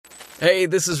Hey,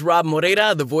 this is Robb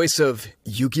Moreira, the voice of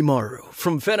Yukimaru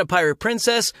from Fena Pirate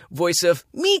Princess, voice of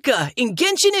Mika in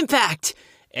Genshin Impact,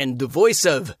 and the voice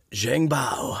of Zhang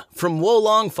Bao from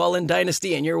Wolong Fallen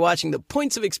Dynasty, and you're watching the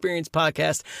Points of Experience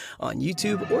podcast on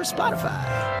YouTube or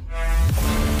Spotify.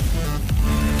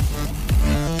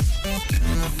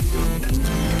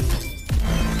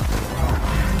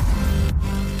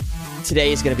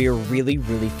 Today is going to be a really,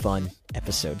 really fun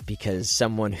episode because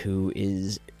someone who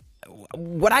is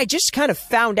what I just kind of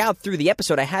found out through the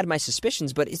episode. I had my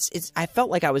suspicions, but I felt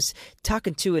like I was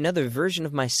talking to another version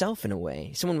of myself in a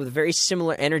way. Someone with very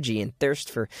similar energy and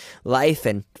thirst for life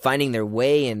and finding their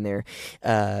way and their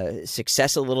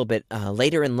success a little bit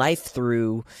later in life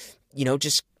through,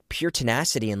 just pure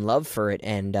tenacity and love for it.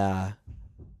 And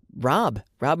Robb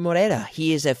Moreira.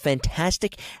 He is a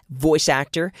fantastic voice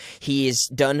actor. He has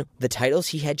done the titles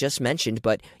he had just mentioned,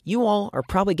 but you all are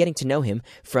probably getting to know him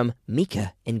from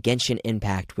Mika in Genshin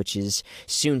Impact, which is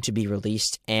soon to be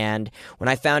released. And when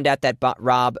I found out that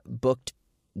Robb booked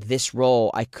this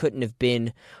role, I couldn't have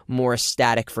been more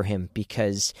ecstatic for him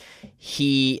because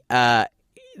the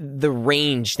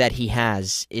range that he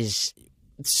has is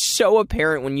so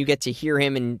apparent when you get to hear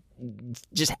him and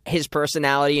just his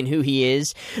personality and who he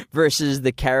is versus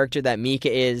the character that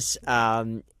Mika is.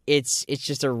 It's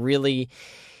just it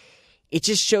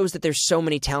just shows that there's so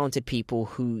many talented people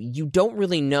who you don't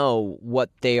really know what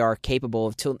they are capable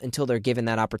of until they're given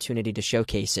that opportunity to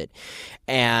showcase it.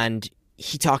 And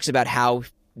he talks about how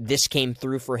this came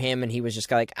through for him and he was just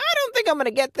kind of like, I don't think I'm going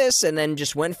to get this, and then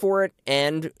just went for it,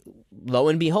 and lo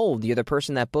and behold, you're the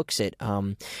person that books it.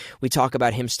 We talk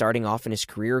about him starting off in his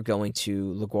career going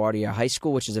to LaGuardia High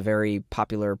School, which is a very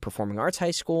popular performing arts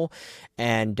high school,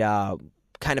 and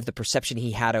kind of the perception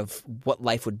he had of what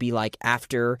life would be like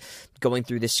after going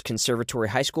through this conservatory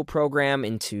high school program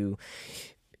into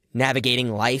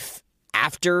navigating life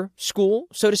after school,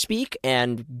 so to speak,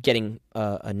 and getting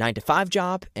a 9-to-5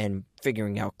 job and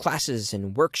figuring out classes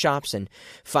and workshops and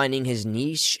finding his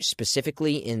niche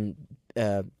specifically in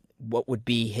what would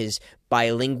be his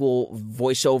bilingual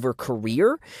voiceover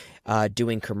career,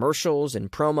 doing commercials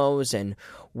and promos and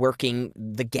working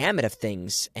the gamut of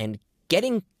things and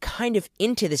getting kind of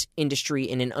into this industry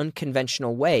in an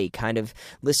unconventional way, kind of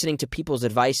listening to people's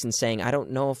advice and saying, I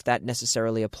don't know if that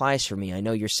necessarily applies for me. I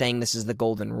know you're saying this is the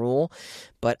golden rule,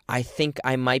 but I think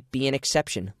I might be an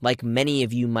exception, like many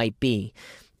of you might be.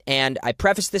 And I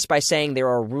preface this by saying there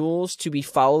are rules to be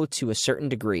followed to a certain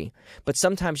degree, but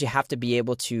sometimes you have to be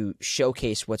able to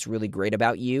showcase what's really great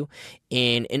about you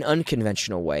in an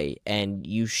unconventional way, and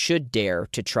you should dare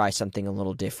to try something a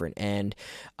little different. And,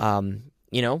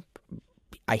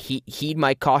 I heed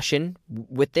my caution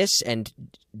with this, and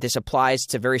this applies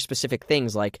to very specific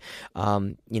things like,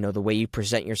 the way you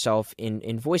present yourself in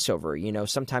voiceover.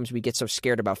 Sometimes we get so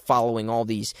scared about following all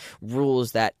these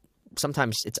rules that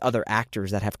sometimes it's other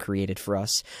actors that have created for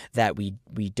us that we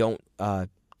don't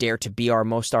dare to be our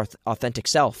most authentic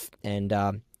self. And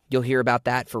you'll hear about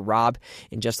that for Robb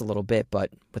in just a little bit. But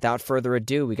without further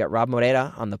ado, we got Robb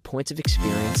Moreira on the Points of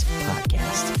Experience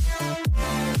podcast.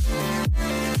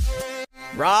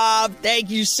 Robb, thank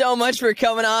you so much for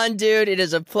coming on, dude. It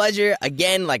is a pleasure,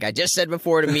 again, like I just said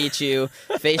before, to meet you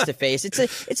face to face.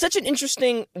 It's such an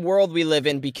interesting world we live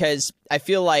in because I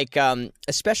feel like,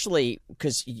 especially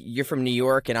because you're from New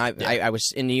York and I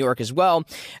was in New York as well,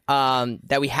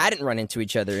 that we hadn't run into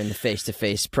each other in the face to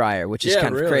face prior, which is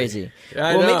kind of crazy.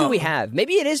 Maybe we have.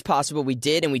 Maybe it is possible we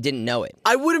did and we didn't know it.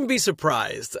 I wouldn't be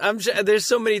surprised. There's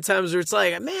so many times where it's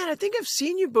like, man, I think I've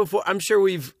seen you before. I'm sure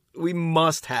we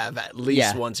must have at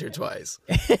least once or twice.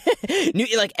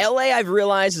 Like LA, I've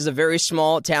realized, is a very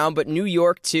small town, but New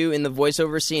York too, in the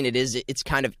voiceover scene, it's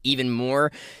kind of even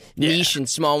more niche and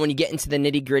small when you get into the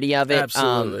nitty gritty of it.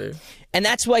 Absolutely. And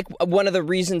that's like one of the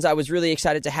reasons I was really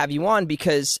excited to have you on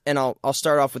because, and I'll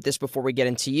start off with this before we get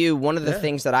into you. One of the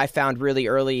things that I found really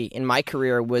early in my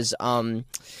career was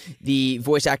the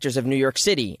voice actors of New York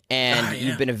City. And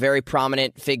you've been a very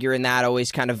prominent figure in that,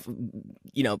 always kind of,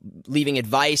 leaving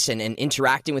advice and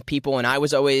interacting with people. And I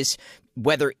was always,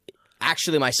 whether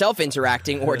actually myself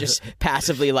interacting or just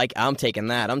passively like, I'm taking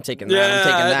that.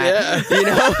 Yeah.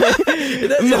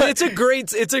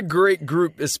 It's a great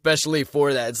group, especially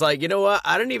for that. It's like, you know what?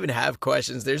 I don't even have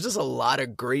questions. There's just a lot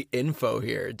of great info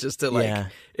here just to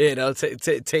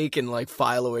take and like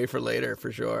file away for later,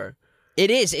 for sure. It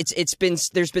is.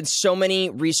 There's been so many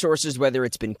resources, whether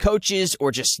it's been coaches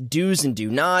or just do's and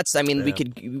do nots. I mean,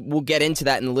 we'll get into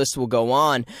that and the list will go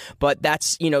on. But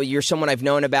that's, you're someone I've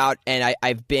known about, and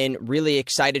I've been really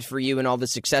excited for you and all the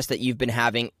success that you've been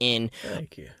having in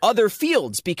other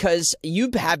fields, because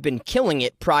you have been killing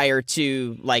it prior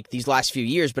to like these last few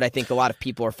years. But I think a lot of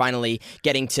people are finally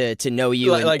getting to know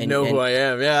you and know who I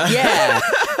am. Yeah. Yeah.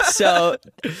 So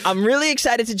I'm really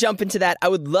excited to jump into that. I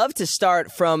would love to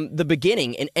start from the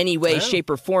beginning in any way, shape,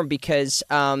 or form, because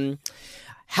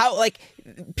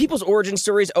people's origin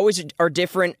stories always are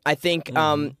different. I think.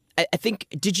 I think.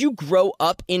 Did you grow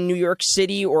up in New York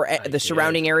City or the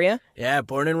surrounding area? Yeah,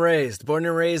 born and raised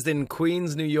in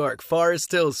Queens, New York,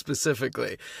 Forest Hills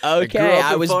specifically. Okay,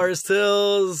 I grew up in Forest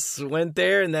Hills, went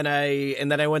there, and then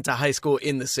I went to high school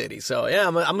in the city. So yeah,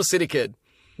 I'm a city kid.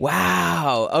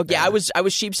 Wow. Okay, yeah. I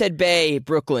was Sheepshead Bay,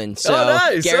 Brooklyn. So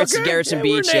nice. Garrison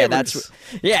Beach. Yeah, that's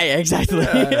exactly.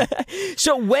 Yeah.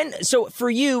 So for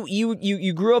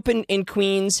you grew up in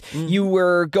Queens. Mm-hmm. You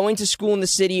were going to school in the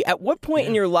city. At what point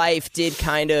in your life did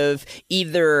kind of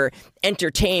either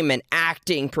entertainment,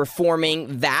 acting,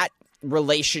 performing, that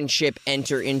relationship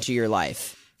enter into your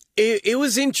life? It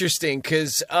was interesting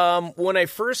because when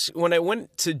I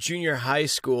went to junior high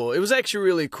school, it was actually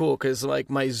really cool because like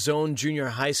my zone junior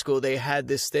high school, they had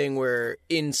this thing where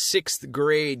in 6th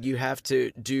grade you have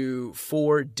to do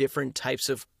 4 different types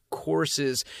of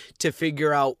courses to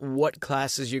figure out what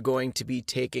classes you're going to be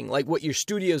taking, like what your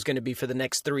studio is going to be for the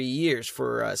next 3 years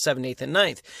for 7th, 8th, and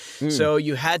 9th. So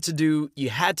you had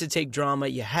to take drama,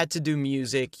 you had to do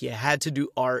music, you had to do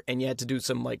art, and you had to do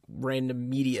some like random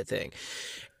media thing.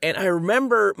 And I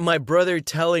remember my brother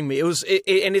telling me,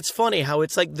 and it's funny how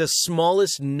it's like the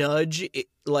smallest nudge,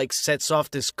 like sets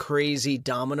off this crazy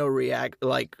domino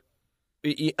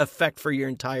effect for your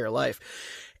entire life.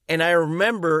 And I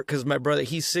remember, because my brother,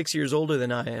 he's 6 years older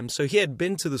than I am, so he had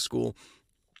been to the school.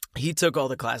 He took all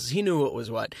the classes. He knew what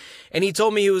was what. And he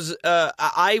told me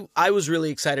I was really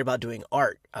excited about doing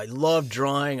art. I loved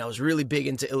drawing. I was really big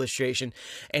into illustration.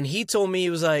 And he told me, he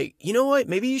was like, you know what?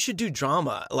 Maybe you should do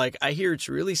drama. Like, I hear it's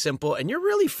really simple and you're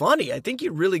really funny. I think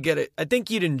you'd really get it. I think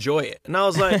you'd enjoy it. And I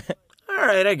was like, all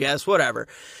right, I guess, whatever.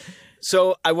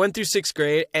 So I went through 6th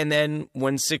grade. And then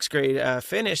when 6th grade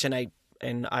finished and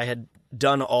I had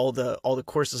done all the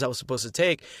courses I was supposed to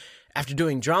take, after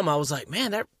doing drama, I was like,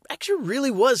 man, that actually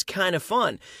really was kind of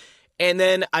fun. And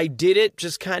then I did it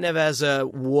just kind of as a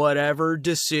whatever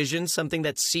decision, something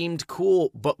that seemed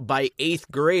cool. But by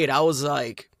 8th grade, I was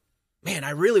like, man, I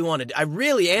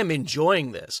really am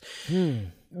enjoying this.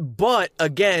 But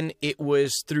again, it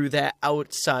was through that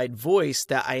outside voice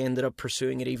that I ended up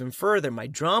pursuing it even further. My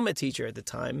drama teacher at the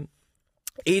time,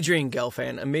 Adrienne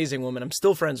Gelfand, amazing woman. I'm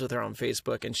still friends with her on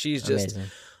Facebook, and she's just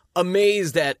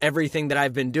amazed at everything that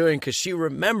I've been doing because she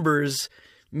remembers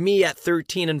me at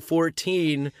 13 and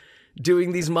 14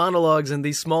 doing these monologues and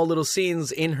these small little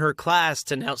scenes in her class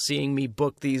to now seeing me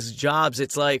book these jobs.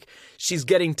 It's like she's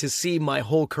getting to see my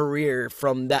whole career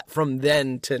from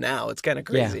then to now. It's kind of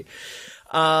crazy.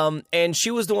 Yeah. And she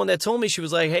was the one that told me, she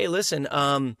was like, hey, listen,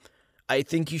 I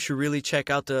think you should really check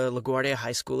out the LaGuardia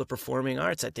High School of Performing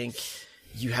Arts. I think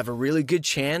you have a really good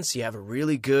chance. You have a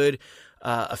really good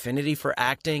affinity for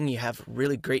acting. You have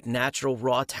really great natural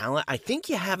raw talent. I think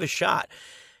you have a shot.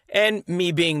 And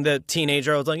me being the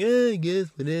teenager, I was like, I guess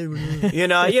whatever.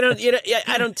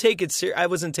 I don't take it I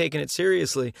wasn't taking it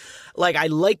seriously. Like, I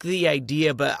like the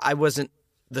idea, but I wasn't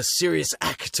the serious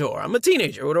actor. I'm a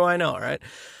teenager. What do I know, right?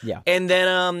 Yeah. And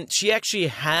then she actually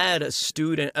had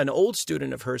an old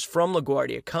student of hers from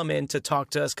LaGuardia come in to talk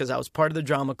to us because I was part of the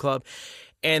drama club.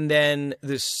 And then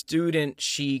the student,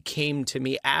 she came to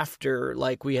me after,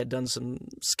 like, we had done some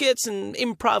skits and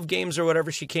improv games or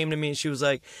whatever. She came to me and she was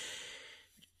like,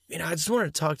 I just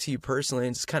wanted to talk to you personally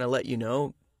and just kind of let you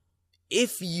know,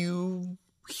 if you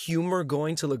humor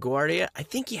going to LaGuardia, I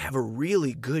think you have a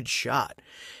really good shot.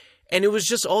 And it was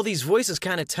just all these voices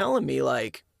kind of telling me,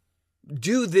 like,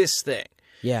 do this thing.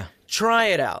 Yeah. Try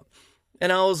it out.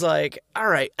 And I was like, all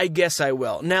right, I guess I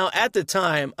will. Now, at the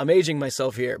time, I'm aging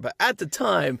myself here, but at the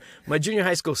time, my junior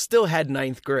high school still had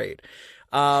 9th grade.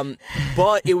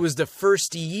 But it was the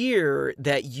first year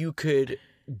that you could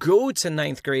go to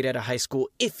 9th grade at a high school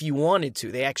if you wanted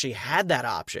to. They actually had that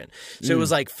option. So it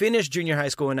was like finish junior high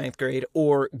school in 9th grade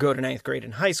or go to 9th grade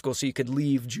in high school, so you could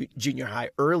leave junior high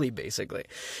early, basically.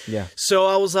 Yeah. So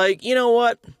I was like, you know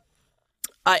what?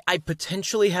 I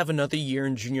potentially have another year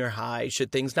in junior high.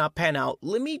 Should things not pan out,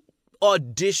 let me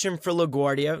audition for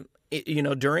LaGuardia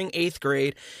during 8th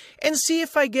grade and see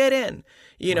if I get in.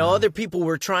 Other people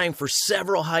were trying for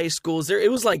several high schools.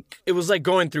 It was like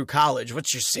going through college.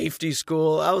 What's your safety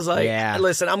school? I was like,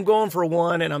 listen, I'm going for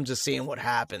one and I'm just seeing what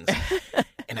happens.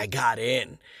 And I got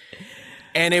in.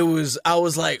 And I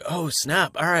was like, oh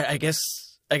snap. All right, I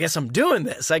guess I'm doing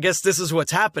this. I guess this is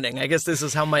what's happening. I guess this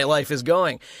is how my life is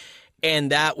going.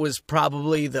 And that was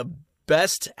probably the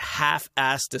best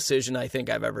half-assed decision I think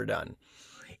I've ever done.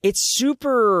 It's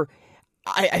super...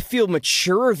 I feel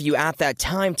mature of you at that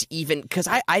time to even, because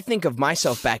I think of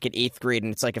myself back at 8th grade,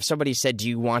 and it's like if somebody said, do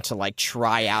you want to like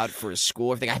try out for a school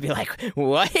or thing, I'd be like,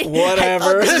 what?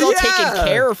 Whatever. This is all taken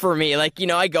care of for me. Like,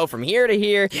 I go from here to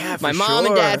here. Yeah, my mom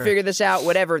and dad figured this out,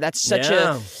 whatever. That's such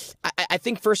I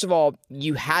think, first of all,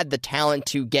 you had the talent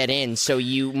to get in, so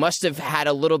you must have had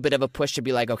a little bit of a push to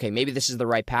be like, okay, maybe this is the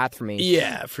right path for me.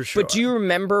 Yeah, for sure. But do you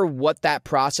remember what that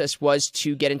process was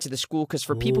to get into the school? Because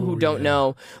for people who don't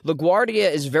know,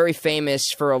 LaGuardia is very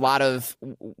famous for a lot of,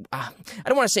 I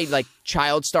don't want to say like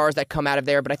child stars that come out of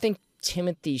there, but I think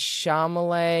Timothy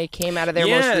Chalamet came out of there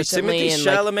most recently. Timothy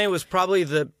Chalamet was probably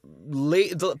the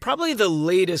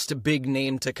latest big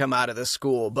name to come out of the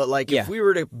school. But if we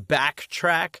were to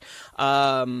backtrack,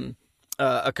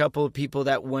 a couple of people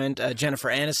that went, Jennifer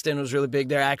Aniston was really big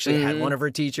there. I actually had one of her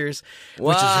teachers,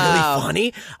 which is really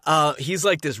funny. He's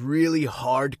like this really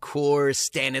hardcore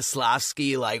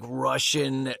Stanislavski, like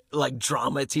Russian, like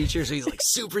drama teacher. So he's like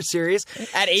super serious.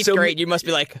 At 8th grade, you must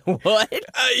be like, what?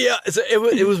 Yeah, so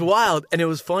it was wild. And it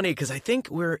was funny because I think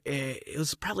it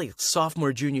was probably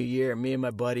sophomore, junior year. Me and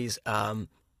my buddies, we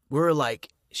were like,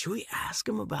 should we ask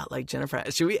him about like Jennifer?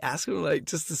 Should we ask him like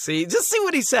just to see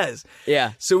what he says?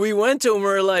 Yeah. So we went to him. We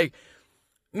were like,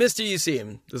 Mr.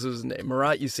 Yusim, this was his name,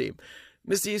 Murat Yusim.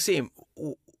 Mr. Yusim,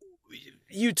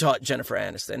 you taught Jennifer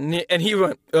Aniston, and he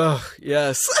went, oh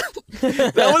yes.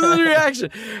 That was his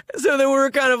reaction. So then we were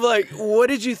kind of like, what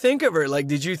did you think of her? Like,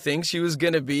 did you think she was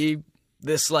gonna be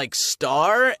this like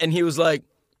star? And he was like,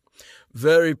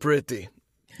 very pretty,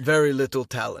 very little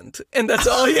talent, and that's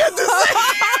all he had to say.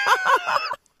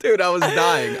 Dude, I was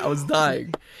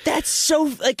dying. That's so,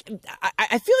 like,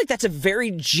 I feel like that's a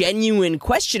very genuine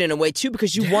question in a way, too,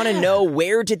 because you want to know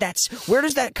where does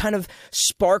that kind of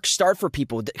spark start for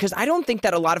people? Because I don't think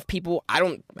that a lot of people,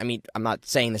 I'm not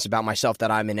saying this about myself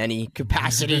that I'm in any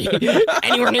capacity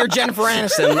anywhere near Jennifer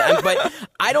Aniston, but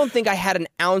I don't think I had an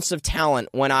ounce of talent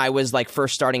when I was, like,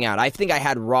 first starting out. I think I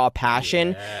had raw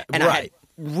passion, and I had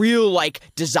real like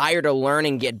desire to learn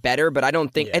and get better, but I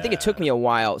think it took me a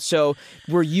while. So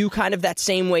were you kind of that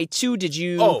same way too? Did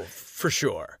you? Oh, for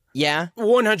sure. Yeah,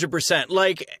 100%.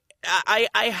 Like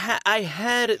I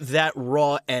had that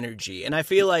raw energy, and I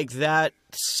feel like that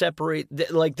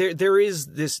separate. Like there is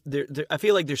this. I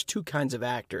feel like there's two kinds of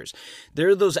actors. There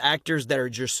are those actors that are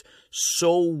just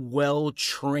so well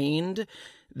trained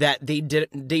that they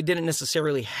didn't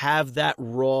necessarily have that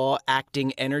raw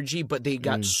acting energy, but they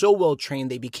got so well trained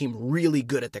they became really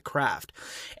good at the craft.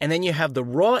 And then you have the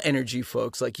raw energy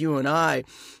folks like you and I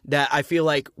that I feel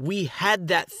like we had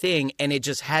that thing and it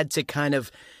just had to kind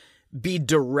of be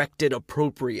directed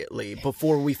appropriately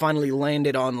before we finally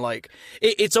landed on like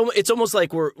it's almost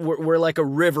like we're like a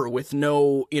river with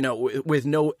no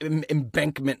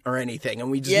embankment or anything,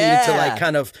 and we just needed to like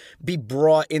kind of be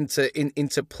brought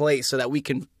into place so that we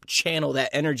can channel that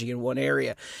energy in one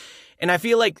area. And I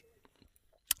feel like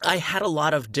I had a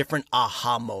lot of different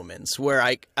aha moments where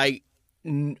I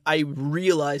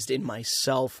realized in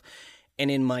myself and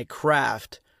in my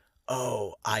craft,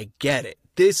 oh, I get it.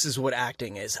 This is what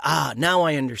acting is. Now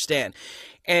I understand.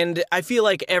 And I feel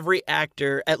like every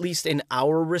actor, at least in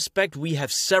our respect, we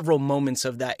have several moments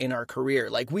of that in our career.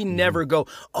 Like we never go,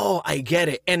 oh, I get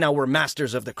it, and now we're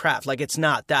masters of the craft. Like it's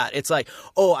not that. It's like,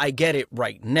 oh, I get it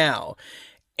right now.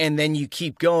 And then you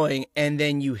keep going, and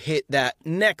then you hit that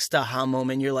next aha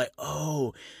moment. You're like,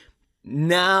 oh,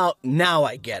 now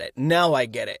I get it. Now I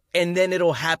get it. And then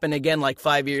it'll happen again like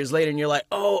 5 years later and you're like,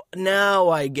 oh, now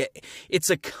I get it. It's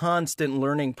a constant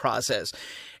learning process.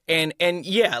 And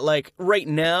yeah, like right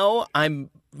now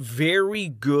I'm very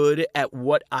good at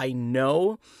what I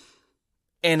know.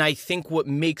 And I think what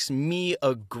makes me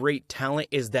a great talent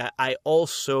is that I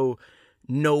also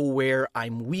know where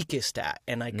I'm weakest at,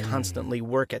 and I constantly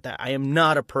work at that. I am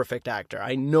not a perfect actor.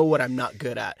 I know what I'm not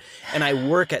good at, and I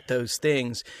work at those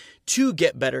things to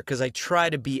get better because I try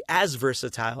to be as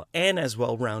versatile and as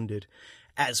well-rounded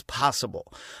as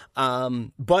possible.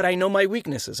 But I know my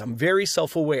weaknesses. I'm very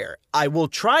self-aware. I will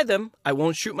try them. I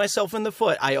won't shoot myself in the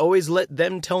foot. I always let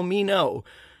them tell me no.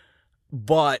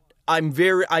 But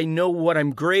I know what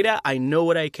I'm great at. I know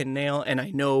what I can nail, and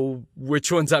I know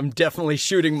which ones I'm definitely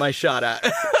shooting my shot at.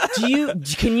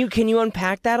 Can you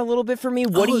unpack that a little bit for me?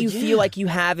 What do you feel like you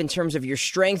have in terms of your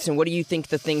strengths, and what do you think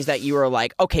the things that you are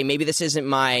like, okay, maybe this isn't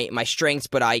my strengths,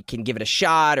 but I can give it a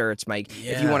shot, or it's my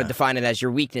if you want to define it as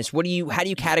your weakness. How do you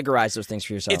categorize those things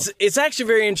for yourself? It's actually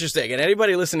very interesting, and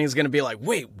anybody listening is going to be like,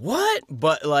 wait, what?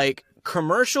 But like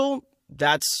commercial,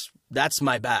 that's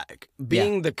my bag.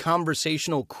 Being the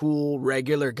conversational, cool,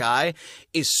 regular guy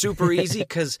is super easy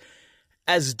because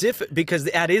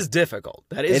that is difficult.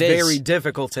 That is very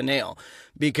difficult to nail,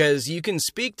 because you can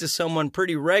speak to someone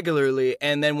pretty regularly,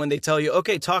 and then when they tell you,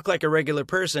 okay, talk like a regular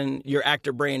person, your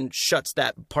actor brain shuts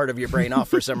that part of your brain off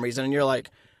for some reason, and you're like,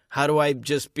 how do I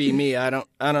just be me?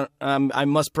 I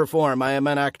must perform. I am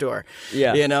an actor.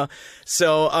 Yeah. You know?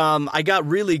 So I got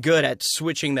really good at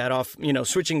switching that off,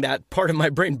 switching that part of my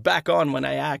brain back on when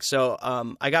I act. So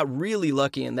I got really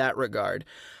lucky in that regard.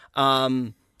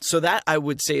 So that I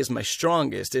would say is my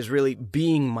strongest, is really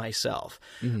being myself.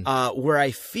 Where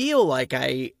I feel like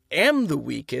I am the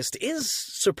weakest is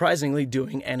surprisingly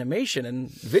doing animation and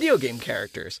video game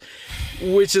characters,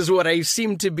 which is what I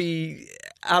seem to be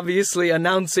obviously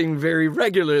announcing very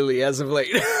regularly as of late.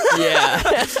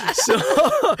 Yeah. So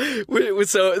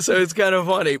it's kind of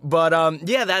funny, but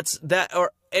that's that.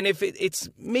 And if it's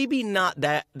maybe not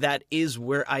that is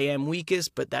where I am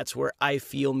weakest, but that's where I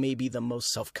feel maybe the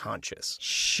most self-conscious.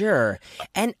 Sure.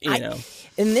 And and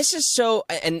this is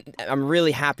and I'm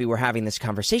really happy we're having this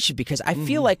conversation, because I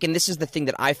feel like, and this is the thing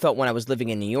that I felt when I was living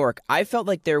in New York, I felt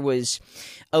like there was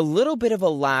a little bit of a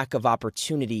lack of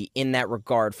opportunity in that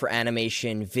regard for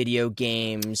animation, video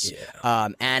games,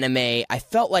 anime. I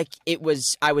felt like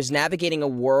I was navigating a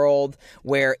world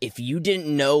where if you didn't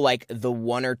know like the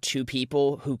one or two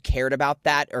people who cared about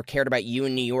that or cared about you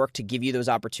in New York to give you those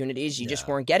opportunities, you just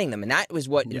weren't getting them. And that was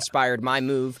what inspired my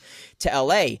move to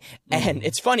LA. And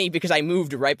it's funny because I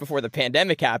moved right before the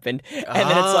pandemic happened. And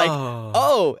then it's like,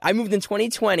 I moved in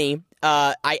 2020.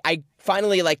 I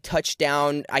finally like touched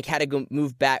down. I had to go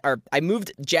move back, or I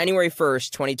moved January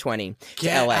 1st, 2020 to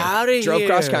LA. Out of Drove here.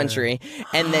 cross country.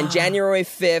 And then January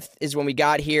 5th is when we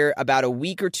got here. About a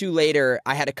week or two later,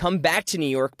 I had to come back to New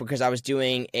York because I was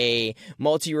doing a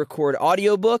multi-record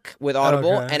audiobook with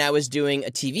Audible, and I was doing a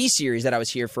TV series that I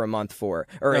was here for a month for.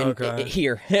 Or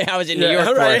here. I was in New York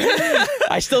for.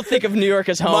 I still think of New York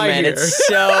as home, man. Here. It's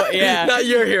so, Not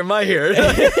your here, my here.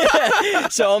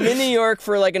 So I'm in New York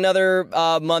for like another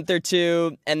month or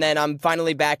two, and then I'm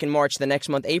finally back in March. The next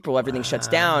month, April, everything shuts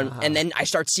down, and then I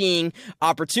start seeing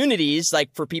opportunities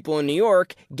like for people in New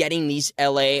York getting these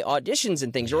LA auditions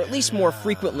and things, or at least more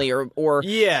frequently, or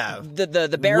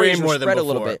the barriers were spread a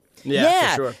little bit.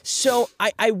 Yeah, for sure. So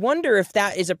I wonder if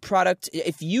that is a product,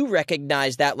 if you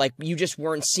recognize that, like, you just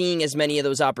weren't seeing as many of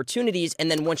those opportunities, and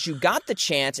then once you got the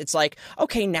chance, it's like,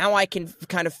 okay, now I can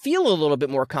kind of feel a little bit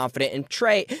more confident and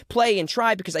play and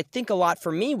try, because I think a lot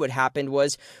for me what happened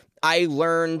was I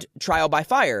learned trial by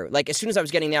fire. Like, as soon as I was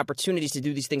getting the opportunities to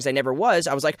do these things I never was,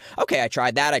 I was like, okay, I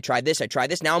tried that, I tried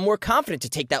this. Now I'm more confident to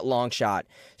take that long shot.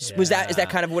 Yeah. Is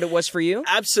that kind of what it was for you?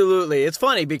 Absolutely. It's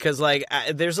funny because like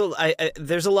there's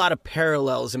a lot of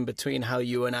parallels in between how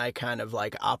you and I kind of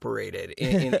like operated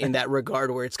in that regard,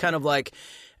 where it's kind of like,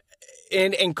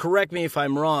 and correct me if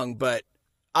I'm wrong, but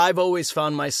I've always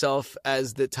found myself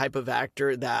as the type of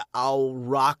actor that I'll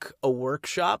rock a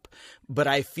workshop, but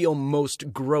I feel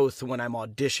most growth when I'm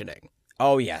auditioning.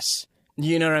 Oh, yes.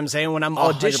 You know what I'm saying? When I'm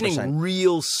auditioning 100%.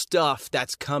 Real stuff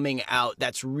that's coming out,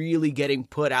 that's really getting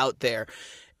put out there,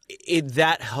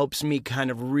 that helps me kind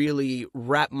of really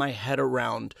wrap my head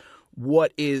around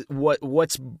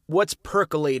what's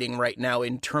percolating right now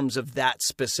in terms of that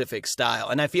specific style.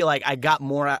 And I feel like I get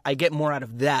more out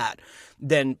of that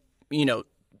than,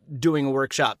 doing a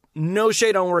workshop. No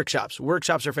shade on workshops.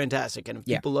 Workshops are fantastic, and if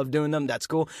people love doing them, that's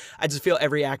cool. I just feel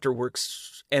every actor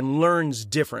works and learns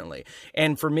differently.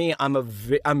 And for me,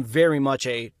 I'm very much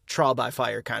a trial by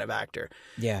fire kind of actor.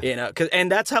 Yeah.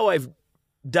 And that's how I've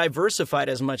diversified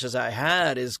as much as I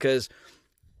had, is because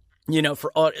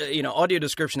for audio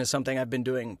description is something I've been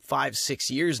doing 5-6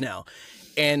 years now,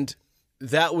 and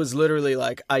that was literally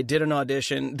like, I did an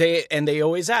audition. They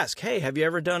always ask, hey, have you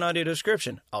ever done audio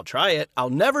description? I'll try it. I'll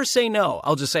never say no.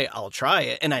 I'll just say, I'll try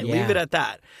it. And I leave it at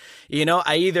that.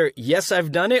 I either, yes,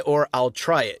 I've done it, or I'll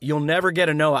try it. You'll never get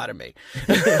a no out of me.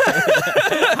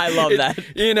 I love that.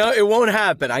 It won't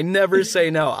happen. I never say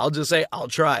no. I'll just say, I'll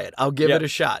try it. I'll give it a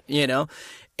shot,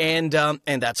 And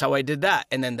that's how I did that.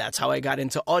 And then that's how I got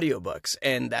into audiobooks.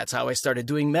 And that's how I started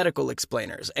doing medical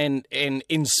explainers. And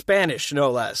in Spanish, no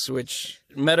less, which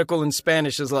medical in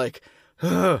Spanish is like,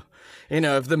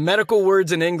 if the medical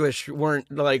words in English weren't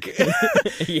like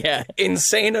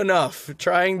insane enough,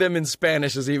 trying them in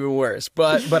Spanish is even worse.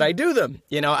 But I do them,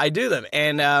 I do them.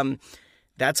 And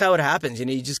that's how it happens.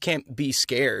 You just can't be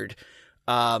scared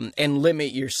and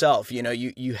limit yourself.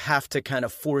 You have to kind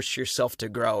of force yourself to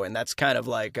grow. And that's kind of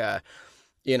like, I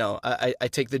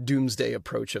take the doomsday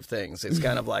approach of things. It's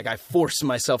kind of like I force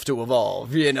myself to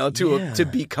evolve, to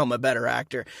become a better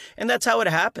actor. And that's how it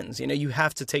happens. You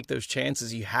have to take those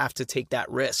chances. You have to take that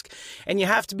risk. And you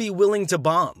have to be willing to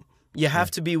bomb. You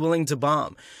have to be willing to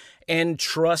bomb. And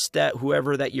trust that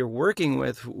whoever that you're working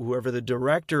with, whoever the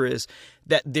director is,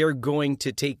 that they're going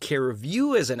to take care of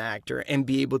you as an actor and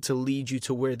be able to lead you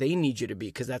to where they need you to be,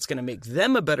 because that's going to make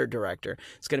them a better director.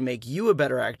 It's going to make you a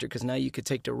better actor because now you could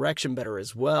take direction better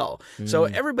as well. So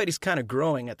everybody's kind of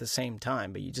growing at the same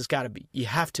time, but you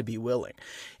have to be willing.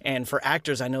 And for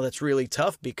actors, I know that's really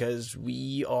tough because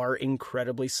we are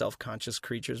incredibly self-conscious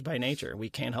creatures by nature. We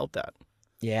can't help that.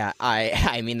 Yeah,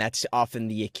 I mean, that's often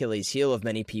the Achilles heel of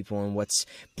many people, and what's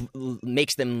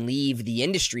makes them leave the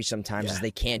industry sometimes is they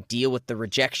can't deal with the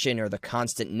rejection or the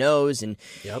constant no's, and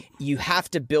you have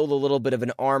to build a little bit of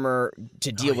an armor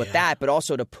to deal with that, but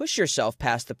also to push yourself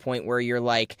past the point where you're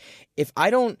like, if I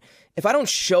don't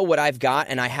show what I've got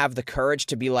and I have the courage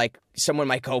to be like, someone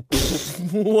might go,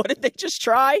 what did they just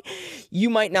try?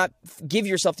 You might not give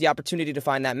yourself the opportunity to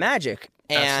find that magic.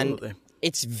 And absolutely.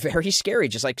 It's very scary,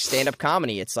 just like stand-up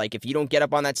comedy. It's like if you don't get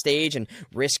up on that stage and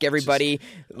risk everybody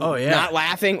not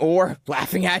laughing or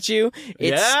laughing at you,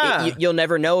 you'll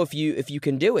never know if you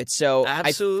can do it. So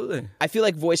absolutely. I feel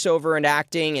like voiceover and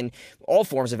acting and all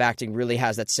forms of acting really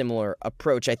has that similar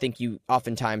approach. I think you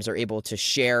oftentimes are able to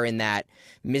share in that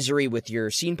misery with your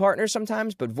scene partner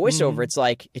sometimes, but voiceover, it's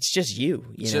like, it's just you,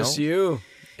 Just you.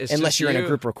 It's unless you're in a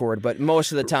group record, but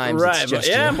most of the time, it's just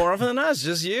you. More often than not, it's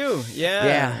just you.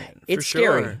 Yeah, it's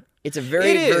scary. Sure. It's a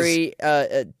very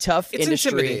tough industry. It's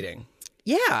intimidating.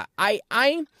 Yeah, I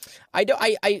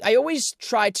always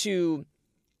try to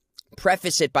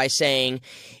preface it by saying,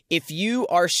 if you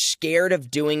are scared of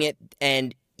doing it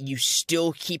and you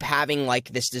still keep having like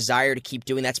this desire to keep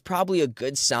doing, that's probably a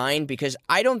good sign, because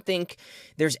I don't think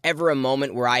there's ever a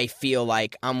moment where I feel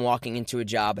like I'm walking into a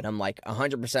job and I'm like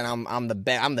 100% I'm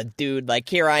the dude, like,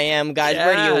 here I am, guys,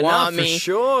 where do you want me? For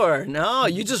sure. No,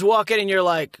 you just walk in and you're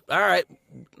like, all right,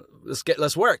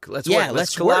 let's work. Let's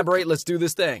collaborate. Let's do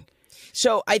this thing.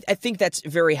 So I think that's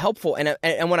very helpful, and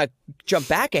I want to jump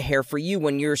back a hair for you.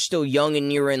 When you're still young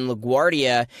and you're in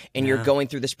LaGuardia and you're going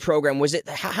through this program, was it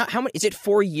how many? Is it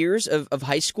 4 years of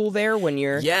high school there when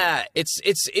you're? Yeah, it's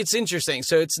interesting.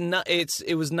 So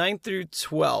it was 9th through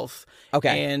 12th.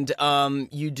 Okay, and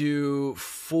you do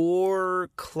 4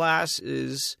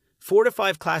 classes. 4 to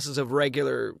 5 classes of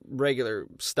regular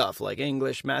stuff like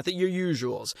English, math, your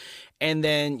usuals. And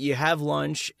then you have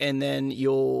lunch, and then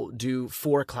you'll do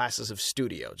 4 classes of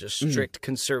studio, just strict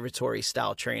conservatory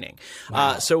style training.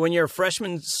 Wow. So when you're a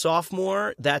freshman,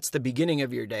 sophomore, that's the beginning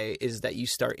of your day, is that you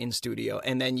start in studio,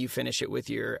 and then you finish it with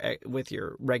your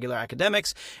regular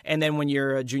academics. And then when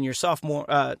you're a junior,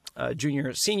 sophomore,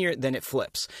 junior, senior, then it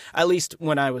flips. At least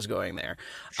when I was going there.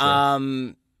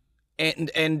 Sure.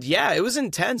 And yeah, it was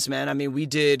intense, man. I mean, we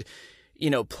did,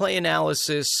 play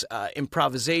analysis,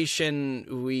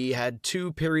 improvisation. We had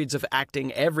 2 periods of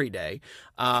acting every day.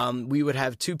 We would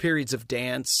have 2 periods of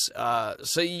dance.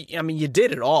 So, you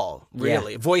did it all,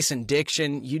 really. Yeah. Voice and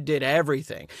diction, you did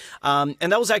everything. And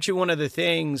that was actually one of the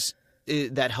things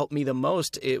that helped me the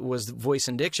most. It was voice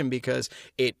and diction, because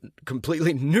it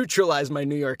completely neutralized my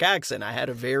New York accent. I had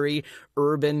a very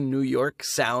urban New York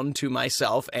sound to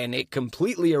myself, and it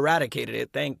completely eradicated it.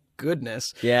 Thank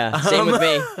goodness. Yeah, same with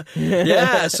me.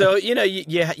 Yeah, so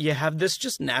you have this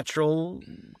just natural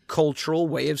cultural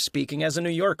way of speaking as a New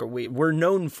Yorker. We're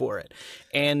known for it,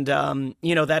 and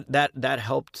that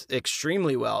helped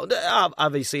extremely well.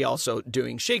 Obviously, also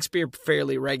doing Shakespeare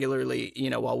fairly regularly,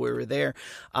 while we were there.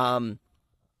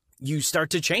 You start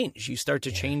to change. You start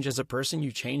to change as a person.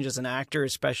 You change as an actor,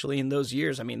 especially in those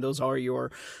years. I mean, those are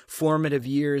your formative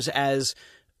years as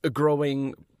a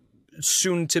growing,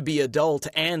 soon-to-be adult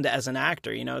and as an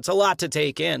actor. It's a lot to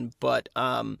take in. But,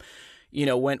 when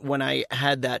I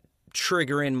had that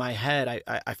trigger in my head,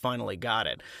 I finally got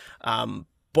it.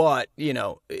 But,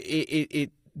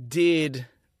 it did...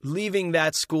 Leaving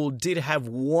that school did have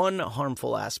one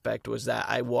harmful aspect, was that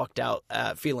I walked out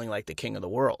feeling like the king of the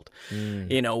world,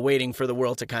 waiting for the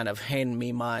world to kind of hand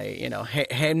me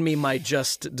my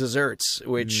just desserts,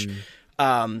 which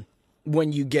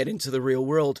when you get into the real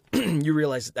world, you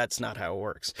realize that's not how it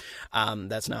works.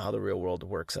 That's not how the real world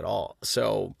works at all.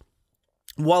 So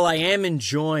while I am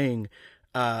enjoying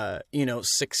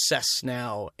success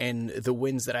now and the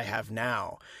wins that I have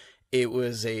now. It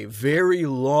was a very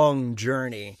long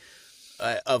journey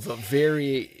of a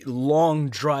very long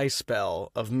dry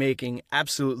spell of making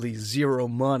absolutely zero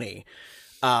money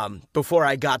before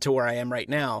I got to where I am right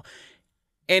now.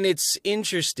 And it's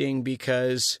interesting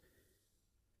because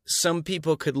some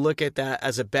people could look at that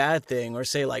as a bad thing or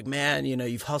say like, man,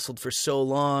 you've hustled for so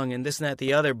long and this and that,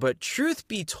 the other. But truth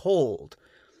be told,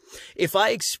 if I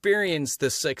experience the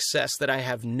success that I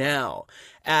have now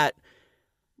at,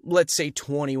 let's say,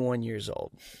 21 years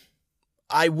old,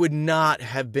 I would not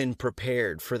have been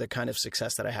prepared for the kind of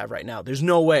success that I have right now. There's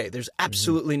no way. There's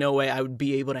absolutely no way I would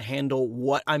be able to handle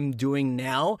what I'm doing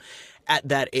now at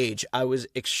that age. I was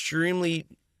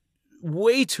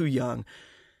way too young,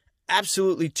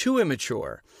 absolutely too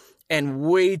immature, and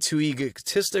way too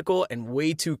egotistical and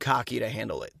way too cocky to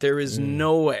handle it. There is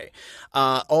no way.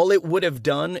 All it would have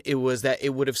done, it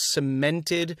would have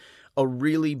cemented a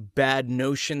really bad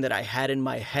notion that I had in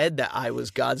my head that I was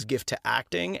God's gift to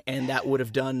acting, and that would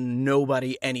have done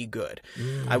nobody any good.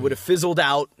 I would have fizzled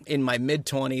out in my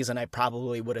mid-20s, and I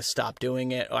probably would have stopped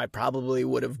doing it. Or I probably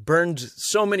would have burned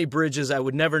so many bridges I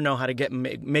would never know how to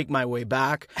make my way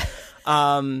back.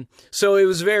 So it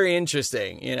was very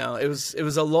interesting. It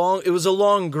was a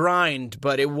long grind,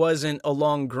 but it wasn't a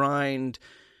long grind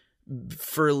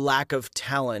for lack of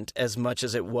talent as much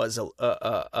as it was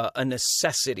a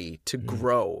necessity to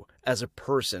grow as a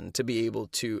person, to be able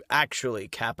to actually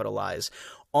capitalize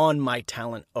on my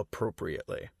talent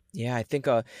appropriately. Yeah, I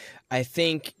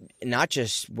think not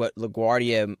just what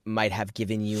LaGuardia might have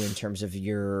given you in terms of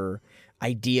your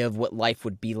idea of what life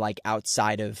would be like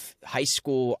outside of high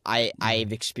school.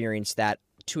 I've experienced that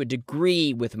to a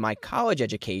degree with my college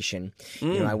education.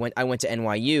 I went to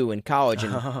NYU in college,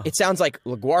 and it sounds like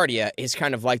LaGuardia is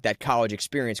kind of like that college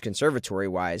experience conservatory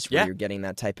wise, where you're getting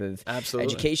that type of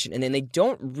education. And then they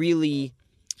don't really,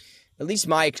 at least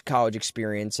my college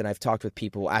experience, and I've talked with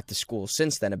people at the school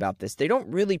since then about this, they don't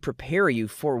really prepare you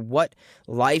for what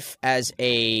life as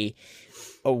a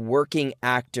working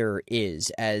actor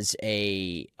is,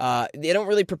 they don't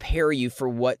really prepare you for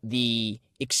what the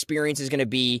experience is going to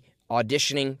be.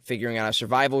 Auditioning, figuring out a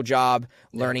survival job,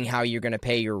 learning how you're going to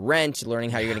pay your rent, learning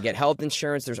how you're going to get health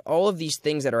insurance. There's all of these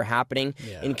things that are happening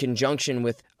in conjunction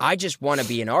with, I just want to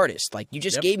be an artist. Like, you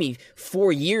just gave me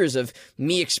 4 years of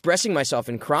me expressing myself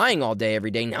and crying all day,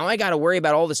 every day. Now I got to worry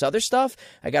about all this other stuff.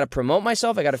 I got to promote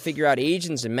myself. I got to figure out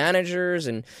agents and managers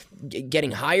and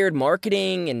getting hired,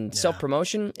 marketing and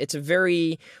self-promotion. It's a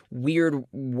very weird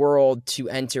world to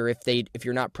enter if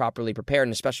you're not properly prepared,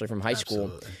 and especially from high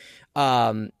school.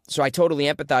 So I totally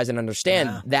empathize and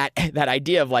understand that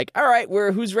idea of like, all right,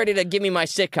 who's ready to give me my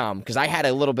sitcom? Because I had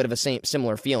a little bit of a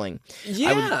similar feeling.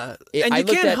 Yeah, and you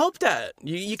can't help that.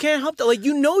 You can't help that. Like,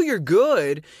 you're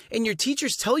good, and your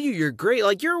teachers tell you you're great.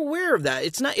 Like, you're aware of that.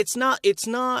 It's not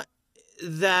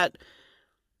that.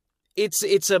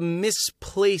 It's a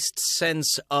misplaced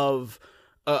sense of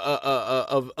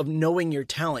knowing your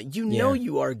talent.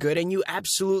 You are good, and you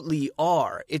absolutely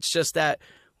are. It's just that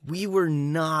we were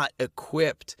not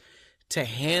equipped to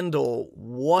handle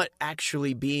what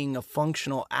actually being a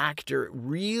functional actor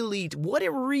what it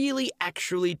really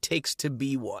actually takes to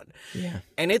be one. Yeah.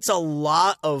 And it's a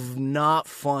lot of not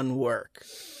fun work,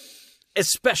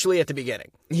 especially at the beginning.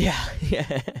 Yeah.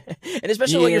 And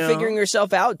especially when you're figuring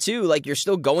yourself out too, like you're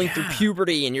still going through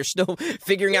puberty and you're still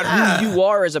figuring out who you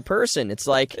are as a person. It's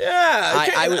like, dude,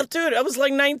 I was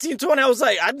like 19, 20. I was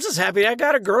like, I'm just happy I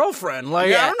got a girlfriend.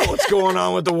 Like, I don't know what's going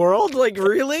on with the world. Like,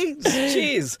 really?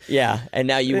 Jeez. Yeah. And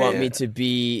now you want me to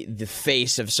be the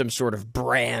face of some sort of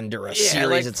brand or a series.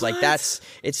 Like, it's what? Like,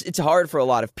 it's hard for a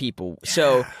lot of people. Yeah,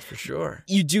 so for sure.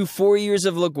 You do 4 years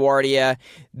of LaGuardia.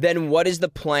 Then what is the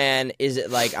plan? Is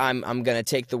it like, I'm going to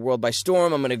take the world by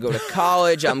storm, I'm going to go to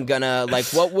college, I'm going to, like,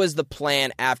 what was the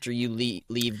plan after you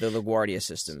leave the LaGuardia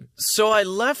system? So I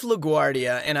left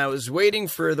LaGuardia, and I was waiting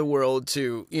for the world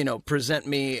to, present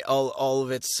me all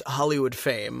of its Hollywood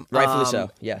fame. Rightfully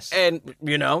so, yes. And,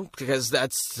 because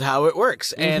that's how it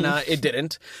works. And it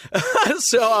didn't.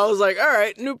 So I was like, all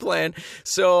right, new plan.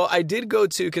 So I did go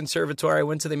to conservatory. I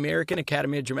went to the American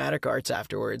Academy of Dramatic Arts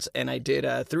afterwards, and I did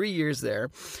 3 years there.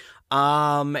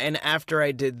 And after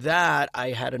I did that, I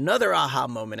had another aha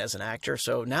moment as an actor.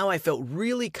 So now I felt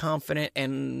really confident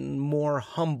and more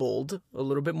humbled, a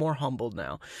little bit more humbled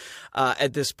now.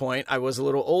 At this point, I was a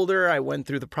little older. I went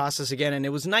through the process again, and it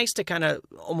was nice to kind of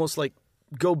almost like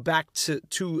go back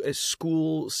to a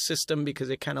school system, because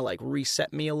it kind of like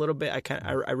reset me a little bit.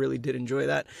 I really did enjoy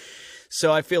that.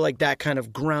 So I feel like that kind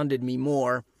of grounded me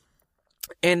more.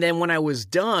 And then when I was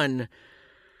done,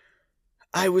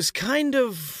 I was kind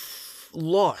of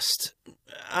lost.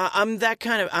 I'm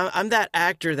that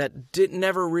actor that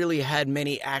never really had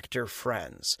many actor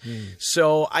friends.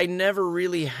 So I never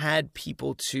really had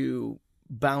people to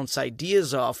bounce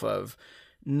ideas off of,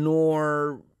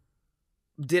 nor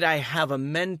did I have a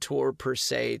mentor per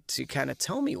se to kind of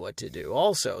tell me what to do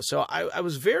also. So I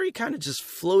was very kind of just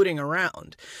floating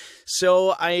around.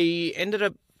 So I ended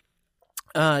up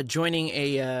joining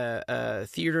a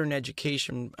theater and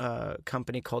education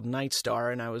company called Night Star,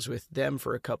 and I was with them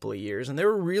for a couple of years, and they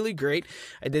were really great.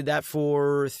 I did that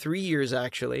for 3 years,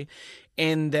 actually.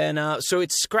 And then, so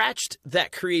it scratched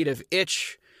that creative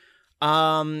itch,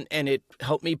 and it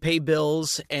helped me pay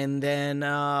bills. And then,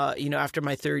 after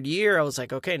my third year, I was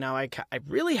like, okay, now I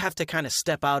really have to kind of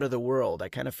step out of the world. I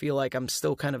kind of feel like I'm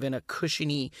still kind of in a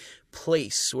cushiony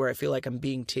place where I feel like I'm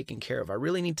being taken care of. I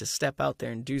really need to step out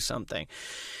there and do something.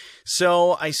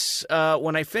 So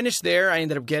when I finished there, I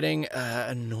ended up getting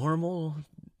a normal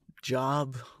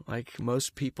job, like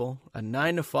most people, a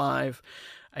 9 to 5.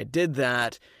 I did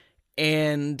that,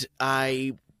 and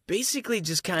I basically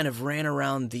just kind of ran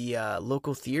around the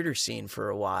local theater scene for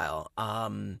a while.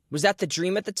 Was that the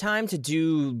dream at the time, to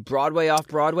do Broadway,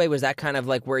 off-Broadway? Was that kind of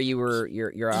like where you were,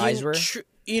 your eyes were?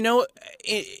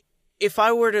 If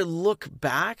I were to look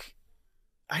back,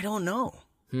 I don't know.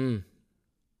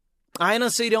 I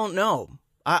honestly don't know.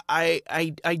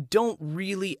 I don't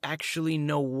really actually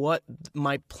know what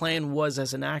my plan was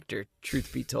as an actor,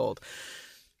 truth be told.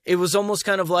 It was almost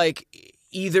kind of like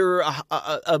either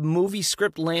a movie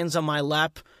script lands on my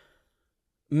lap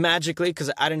magically because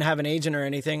I didn't have an agent or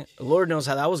anything. Lord knows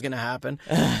how that was going to happen.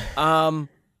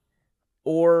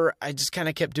 Or I just kind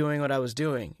of kept doing what I was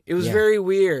doing. It was very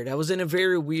weird. I was in a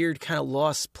very weird kind of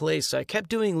lost place. So I kept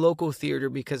doing local theater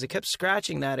because it kept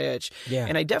scratching that itch. Yeah.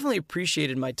 And I definitely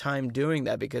appreciated my time doing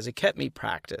that because it kept me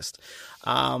practiced.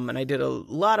 And I did a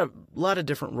lot of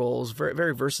different roles, very,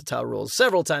 very versatile roles.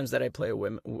 Several times that I play a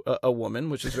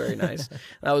woman, which was very nice.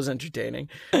 That was entertaining.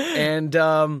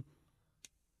 And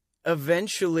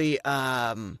eventually,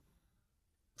 a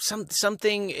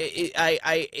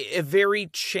very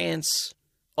chance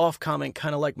off comment,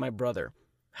 kind of like my brother,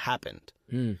 happened.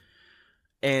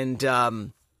 And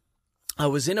I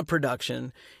was in a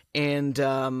production, and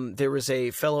there was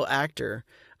a fellow actor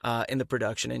in the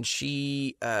production, and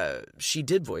she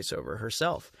did voiceover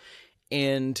herself.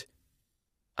 And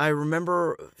I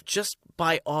remember, just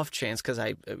by off chance, because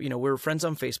we were friends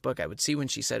on Facebook, I would see when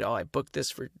she said, "Oh, I booked this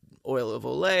for Oil of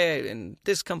Olay and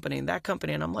this company and that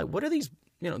company," and I'm like, "What are these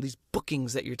these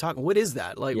bookings that you're talking? What is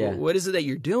that? Like, what is it that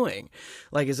you're doing?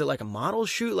 Like, is it like a model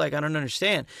shoot? Like, I don't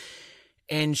understand."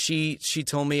 And she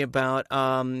told me about,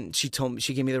 she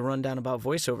gave me the rundown about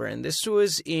voiceover. And this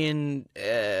was in,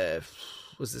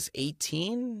 was this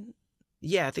 18?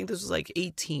 Yeah, I think this was like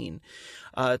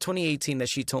 2018 that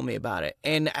she told me about it.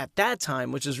 And at that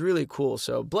time, which is really cool,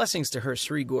 so blessings to her,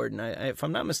 Sri Gordon. If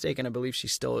I'm not mistaken, I believe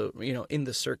she's still, in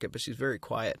the circuit, but she's very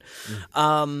quiet.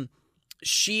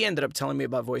 She ended up telling me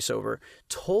about voiceover,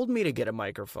 told me to get a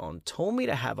microphone, told me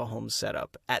to have a home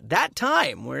setup at that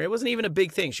time where it wasn't even a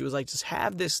big thing. She was like, just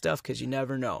have this stuff because you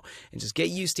never know, and just get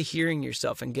used to hearing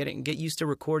yourself and get used to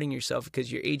recording yourself,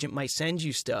 because your agent might send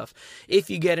you stuff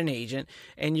if you get an agent,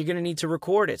 and you're going to need to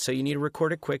record it. So you need to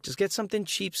record it quick. Just get something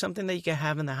cheap, something that you can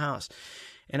have in the house.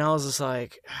 And I was just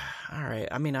like, all right,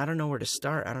 I mean, I don't know where to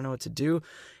start. I don't know what to do.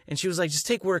 And she was like, just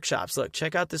take workshops. Look,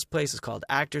 check out this place. It's called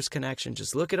Actors Connection.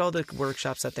 Just look at all the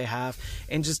workshops that they have,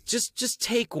 and just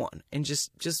take one and just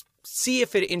see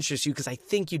if it interests you, because I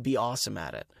think you'd be awesome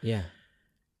at it. Yeah.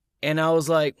 And I was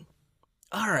like,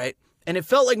 all right. And it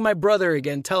felt like my brother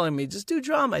again telling me, just do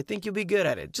drama. I think you'll be good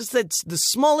at it. Just that's the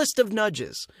smallest of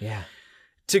nudges. Yeah.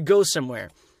 To go somewhere.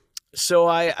 So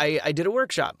I did a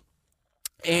workshop.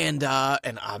 And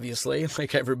obviously,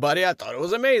 like everybody, I thought it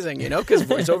was amazing, because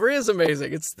voiceover is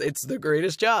amazing. It's the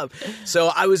greatest job. So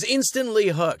I was instantly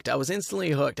hooked. I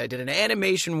did an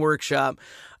animation workshop,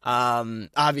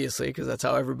 obviously, because that's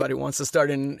how everybody wants to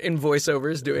start in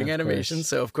voiceovers, doing animation.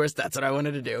 So, of course, that's what I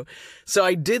wanted to do. So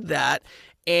I did that.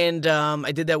 And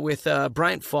I did that with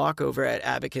Bryant Falk over at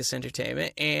Abacus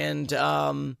Entertainment. And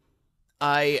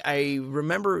I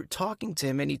remember talking to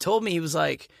him, and he told me, he was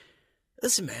like,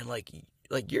 listen, man, like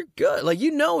you're good. Like,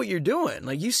 what you're doing.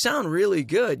 Like, you sound really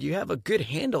good. You have a good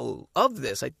handle of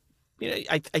this. I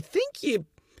think you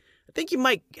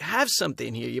might have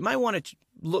something here. You might want to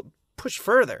push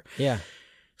further. Yeah.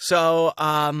 So,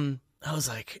 I was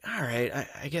like, all right,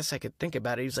 I guess I could think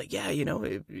about it. He was like, yeah,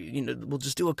 we'll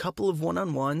just do a couple of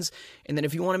one-on-ones. And then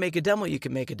if you want to make a demo, you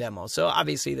can make a demo. So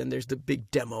obviously then there's the big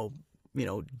demo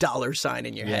dollar sign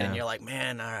in your head, and you're like,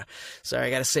 man, sorry, I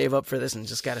got to save up for this and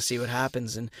just got to see what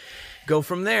happens and go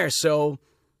from there. So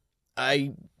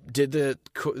I did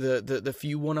the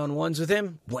few one-on-ones with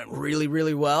him. Went really,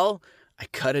 really well. I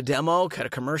cut a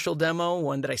commercial demo,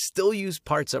 one that I still use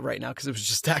parts of right now because it was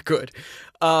just that good.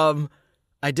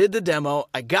 I did the demo.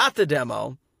 I got the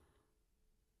demo.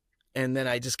 And then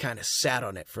I just kind of sat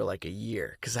on it for like a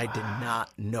year because I did not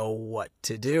know what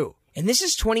to do. And this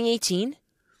is 2018?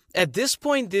 At this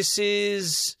point, this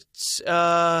is...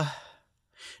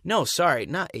 No, sorry,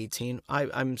 not 18.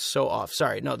 I'm so off.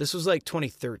 Sorry, no, this was like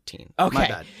 2013. Okay, my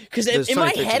bad. Because in my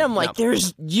head, I'm like,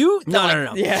 "There's you."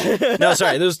 No. Yeah, no,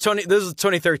 sorry. This is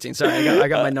 2013. Sorry, I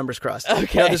got my numbers crossed.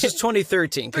 Okay, no, this is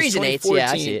 2013. 3s and 8s.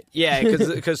 Yeah, I see it. Yeah,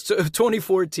 because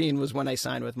 2014 was when I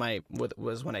signed with my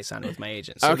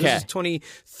agent. So this is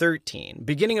 2013,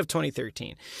 beginning of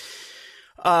 2013.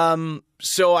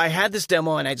 So I had this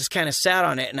demo and I just kind of sat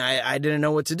on it and I didn't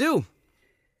know what to do.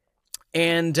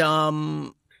 And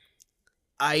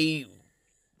I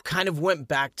kind of went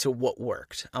back to what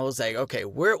worked. I was like, okay,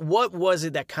 what was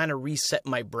it that kind of reset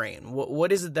my brain?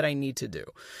 What is it that I need to do?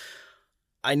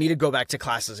 I need to go back to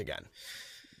classes again.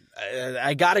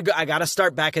 I gotta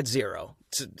start back at zero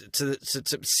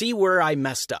to see where I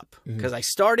messed up, because I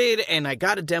started and I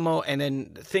got a demo and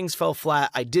then things fell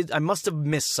flat. I must have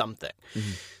missed something.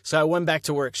 So I went back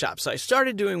to workshops. So I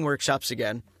started doing workshops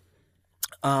again.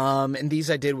 And these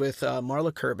I did with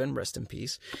Marla Curbin, rest in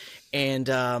peace. And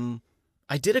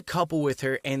I did a couple with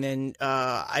her, and then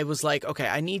I was like, okay,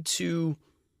 I need to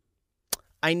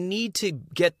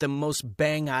get the most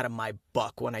bang out of my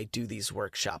buck when I do these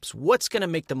workshops. What's going to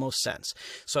make the most sense?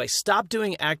 So I stopped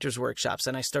doing actors workshops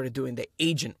and I started doing the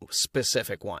agent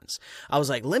specific ones. I was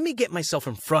like, let me get myself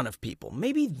in front of people.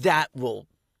 Maybe that will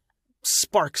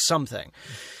spark something.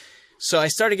 So I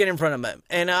started getting in front of them,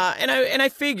 and I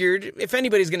figured if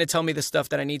anybody's going to tell me the stuff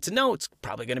that I need to know, it's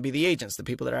probably going to be the agents, the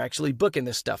people that are actually booking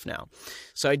this stuff now.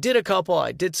 So I did a couple.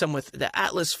 I did some with the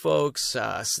Atlas folks,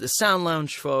 the Sound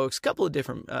Lounge folks, a couple of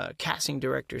different casting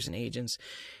directors and agents,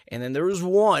 and then there was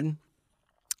one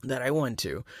that I went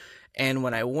to. And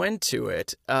when I went to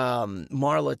it,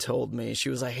 Marla told me,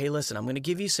 she was like, hey, listen, I'm going to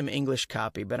give you some English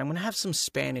copy, but I'm going to have some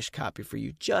Spanish copy for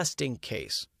you just in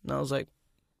case. And I was like,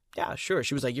 yeah, sure.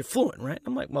 She was like, you're fluent, right?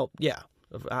 I'm like, well, yeah,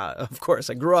 of course.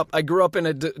 I grew up in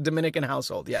a Dominican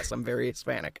household. Yes, I'm very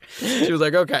Hispanic. She was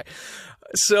like, okay.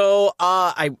 So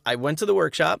I went to the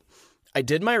workshop. I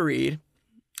did my read,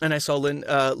 and I saw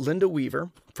Linda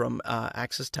Weaver from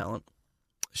Access Talent.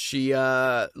 She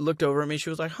looked over at me. She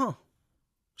was like, huh.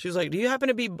 She was like, do you happen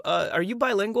to be, are you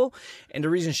bilingual? And the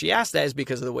reason she asked that is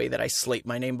because of the way that I slate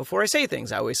my name before I say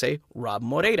things. I always say Robb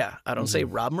Moreira. I don't say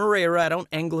Robb Moreira. I don't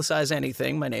anglicize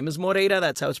anything. My name is Moreira.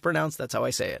 That's how it's pronounced. That's how I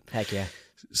say it. Heck yeah.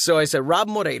 So I said, Robb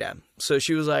Moreira. So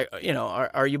she was like,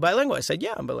 are you bilingual? I said,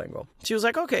 yeah, I'm bilingual. She was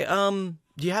like, okay,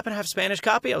 do you happen to have Spanish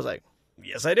copy? I was like,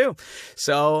 yes, I do.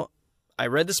 So I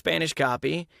read the Spanish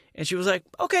copy, and she was like,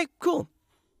 okay, cool.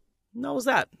 And that was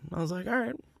that. I was like, all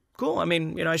right. Cool. I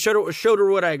mean, I showed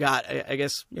her what I got. I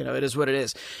guess, it is what it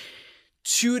is.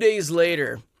 2 days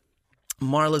later,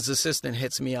 Marla's assistant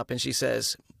hits me up and she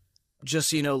says,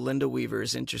 just so you know, Linda Weaver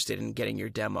is interested in getting your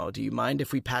demo. Do you mind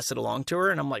if we pass it along to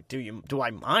her? And I'm like, do I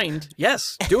mind?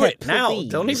 Yes, do it now.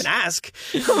 Don't even ask.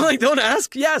 I'm like, don't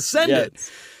ask. Yes, send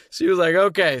it. She was like,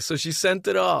 okay. So she sent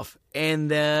it off. And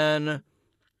then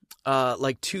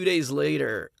like 2 days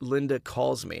later, Linda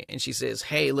calls me and she says,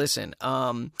 hey, listen,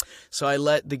 so I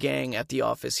let the gang at the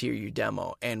office hear your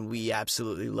demo and we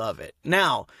absolutely love it.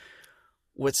 Now,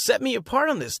 what set me apart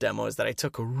on this demo is that I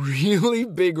took a really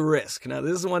big risk. Now,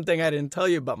 this is one thing I didn't tell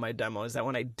you about my demo, is that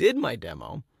when I did my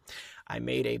demo, I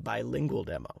made a bilingual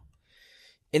demo.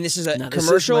 And this is a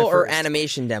commercial or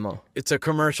animation demo? It's a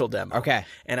commercial demo. Okay.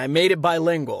 And I made it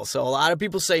bilingual. So a lot of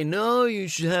people say, no, you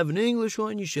should have an English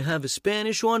one, you should have a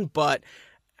Spanish one, but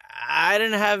I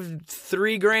didn't have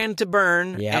 $3,000 to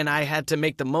burn, and I had to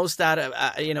make the most out of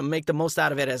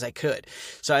it as I could.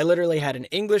 So I literally had an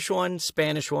English one,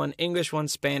 Spanish one, English one,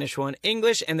 Spanish one,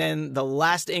 English, and then the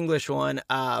last English one,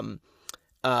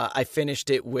 I finished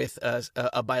it with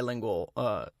a bilingual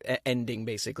ending,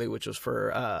 basically, which was for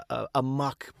a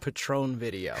mock Patron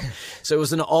video. So it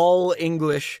was an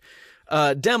all-English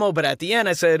demo, but at the end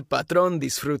I said, Patron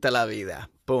disfruta la vida.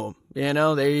 Boom.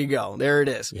 There you go. There it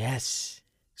is. Yes.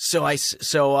 So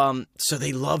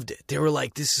they loved it. They were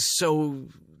like, this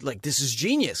is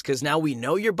genius, because now we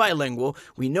know you're bilingual.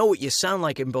 We know what you sound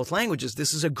like in both languages.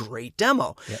 This is a great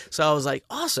demo. Yep. So I was like,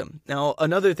 awesome. Now,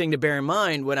 another thing to bear in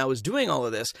mind when I was doing all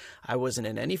of this, I wasn't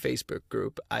in any Facebook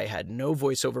group. I had no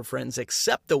voiceover friends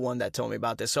except the one that told me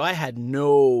about this. So I had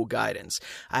no guidance.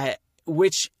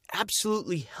 which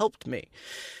absolutely helped me.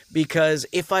 Because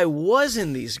if I was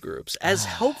in these groups, as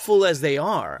helpful as they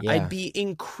are, I'd be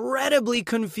incredibly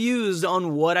confused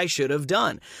on what I should have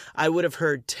done. I would have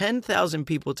heard 10,000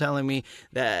 people telling me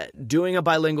that doing a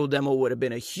bilingual demo would have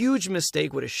been a huge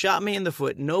mistake, would have shot me in the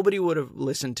foot. Nobody would have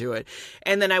listened to it.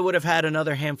 And then I would have had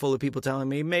another handful of people telling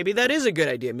me, maybe that is a good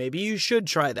idea. Maybe you should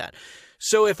try that.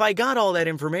 So if I got all that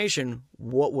information,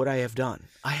 what would I have done?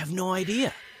 I have no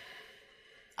idea.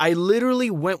 I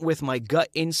literally went with my gut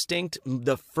instinct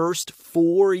the first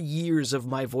 4 years of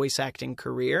my voice acting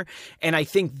career. And I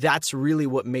think that's really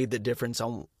what made the difference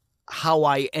on how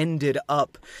I ended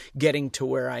up getting to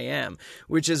where I am,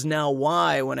 which is now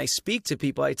why when I speak to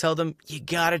people, I tell them, you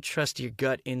got to trust your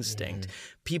gut instinct.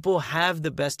 People have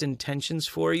the best intentions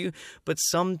for you, but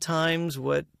sometimes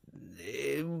what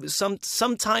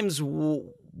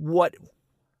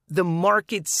the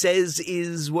market says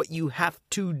is what you have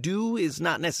to do is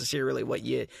not necessarily what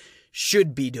you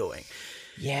should be doing.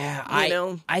 Yeah,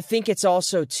 I think it's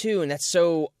also, too, and that's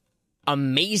so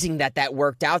amazing that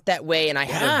worked out that way, and I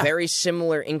had a very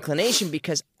similar inclination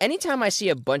because anytime I see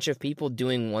a bunch of people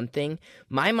doing one thing,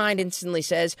 my mind instantly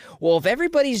says, well, if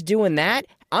everybody's doing that,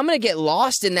 I'm going to get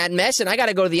lost in that mess and I got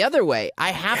to go the other way. I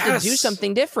have to do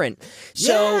something different.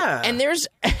 So, and there's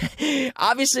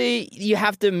obviously you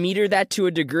have to meter that to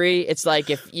a degree. It's like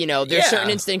if, there's certain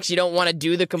instincts you don't want to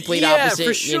do the complete opposite,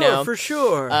 for sure, for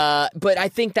sure. But I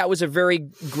think that was a very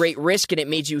great risk and it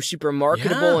made you super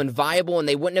marketable and viable and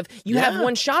they wouldn't have, you have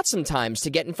one shot sometimes to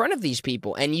get in front of these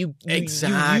people and you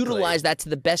utilize that to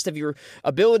the best of your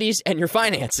abilities and your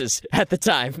finances at the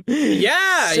time.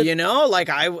 Like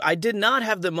I did not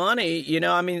have the money,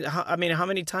 I mean, how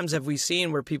many times have we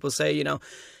seen where people say,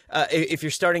 if you're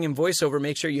starting in voiceover,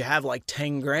 make sure you have like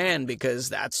 10 grand because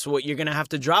that's what you're going to have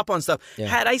to drop on stuff. Yeah.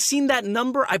 Had I seen that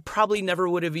number, I probably never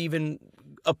would have even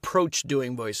approached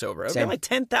doing voiceover. Okay, like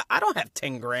 10,000, I don't have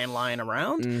 10 grand lying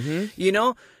around,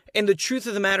 And the truth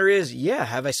of the matter is,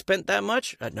 have I spent that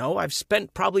much? No, I've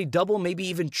spent probably double, maybe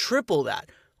even triple that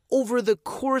over the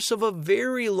course of a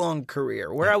very long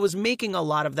career where I was making a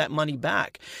lot of that money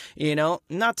back,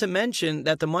 not to mention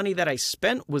that the money that I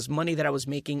spent was money that I was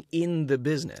making in the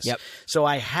business. Yep. So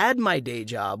I had my day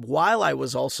job while I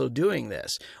was also doing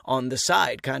this on the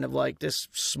side, kind of like this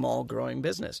small growing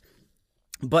business.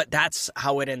 But that's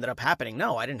how it ended up happening.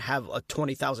 No, I didn't have a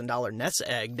 $20,000 nest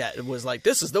egg that was like,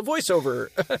 this is the voiceover,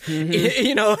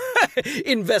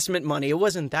 investment money. It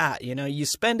wasn't that, you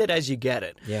spend it as you get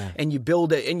it and you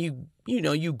build it and you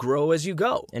grow as you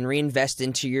go and reinvest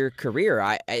into your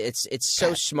career. It's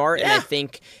so smart. And I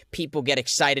think people get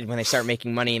excited when they start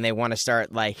making money and they want to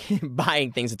start like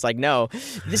buying things. It's like, no,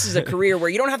 this is a career where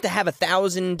you don't have to have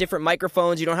 1,000 different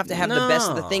microphones. You don't have to have the best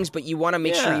of the things, but you want to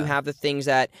make sure you have the things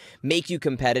that make you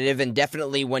competitive. And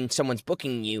definitely when someone's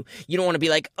booking you, you don't want to be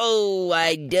like, oh,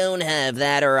 I don't have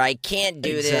that, or I can't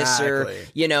do this, or,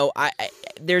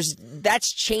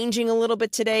 that's changing a little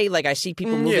bit today. Like I see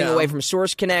people moving away from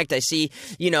Source Connect. I see,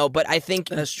 but I think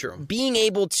that's true. Being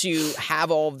able to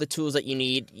have all of the tools that you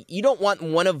need, you don't want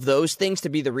one of those things to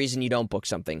be the reason you don't book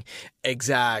something.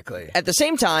 Exactly. At the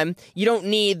same time, you don't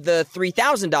need the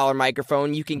 $3,000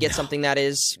 microphone. You can get something that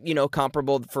is,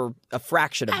 comparable for a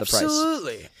fraction of the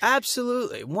price.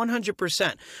 Absolutely.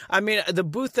 100%. I mean, the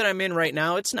booth that I'm in right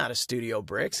now, it's not a Studio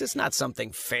Bricks. It's not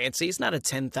something fancy. It's not a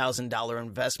 $10,000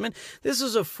 investment. This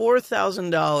is a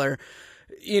 $4,000,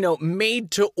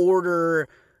 made to order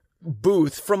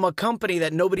booth from a company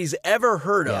that nobody's ever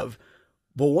heard of.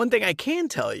 But one thing I can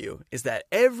tell you is that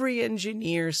every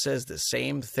engineer says the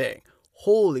same thing.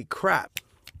 Holy crap.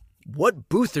 What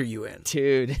booth are you in?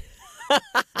 Dude.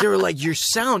 They were like, your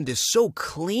sound is so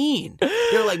clean.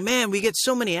 They were like, man, we get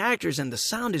so many actors and the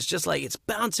sound is just like, it's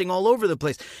bouncing all over the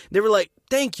place. They were like,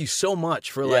 thank you so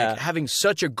much for like having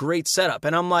such a great setup.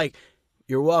 And I'm like,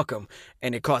 you're welcome.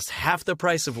 And it costs half the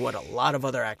price of what a lot of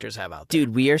other actors have out there.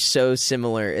 Dude, we are so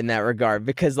similar in that regard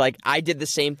because like I did the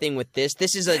same thing with this.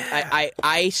 This is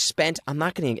I spent, I'm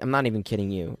not even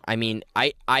kidding you. I mean,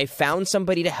 I found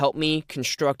somebody to help me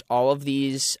construct all of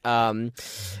these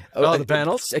the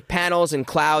panels? Panels and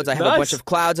clouds. I have a bunch of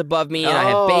clouds above me and I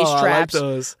have bass traps. I like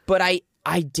those. But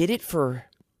I did it for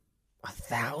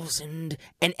 1,000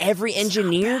 and every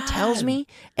engineer tells me,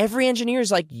 every engineer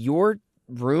is like, your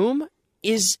room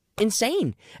is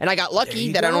insane. And I got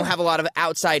lucky that I don't have a lot of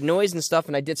outside noise and stuff,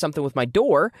 and I did something with my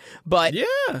door. But you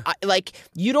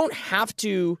don't have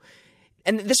to,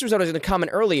 and this was what I was going to comment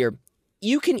earlier,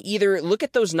 you can either look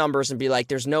at those numbers and be like,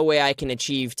 there's no way I can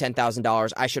achieve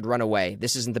 $10,000. I should run away.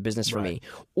 This isn't the business for me.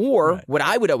 Or what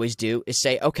I would always do is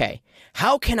say, okay,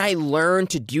 how can I learn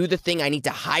to do the thing I need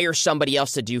to hire somebody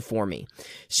else to do for me?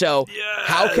 So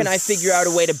how can I figure out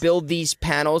a way to build these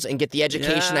panels and get the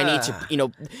education I need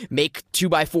to, make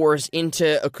 2x4s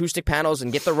into acoustic panels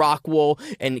and get the rock wool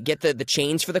and get the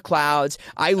chains for the clouds.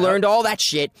 I learned all that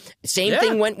shit. Same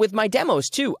thing went with my demos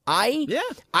too. I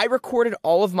recorded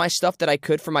all of my stuff that I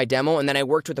could for my demo, and then I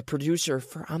worked with a producer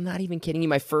for, I'm not even kidding you,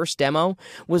 my first demo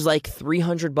was like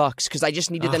 $300 because I just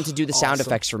needed them to do the sound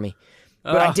effects for me.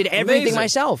 But I did everything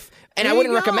myself. And I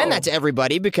wouldn't recommend that to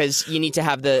everybody because you need to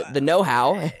have the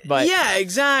know-how. But yeah,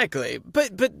 exactly.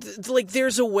 But like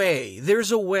there's a way.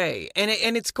 There's a way.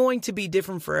 And it's going to be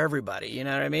different for everybody. You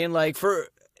know what I mean? Like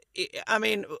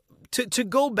to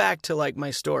go back to like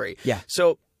my story. Yeah.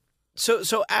 So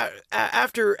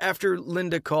after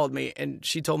Linda called me and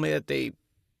she told me that they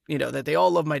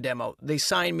all love my demo, they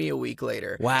signed me a week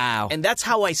later. Wow. And that's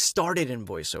how I started in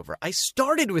voiceover. I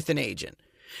started with an agent.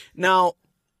 Now,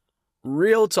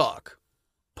 real talk,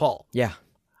 Paul. Yeah.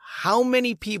 How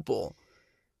many people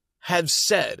have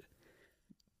said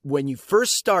when you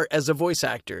first start as a voice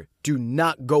actor, do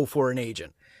not go for an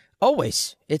agent?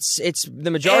 Always. It's the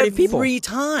majority of people. Every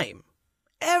time.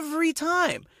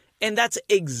 And that's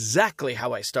exactly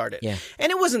how I started. Yeah.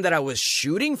 And it wasn't that I was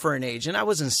shooting for an agent. I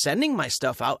wasn't sending my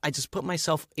stuff out. I just put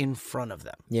myself in front of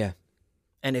them. Yeah.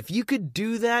 And if you could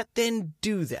do that, then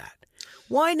do that.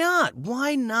 Why not?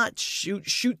 Why not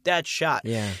shoot that shot?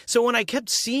 Yeah. So when I kept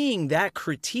seeing that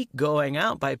critique going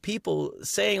out by people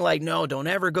saying like, no, don't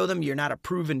ever go them. You're not a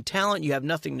proven talent. You have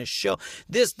nothing to show.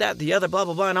 This, that, the other, blah,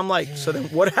 blah, blah. And I'm like, so then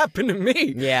what happened to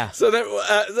me? Yeah. So then,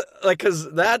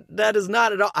 because that is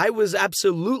not at all. I was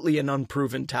absolutely an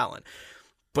unproven talent.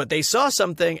 But they saw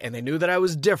something and they knew that I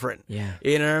was different. Yeah.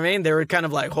 You know what I mean? They were kind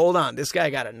of like, hold on, this guy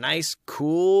got a nice,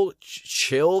 cool,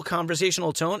 chill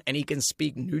conversational tone and he can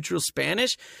speak neutral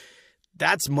Spanish.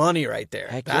 That's money right there.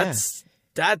 Heck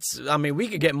That's, I mean, we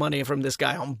could get money from this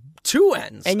guy on two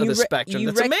ends of the spectrum.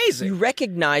 That's amazing. You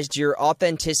recognized your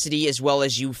authenticity as well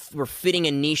as you were fitting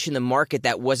a niche in the market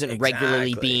that wasn't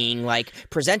regularly being like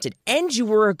presented. And you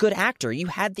were a good actor. You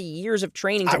had the years of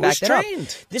training to back that up.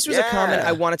 This was a comment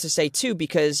I wanted to say too,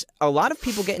 because a lot of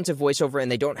people get into voiceover and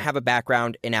they don't have a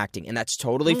background in acting, and that's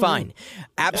totally fine.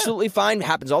 Absolutely fine. It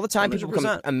happens all the time. 100%. People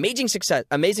become amazing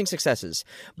successes.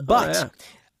 But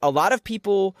a lot of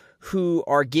people who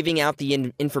are giving out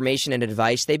the information and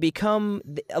advice,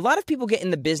 a lot of people get in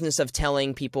the business of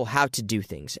telling people how to do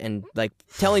things and like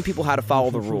telling people how to follow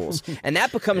the rules. And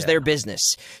that becomes their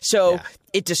business. So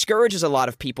it discourages a lot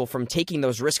of people from taking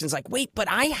those risks. And it's like, wait, but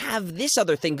I have this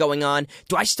other thing going on.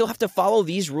 Do I still have to follow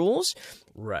these rules?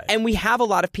 Right. And we have a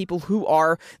lot of people who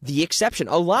are the exception,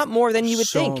 a lot more than you would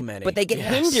think. Many. But they get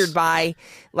hindered by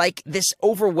like this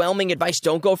overwhelming advice.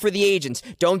 Don't go for the agents.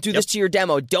 Don't do this to your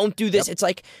demo. Don't do this. It's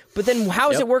like, but then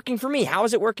how is it working for me? How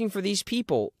is it working for these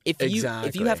people? If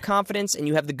you have confidence and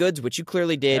you have the goods, which you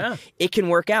clearly did, it can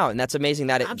work out. And that's amazing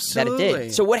that it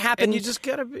did. So what happened? And you just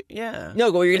gotta be,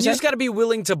 No, go. You just gotta be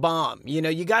willing to bomb. You know,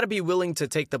 you gotta be willing to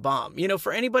take the bomb. You know,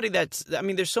 for anybody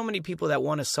there's so many people that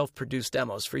want to self-produce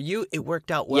demos. For you, it worked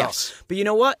out well. Yes. But you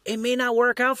know what? It may not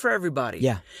work out for everybody.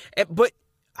 Yeah. But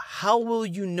how will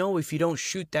you know if you don't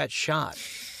shoot that shot?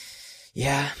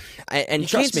 Yeah, and you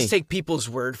trust can't me, just take people's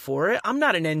word for it. I'm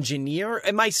not an engineer.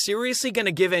 Am I seriously going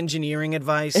to give engineering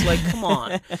advice? Like, come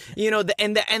on,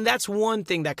 and that's one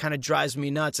thing that kind of drives me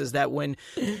nuts is that when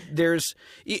there's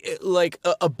like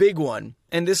a big one,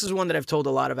 and this is one that I've told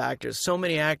a lot of actors. So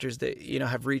many actors that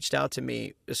have reached out to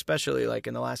me, especially like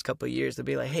in the last couple of years, to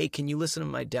be like, "Hey, can you listen to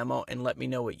my demo and let me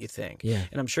know what you think?" Yeah,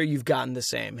 and I'm sure you've gotten the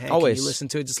same. Hey, always. Can you listen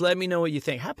to it? Just let me know what you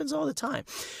think. Happens all the time.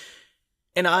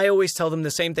 And I always tell them the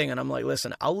same thing. And I'm like,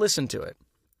 listen, I'll listen to it.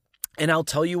 And I'll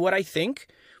tell you what I think.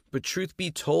 But truth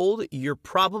be told, you're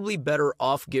probably better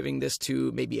off giving this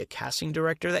to maybe a casting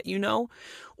director that you know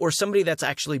or somebody that's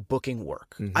actually booking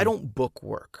work. Mm-hmm. I don't book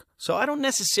work. So I don't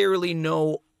necessarily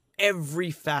know every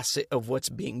facet of what's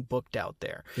being booked out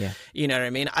there. Yeah. You know what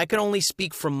I mean? I can only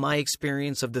speak from my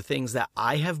experience of the things that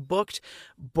I have booked,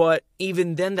 but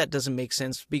even then that doesn't make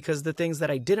sense because the things that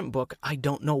I didn't book, I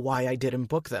don't know why I didn't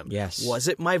book them. Yes. Was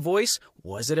it my voice?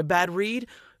 Was it a bad read?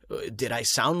 Did I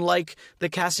sound like the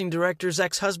casting director's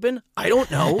ex-husband? I don't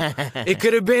know. It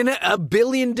could have been a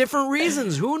billion different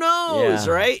reasons. Who knows,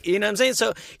 right? You know what I'm saying?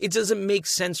 So it doesn't make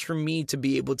sense for me to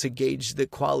be able to gauge the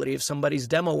quality of somebody's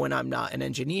demo when I'm not an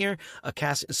engineer,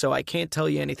 so I can't tell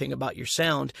you anything about your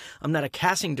sound. I'm not a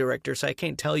casting director, so I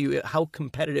can't tell you how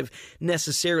competitive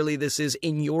necessarily this is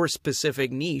in your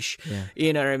specific niche. Yeah.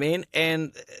 You know what I mean?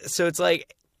 And so it's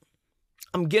like,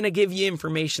 I'm going to give you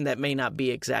information that may not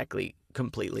be exactly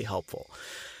completely helpful.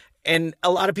 And a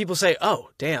lot of people say, oh,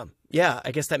 damn, yeah,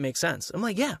 I guess that makes sense. I'm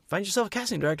like, yeah, find yourself a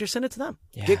casting director, send it to them.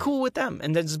 Yeah. Get cool with them.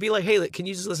 And then just be like, hey, can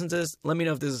you just listen to this? Let me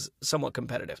know if this is somewhat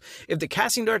competitive. If the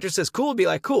casting director says cool, be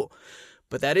like, cool.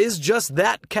 But that is just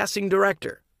that casting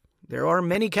director. There are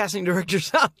many casting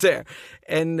directors out there,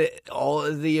 and all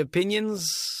of the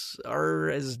opinions are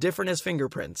as different as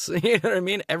fingerprints. You know what I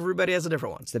mean? Everybody has a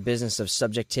different one. It's the business of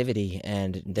subjectivity,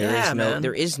 and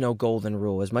there is no golden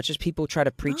rule. As much as people try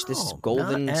to preach this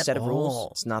golden set of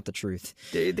rules, it's not the truth.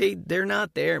 They're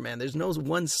not there, man. There's no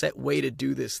one set way to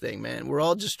do this thing, man. We're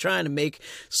all just trying to make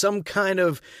some kind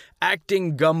of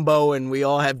acting gumbo, and we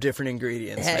all have different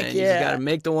ingredients, man. You just got to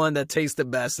make the one that tastes the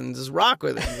best and just rock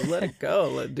with it. Just let it go.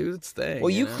 Let it do its thing.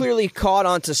 Well, you clearly caught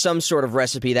on to some sort of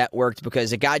recipe that worked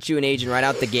because it got you an agent right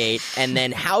out the gate. And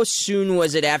then how soon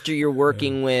was it after you're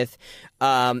working with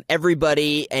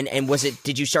everybody? And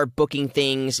did you start booking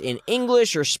things in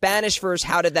English or Spanish first?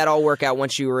 How did that all work out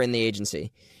once you were in the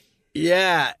agency?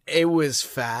 Yeah, it was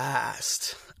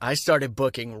fast. I started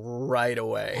booking right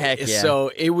away. Heck yeah.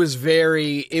 So it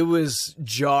was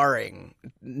jarring,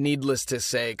 needless to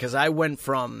say, because I went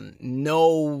from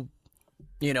no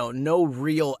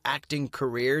real acting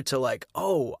career to like,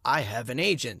 oh, I have an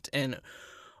agent, and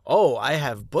oh, I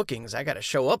have bookings. I got to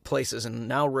show up places and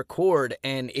now record,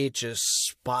 and it just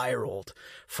spiraled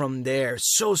from there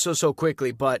so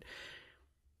quickly. But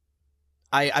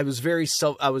I was very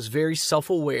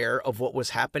self-aware of what was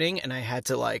happening, and I had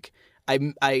to like.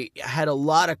 I had a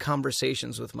lot of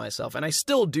conversations with myself, and I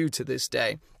still do to this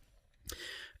day,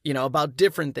 about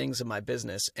different things in my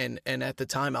business. And at the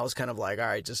time, I was kind of like, all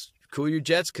right, just cool your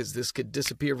jets because this could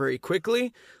disappear very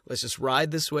quickly. Let's just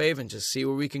ride this wave and just see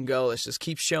where we can go. Let's just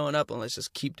keep showing up, and let's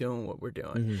just keep doing what we're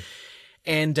doing.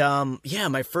 Mm-hmm.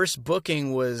 And my first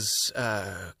booking was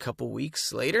a couple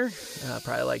weeks later,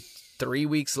 probably like 3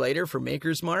 weeks later for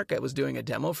Maker's Mark. I was doing a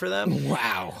demo for them.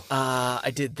 Wow.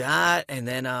 I did that, and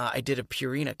then I did a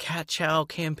Purina Cat Chow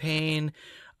campaign.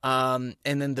 And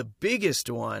then the biggest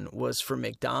one was for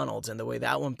McDonald's, and the way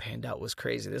that one panned out was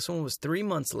crazy. This one was 3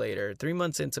 months later, 3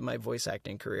 months into my voice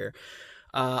acting career.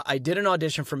 I did an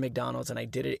audition for McDonald's, and I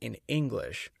did it in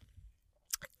English.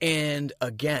 And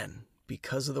again,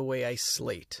 because of the way I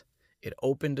slate, it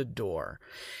opened a door.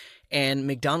 And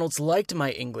McDonald's liked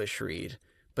my English read,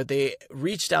 but they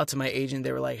reached out to my agent.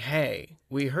 They were like, hey,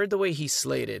 we heard the way he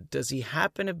slated. Does he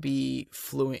happen to be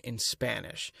fluent in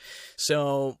Spanish?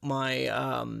 So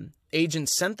my agent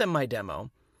sent them my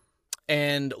demo.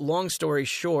 And long story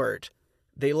short,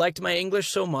 they liked my English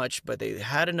so much, but they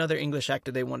had another English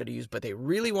actor they wanted to use, but they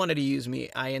really wanted to use me.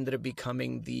 I ended up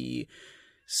becoming the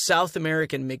South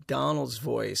American McDonald's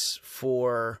voice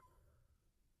for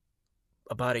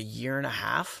about a year and a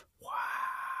half.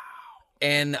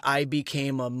 And I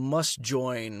became a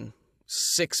must-join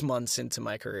 6 months into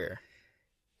my career.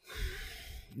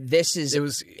 It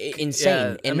was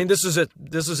insane. Yeah, I mean, this was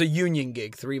a union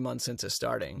gig 3 months into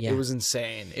starting. Yeah. It was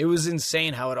insane. It was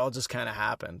insane how it all just kind of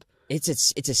happened. It's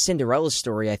a Cinderella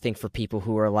story, I think, for people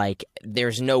who are like,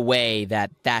 there's no way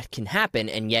that can happen,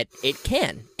 and yet it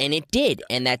can, and it did,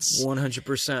 and that's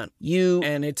 100%.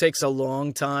 And it takes a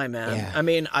long time, man. Yeah. I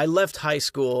mean, I left high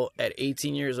school at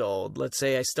 18 years old. Let's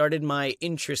say I started my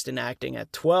interest in acting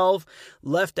at 12,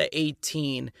 left at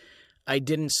 18. I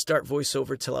didn't start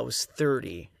voiceover till I was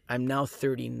 30. I'm now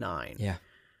 39. Yeah,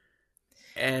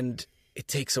 and it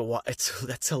takes a while.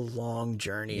 That's a long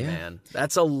journey, man.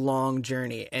 That's a long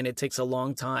journey, and it takes a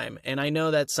long time. And I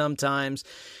know that sometimes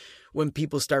when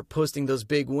people start posting those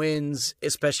big wins,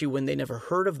 especially when they never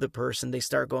heard of the person, they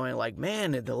start going like,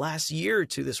 man, in the last year or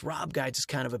two, this Robb guy just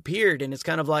kind of appeared. And it's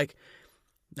kind of like,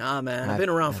 nah, man, I've been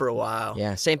around for a while.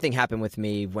 Yeah, same thing happened with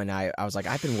me when I was like,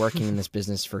 I've been working in this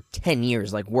business for 10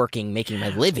 years, like making my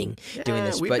living doing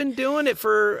this. We've been doing it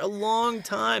for a long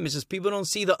time. It's just people don't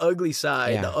see the ugly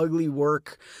side, the ugly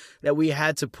work that we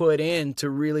had to put in to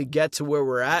really get to where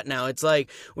we're at now. It's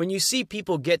like when you see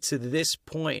people get to this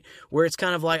point where it's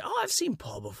kind of like, oh, I've seen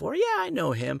Paul before. Yeah, I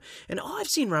know him. And oh, I've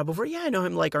seen Robb before. Yeah, I know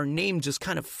him. Like our name just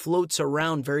kind of floats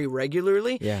around very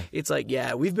regularly. Yeah. It's like,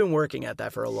 yeah, we've been working at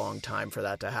that for a long time for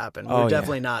that to happen. We're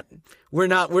definitely not We're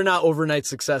not overnight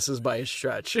successes by a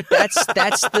stretch. It's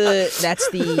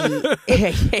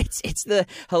the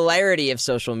hilarity of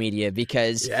social media,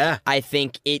 because I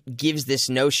think it gives this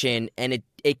notion, and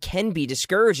it can be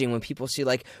discouraging when people see,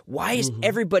 like, why is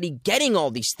everybody getting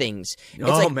all these things? It's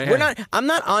like, man. I'm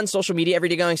not on social media every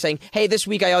day saying, hey, this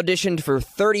week I auditioned for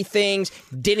 30 things,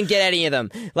 didn't get any of them.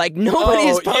 Like, nobody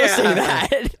is posting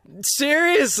that.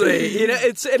 Seriously,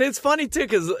 it's funny too,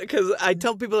 because I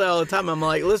tell people that all the time. I'm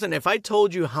like, listen, if I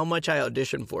told you how much I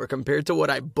audition for compared to what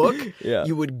I book,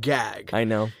 you would gag. I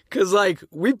know, because like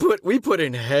we put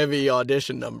in heavy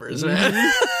audition numbers,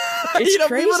 man. It's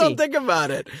crazy. People don't think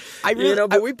about it.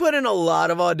 But we put in a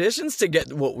lot of auditions to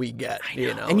get what we get.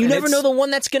 And you never know the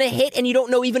one that's going to hit, and you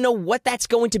don't even know what that's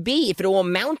going to be. If it will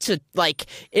amount to, like,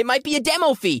 it might be a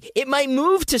demo fee. It might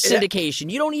move to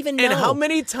syndication. You don't even know. And how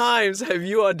many times have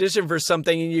you auditioned for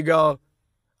something and you go,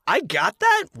 I got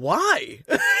that? Why?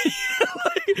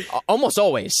 Almost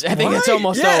always. I think it's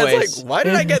almost always. It's like, why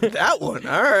did I get that one?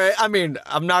 All right. I mean,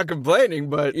 I'm not complaining,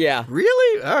 but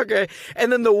really? Okay.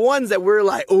 And then the ones that we're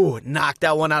like, oh, knock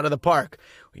that one out of the park.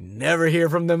 We never hear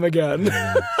from them again.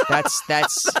 That's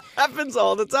happens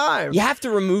all the time. You have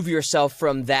to remove yourself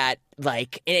from that,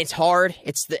 like, and it's hard.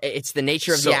 It's the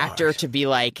nature of the actor to be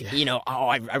like,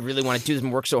 I really want to do this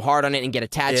and work so hard on it and get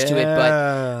attached to it. But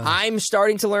I'm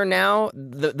starting to learn now,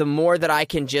 the more that I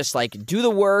can just, like, do the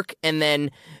work and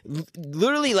then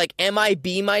literally, like,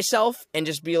 MIB myself and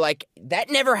just be like, that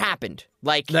never happened.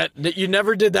 Like, that you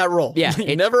never did that role. Yeah.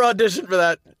 You never auditioned for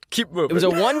that. Keep moving. It was a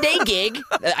one-day gig.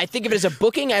 I think of it as a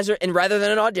booking, and rather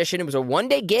than an audition. It was a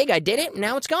one-day gig. I did it.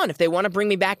 Now it's gone. If they want to bring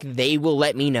me back, they will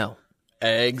let me know.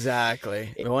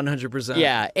 Exactly. 100%.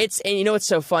 Yeah. And it's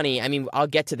so funny. I mean, I'll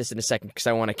get to this in a second because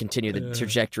I want to continue the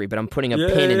trajectory, but I'm putting a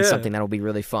pin in something that'll be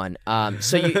really fun.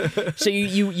 So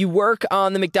you work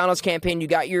on the McDonald's campaign. You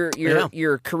got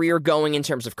your career going in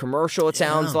terms of commercial, it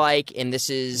sounds like, and this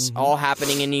is all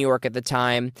happening in New York at the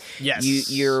time.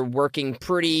 Yes. You're working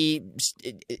pretty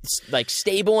like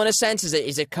stable in a sense.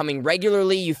 Is it coming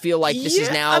regularly? You feel like this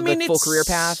is now the full career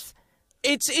path?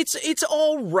 It's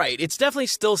all right. It's definitely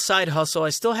still side hustle.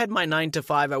 I still had my 9 to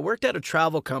 5. I worked at a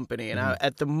travel company, and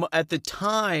at the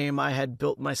time I had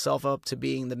built myself up to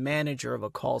being the manager of a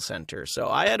call center. So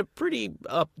I had a pretty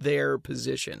up there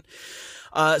position.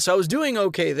 So I was doing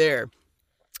okay there,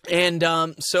 and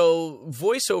so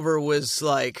voiceover was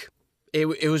like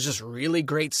it was just really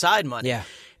great side money. Yeah.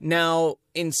 Now,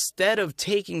 instead of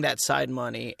taking that side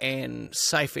money and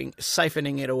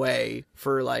siphoning it away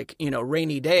for, like,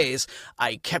 rainy days,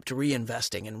 I kept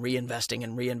reinvesting and reinvesting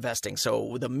and reinvesting.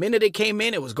 So the minute it came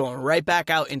in, it was going right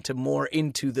back out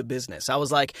into the business. I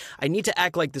was like, I need to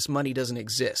act like this money doesn't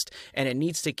exist, and it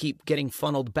needs to keep getting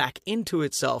funneled back into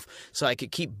itself so I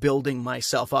could keep building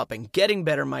myself up and getting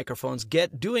better microphones,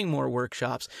 doing more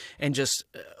workshops, and just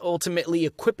ultimately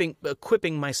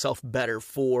equipping myself better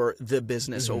for the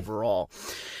business overall.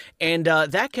 And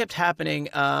that kept happening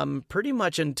pretty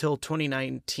much until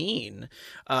 2019.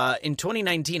 In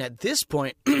 2019, at this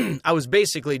point, I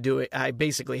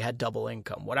basically had double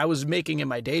income. What I was making in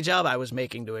my day job, I was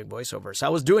making doing voiceover. So I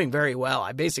was doing very well.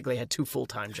 I basically had 2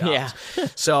 full-time jobs. Yeah.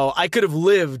 So I could have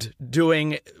lived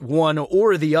doing one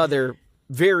or the other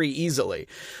very easily.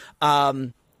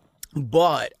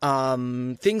 But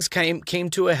things came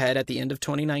to a head at the end of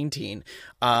 2019.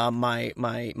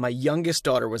 My youngest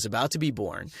daughter was about to be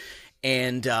born,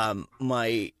 and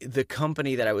the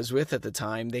company that I was with at the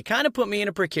time, they kind of put me in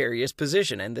a precarious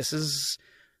position, and this is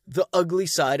the ugly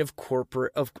side of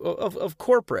corporate of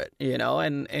corporate,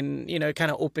 and it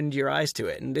kind of opened your eyes to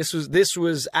it, and this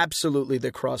was absolutely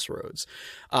the crossroads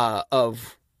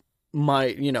of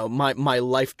my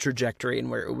life trajectory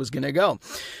and where it was going to go.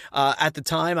 At the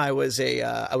time, I was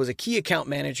a key account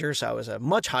manager, so I was a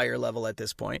much higher level at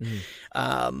this point.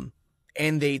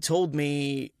 And they told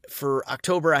me for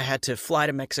October I had to fly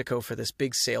to Mexico for this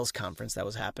big sales conference that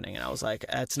was happening, and I was like,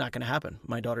 that's not going to happen.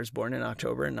 My daughter's born in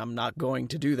October, and I'm not going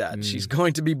to do that. She's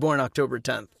going to be born October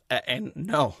 10th, and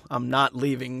no, I'm not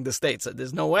leaving the States.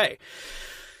 There's no way.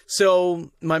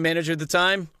 So my manager at the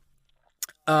time,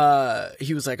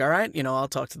 he was like, all right, I'll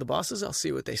talk to the bosses. I'll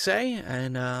see what they say.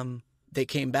 And they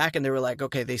came back and they were like,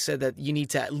 okay, they said that you need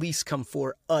to at least come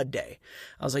for a day.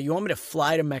 I was like, you want me to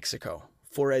fly to Mexico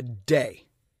for a day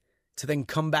to then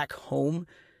come back home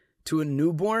to a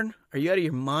newborn? Are you out of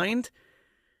your mind?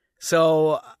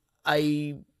 So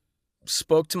I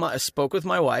spoke with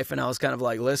my wife, and I was kind of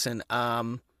like, listen,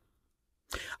 I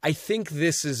think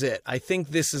this is it. I think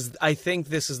this is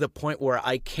the point where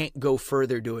I can't go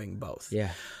further doing both.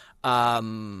 Yeah.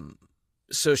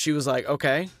 So she was like,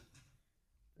 okay,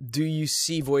 do you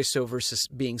see voiceover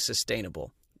being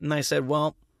sustainable? And I said,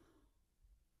 well,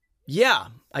 yeah,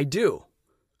 I do.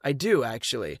 I do,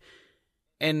 actually.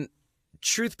 And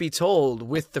truth be told,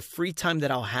 with the free time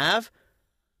that I'll have,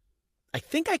 I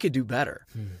think I could do better.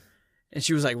 And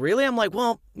she was like, really? I'm like,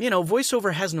 well,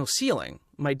 voiceover has no ceiling.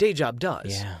 My day job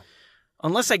does. Yeah.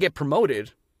 Unless I get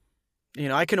promoted,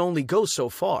 I can only go so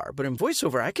far. But in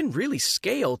voiceover, I can really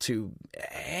scale to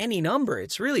any number.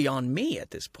 It's really on me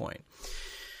at this point.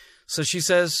 So she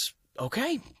says,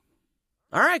 okay,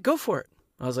 all right, go for it.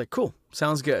 I was like, cool,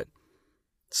 sounds good.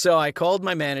 So I called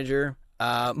my manager.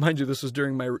 Mind you, this was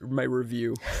during my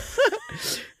review.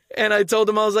 And I told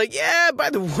him, I was like, yeah, by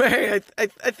the way,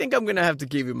 I think I'm going to have to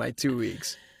give you my 2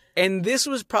 weeks. And this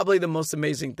was probably the most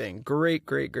amazing thing. Great,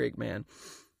 great, great man.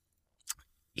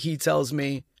 He tells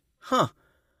me, I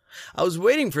was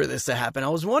waiting for this to happen. I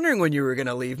was wondering when you were going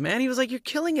to leave, man. He was like, you're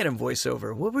killing it in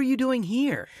voiceover. What were you doing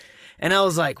here? And I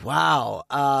was like, wow.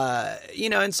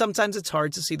 And sometimes it's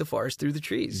hard to see the forest through the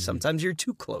trees. Mm-hmm. Sometimes you're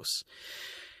too close.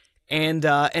 And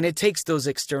it takes those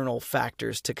external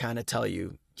factors to kind of tell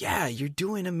you, yeah, you're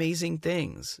doing amazing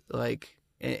things. Like,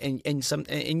 and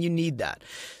you need that.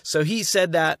 So he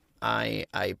said that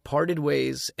I parted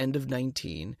ways end of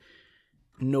 19.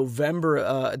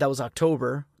 November, that was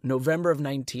October. November of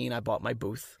 19, I bought my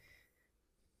booth.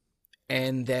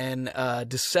 And then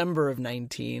December of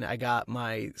 19, I got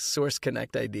my Source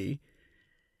Connect ID.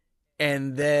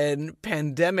 And then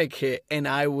pandemic hit, and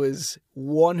I was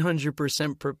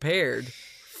 100% prepared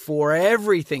for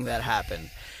everything that happened.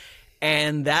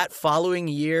 And that following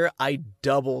year, I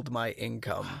doubled my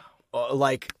income,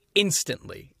 like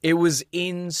instantly. It was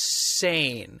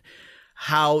insane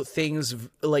how things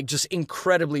like just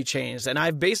incredibly changed. And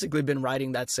I've basically been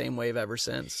riding that same wave ever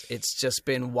since. It's just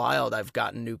been wild. I've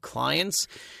gotten new clients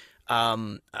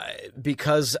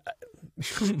because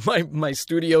my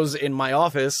studio's in my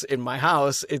office, in my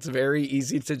house. It's very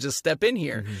easy to just step in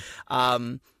here.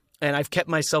 Mm-hmm. And I've kept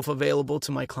myself available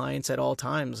to my clients at all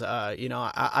times.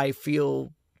 I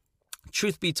feel,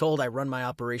 truth be told, I run my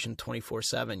operation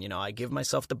 24/7. I give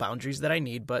myself the boundaries that I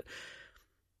need. But,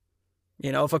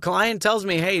 if a client tells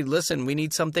me, hey, listen, we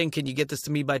need something. Can you get this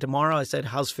to me by tomorrow? I said,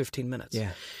 how's 15 minutes?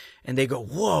 Yeah. And they go,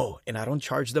 whoa. And I don't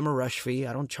charge them a rush fee.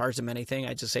 I don't charge them anything.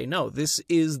 I just say, no, this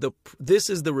is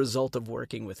the result of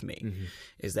working with me, mm-hmm.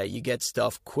 is that you get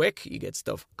stuff quick. You get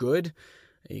stuff good.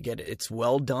 It's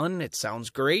well done. It sounds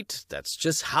great. That's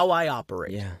just how I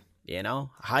operate. Yeah.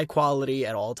 High quality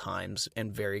at all times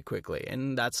and very quickly.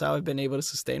 And that's how I've been able to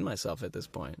sustain myself at this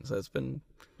point. So it's been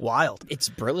wild. It's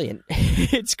brilliant.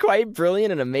 It's quite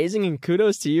brilliant and amazing. And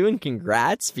kudos to you and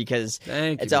congrats, because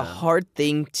it's a hard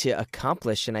thing to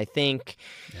accomplish. And I think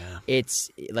it's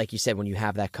like you said, when you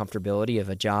have that comfortability of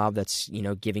a job that's,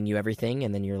 giving you everything,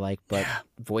 and then you're like, but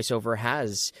voiceover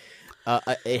has...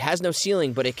 it has no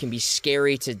ceiling, but it can be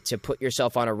scary to put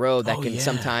yourself on a road that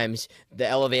sometimes the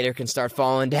elevator can start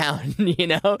falling down, And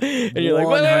you're like,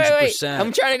 wait,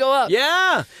 I'm trying to go up.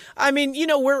 Yeah. I mean,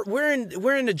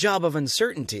 we're in a job of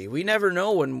uncertainty. We never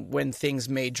know when things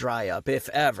may dry up, if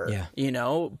ever,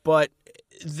 but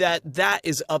that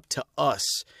is up to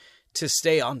us to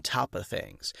stay on top of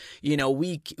things.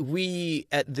 We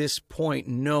at this point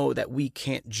know that we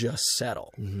can't just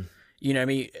settle. Mm-hmm. You know what I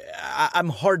mean? I'm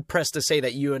hard-pressed to say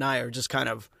that you and I are just kind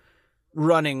of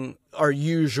running our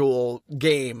usual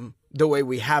game the way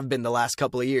we have been the last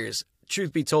couple of years.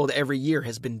 Truth be told, every year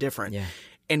has been different. Yeah.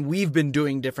 And we've been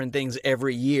doing different things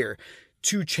every year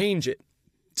to change it,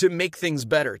 to make things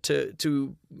better,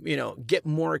 to get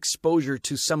more exposure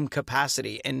to some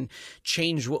capacity and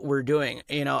change what we're doing.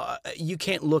 You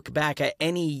can't look back at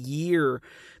any year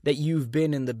that you've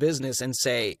been in the business and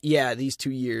say, yeah, these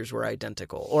 2 years were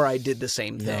identical, or I did the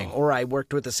same thing, or I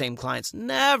worked with the same clients.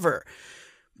 Never.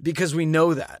 Because we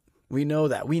know that. We know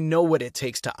that. We know what it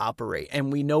takes to operate,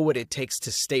 and we know what it takes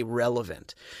to stay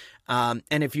relevant. And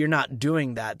if you're not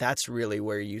doing that, that's really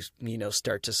where you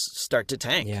start to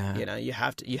tank. Yeah. You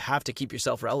have to keep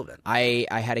yourself relevant. I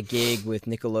had a gig with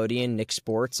Nickelodeon, Nick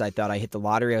Sports. I thought I hit the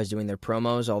lottery. I was doing their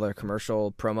promos, all their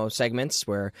commercial promo segments,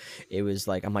 where it was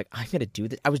like, I'm gonna do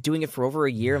this. I was doing it for over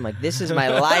a year. I'm like, this is my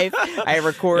life. I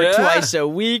record twice a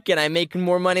week, and I'm making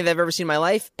more money than I've ever seen in my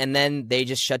life. And then they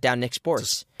just shut down Nick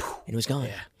Sports, and it was gone.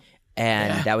 Yeah.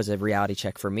 And that was a reality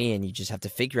check for me, and you just have to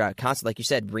figure out constantly, like you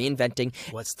said, reinventing.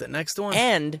 What's the next one?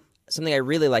 And something I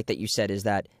really like that you said is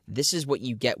that this is what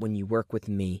you get when you work with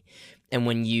me. And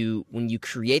when you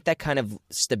create that kind of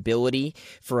stability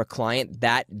for a client,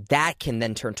 that can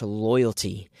then turn to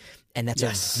loyalty. And that's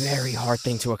a very hard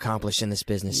thing to accomplish in this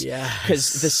business. Yeah.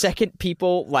 Because the second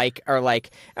people are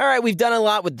like, all right, we've done a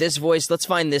lot with this voice. Let's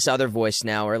find this other voice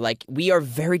now. Or like, we are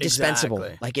very dispensable.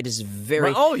 Exactly. Like, it is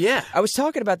very. Oh, yeah. I was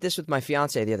talking about this with my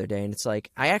fiance the other day, and it's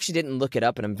like, I actually didn't look it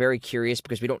up, and I'm very curious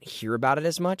because we don't hear about it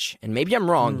as much. And maybe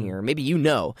I'm wrong here. Maybe you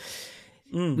know.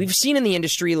 We've seen in the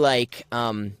industry like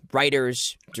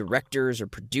writers, directors, or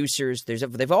producers.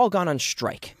 They've all gone on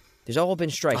strike. There's all been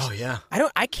strikes. Oh, yeah.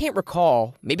 I can't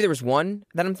recall. Maybe there was one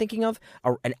that I'm thinking of,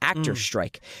 an actor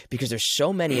strike, because there's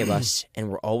so many of us, and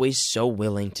we're always so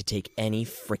willing to take any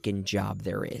freaking job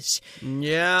there is.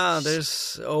 Yeah,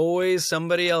 there's always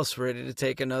somebody else ready to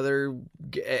take the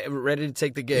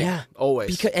gig. Yeah,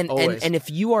 always. Always. And if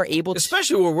you are able to,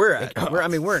 especially where we're at,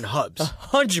 we're in hubs.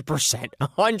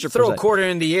 100%. Throw a quarter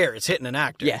in the air, it's hitting an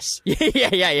actor. Yes.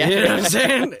 Yeah. You know what I'm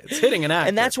saying? It's hitting an actor.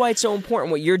 And that's why it's so important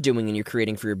what you're doing and you're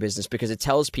creating for your business, because it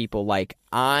tells people, like,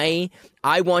 I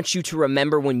want you to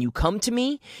remember when you come to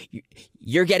me,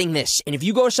 you're getting this. And if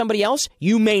you go to somebody else,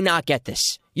 you may not get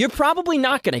this. You're probably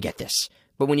not going to get this.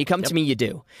 But when you come to me, you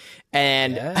do.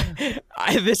 And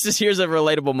here's a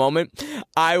relatable moment.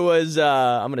 I was,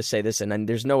 I'm going to say this, and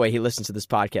there's no way he listens to this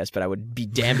podcast, but I would be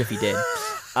damned if he did.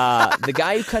 The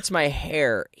guy who cuts my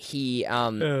hair,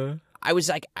 I was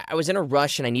in a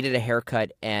rush and I needed a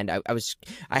haircut, and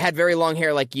I had very long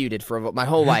hair like you did for my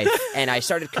whole life, and I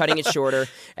started cutting it shorter,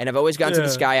 and I've always gone to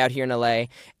this guy out here in LA,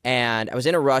 and I was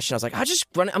in a rush, and I was like, I'll just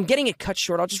run, I'm getting it cut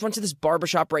short, I'll just run to this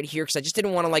barbershop right here, because I just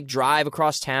didn't want to like drive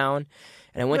across town,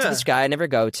 and I went to this guy I never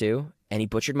go to, and he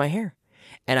butchered my hair,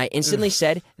 and I instantly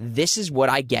said, this is what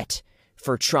I get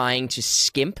for trying to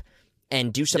skimp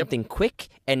and do something quick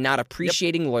and not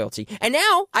appreciating loyalty, and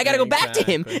now I got to go back to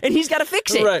him, and he's got to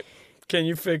fix it. Right. Can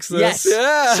you fix this? Yes.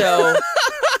 Yeah. So,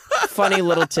 funny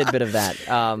little tidbit of that.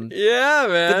 Yeah,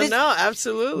 man. No,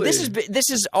 absolutely. This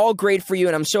is all great for you,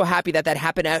 and I'm so happy that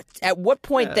happened. At what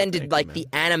point then did the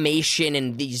animation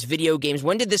and these video games?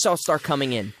 When did this all start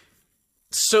coming in?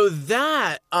 So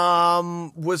that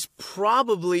was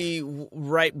probably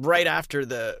right after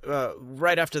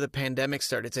the pandemic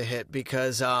started to hit,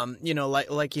 because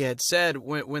like you had said,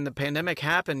 when the pandemic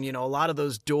happened, a lot of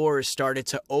those doors started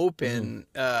to open.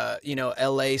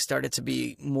 LA started to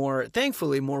be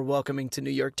thankfully more welcoming to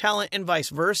New York talent, and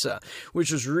vice versa,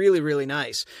 which was really, really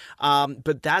nice.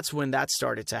 But that's when that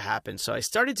started to happen. So I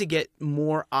started to get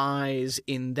more eyes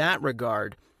in that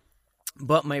regard.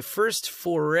 But my first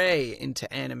foray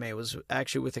into anime was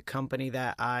actually with a company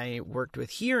that I worked with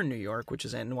here in New York, which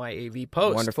is NYAV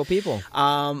Post. Wonderful people.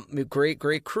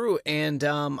 Great crew. And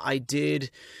I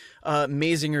did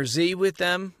Mazinger Z with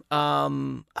them.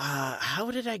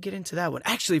 How did I get into that one?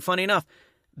 Actually, funny enough,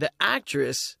 the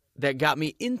actress that got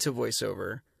me into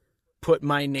voiceover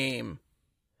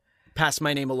passed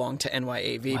my name along to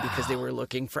NYAV because they were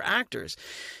looking for actors.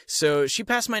 So she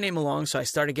passed my name along, so I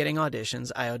started getting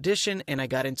auditions. I auditioned, and I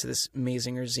got into this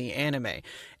Mazinger Z anime.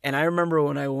 And I remember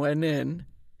when I went in,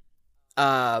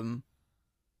 I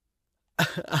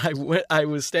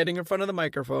was standing in front of the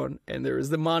microphone, and there was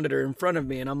the monitor in front of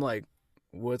me, and I'm like,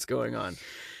 what's going on?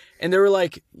 And they were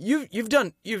like, you've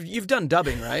done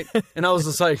dubbing, right? And I was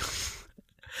just like,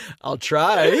 I'll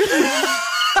try.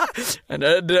 And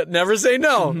I'd never say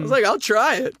no. I was like, I'll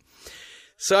try it.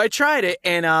 So I tried it,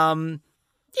 and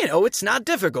it's not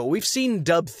difficult. We've seen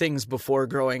dubbed things before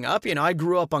growing up. I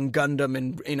grew up on Gundam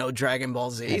and Dragon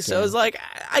Ball Z. So I was like,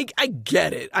 I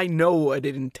get it. I know what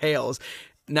it entails.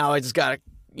 Now I just gotta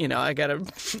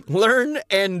learn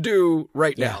and do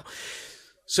right now.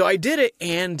 So I did it,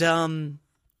 and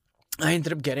I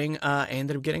ended up getting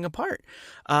a part.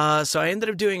 So I ended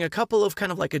up doing a couple of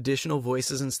kind of like additional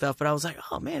voices and stuff, but I was like,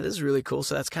 oh man, this is really cool.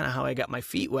 So that's kind of how I got my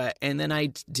feet wet. And then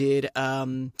I did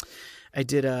No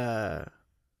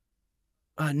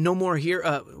More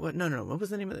Hero. No. What was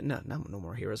the name of it? No, not No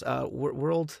More Heroes.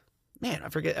 World. Man, I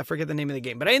forget the name of the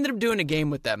game, but I ended up doing a game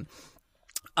with them.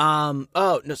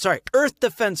 Earth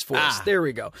Defense Force. There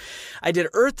we go. I did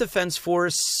Earth Defense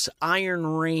Force Iron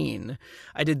Rain.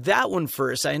 I did that one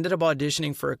first. I ended up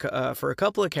auditioning for a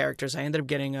couple of characters. I ended up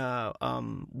getting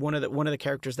one of the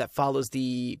characters that follows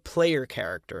the player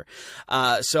character.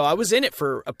 So I was in it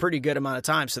for a pretty good amount of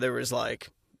time. So there was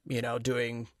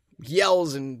doing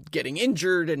yells and getting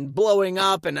injured and blowing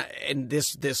up, and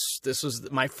this was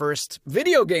my first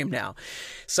video game now.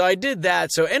 So I did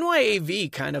that. So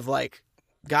NYAV kind of like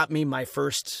got me my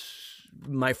first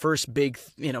big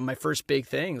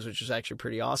things, which was actually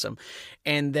pretty awesome.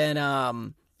 And then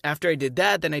after I did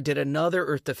that, then I did another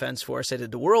Earth Defense Force. I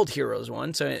did the World Heroes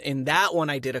one. So in that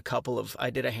one, I did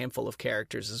a handful of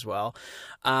characters as well.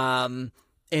 And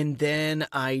And then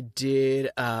I did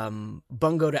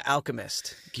Bungo to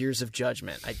Alchemist, Gears of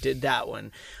Judgment. I did that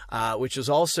one, which was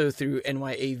also through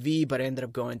NYAV, but I ended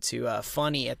up going to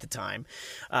Funny at the time,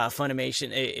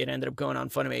 Funimation. It ended up going on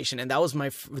Funimation, and that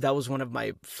was one of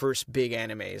my first big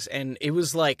animes. And it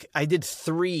was like I did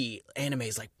 3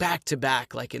 animes like back to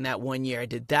back, like in that one year. I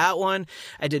did that one.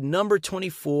 I did Number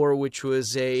 24, which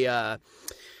was it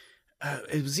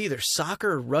was either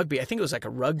soccer or rugby. I think it was like a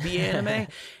rugby anime.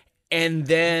 And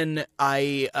then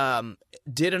I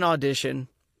did an audition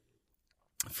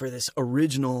for this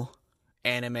original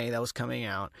anime that was coming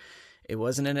out. It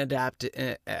wasn't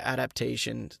an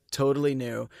adaptation, totally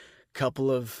new.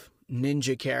 Couple of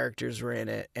ninja characters were in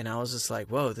it, and I was just like,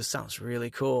 whoa, this sounds really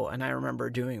cool. And I remember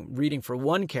auditioning for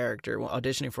one character,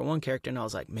 and I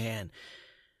was like, man,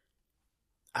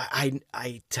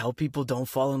 I tell people don't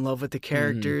fall in love with the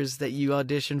characters that you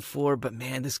audition for, but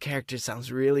man, this character sounds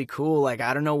really cool. Like,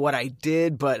 I don't know what I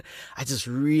did, but I just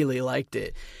really liked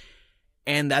it.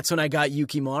 And that's when I got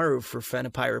Yukimaru for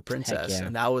Fena Pirate Princess.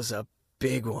 And that was a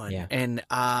big one. Yeah. And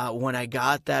when I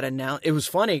got that announced, it was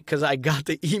funny because I got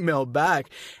the email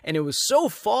back, and it was so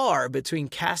far between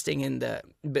the casting and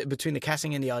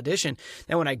the audition.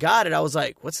 And when I got it, I was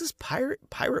like, "What's this pirate?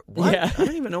 What? Yeah. I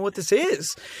don't even know what this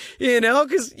is."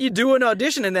 Because you do an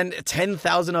audition, and then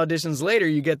 10,000 auditions later,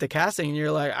 you get the casting, and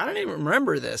you're like, "I don't even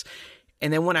remember this."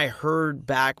 And then when I heard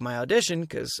back my audition,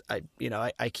 because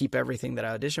I keep everything that I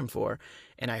audition for,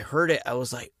 and I heard it, I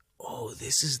was like, oh,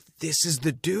 this is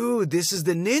the dude. This is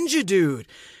the ninja dude.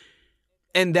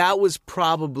 And that was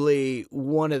probably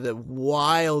one of the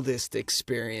wildest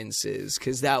experiences,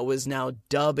 because that was now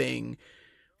dubbing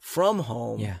from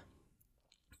home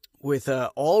with an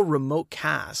all remote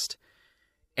cast.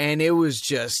 And it was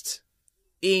just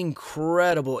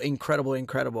incredible.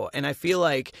 And I feel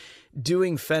like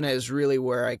doing Fena is really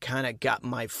where I kind of got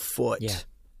my foot,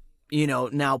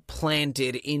 now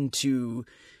planted into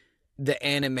the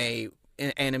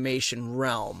animation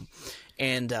realm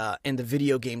and the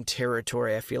video game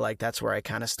territory. I feel like that's where I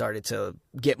kind of started to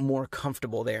get more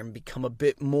comfortable there and become a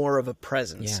bit more of a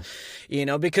presence,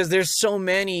 because there's so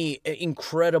many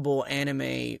incredible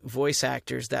anime voice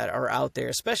actors that are out there,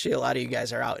 especially a lot of you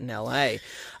guys are out in LA,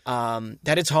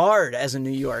 that it's hard as a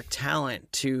New York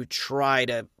talent to try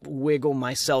to wiggle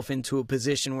myself into a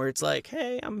position where it's like,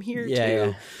 hey, I'm here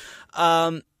too.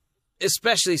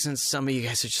 Especially since some of you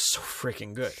guys are just so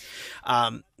freaking good.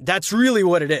 That's really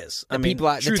what it is.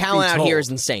 The talent out here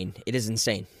is insane. It is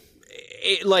insane.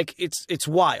 It's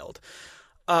wild.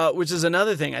 Which is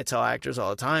another thing I tell actors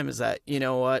all the time is that, you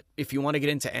know what, if you want to get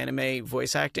into anime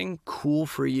voice acting, cool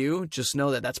for you. Just know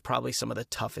that that's probably some of the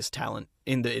toughest talent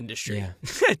in the industry.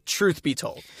 Yeah. Truth be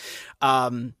told.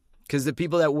 Because the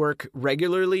people that work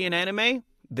regularly in anime,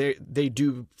 they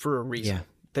do for a reason. Yeah.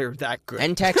 They're that good.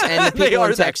 And the people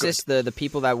in Texas, the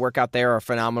people that work out there are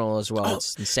phenomenal as well.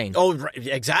 It's insane. Oh, right,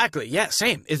 exactly. Yeah,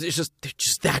 same. It's just they're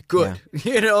just that good.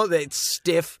 Yeah. It's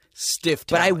stiff talent.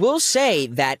 But I will say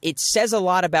that it says a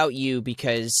lot about you,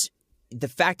 because the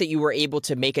fact that you were able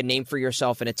to make a name for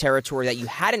yourself in a territory that you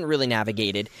hadn't really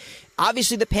navigated.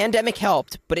 Obviously, the pandemic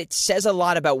helped, but it says a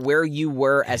lot about where you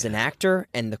were as an actor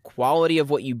and the quality of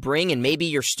what you bring. And maybe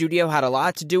your studio had a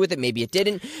lot to do with it. Maybe it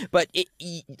didn't. But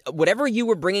whatever you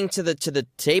were bringing to the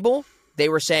table, they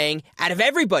were saying, out of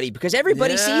everybody, because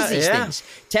everybody sees these things.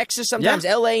 Texas, sometimes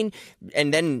LA,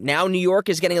 and then now New York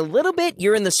is getting a little bit.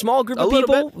 You're in the small group of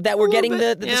people that were getting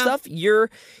the stuff.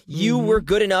 You were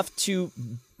good enough to...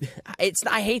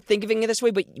 I hate thinking of it this way,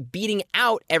 but beating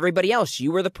out everybody else.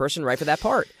 You were the person right for that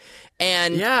part.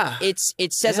 And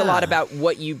it says a lot about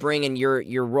what you bring, and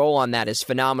your role on that is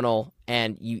phenomenal,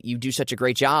 and you do such a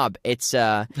great job. It's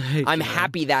I'm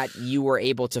happy that you were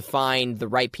able to find the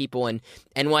right people, and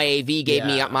NYAV gave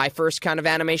me my first kind of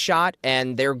anime shot,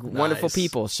 and they're wonderful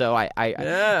people. So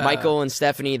I Michael and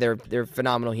Stephanie, they're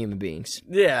phenomenal human beings.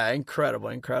 Yeah,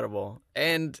 incredible.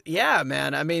 And yeah,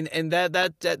 man, I mean, and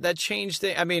that changed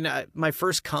things. I mean, my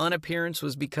first con appearance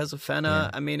was because of Fena. Yeah.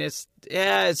 I mean,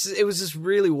 it was just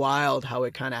really wild how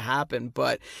it kind of happened.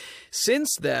 But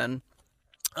since then,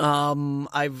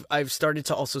 I've started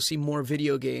to also see more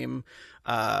video game,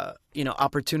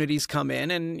 opportunities come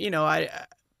in, and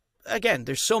again,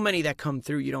 there's so many that come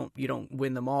through. You don't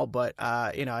win them all, but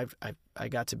I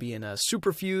got to be in a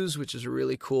Superfuse, which is a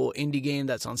really cool indie game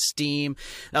that's on Steam.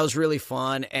 That was really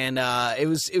fun, and it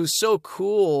was so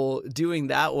cool doing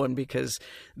that one, because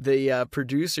the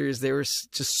producers, they were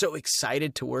just so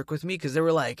excited to work with me, because they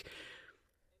were like,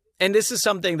 and this is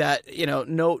something that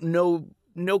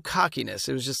no cockiness.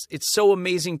 It was just, it's so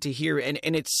amazing to hear, and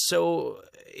it's so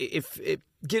it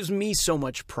gives me so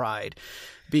much pride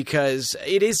because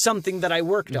it is something that I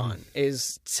worked on,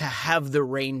 is to have the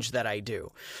range that I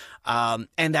do. And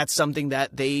that's something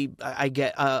that I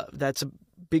get, that's a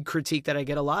big critique that I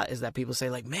get a lot, is that people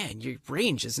say like, man, your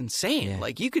range is insane. Yeah.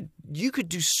 Like you could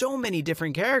do so many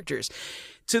different characters,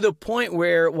 to the point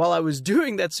where while I was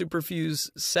doing that Superfuse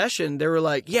session, they were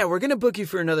like, yeah, we're going to book you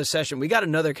for another session. We got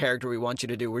another character we want you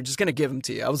to do. We're just going to give him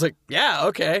to you. I was like, yeah,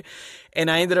 okay. And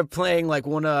I ended up playing like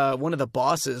one of the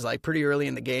bosses like pretty early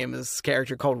in the game, this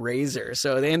character called Razor.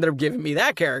 So they ended up giving me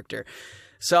that character.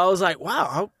 So I was like, wow,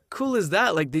 how cool is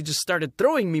that? Like they just started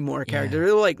throwing me more characters. Yeah.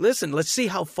 They were like, listen, let's see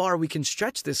how far we can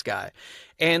stretch this guy.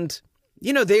 And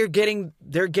you know, they're getting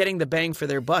the bang for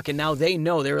their buck, and now they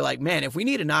know. They were like, man, if we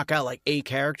need to knock out like 8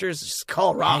 characters, just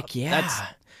call Robb. Heck yeah.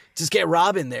 Just get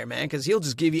Robb in there, man, because he'll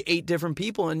just give you 8 different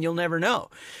people, and you'll never know.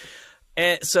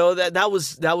 And so that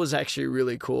was actually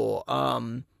really cool.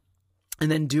 And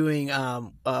then doing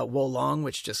Wolong,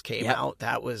 which just came out,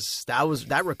 that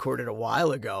recorded a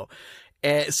while ago,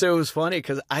 and so it was funny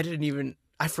because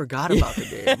I forgot about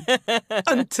the game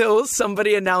until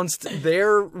somebody announced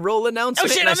their role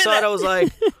announcement, and I saw it. I was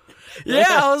like, "Yeah,"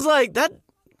 I was like, "That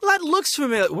looks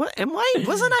familiar. What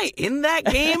Wasn't I in that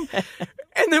game?"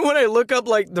 And then when I look up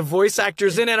like the voice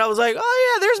actors in it, I was like,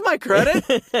 "Oh yeah, there's my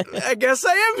credit. I guess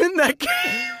I am in that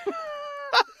game."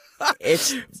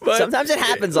 Sometimes it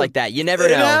happens like that. You never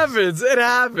know. It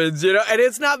happens, you know, and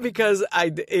it's not because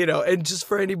and just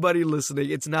for anybody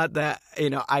listening, it's not that, you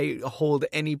know, I hold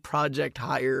any project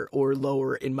higher or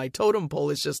lower in my totem pole.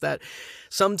 It's just that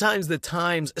sometimes the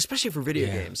times, especially for video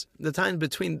games, the time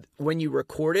between when you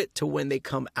record it to when they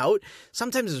come out,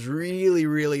 sometimes is really,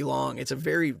 really long. It's a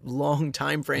very long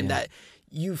time frame that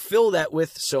you fill that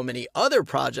with so many other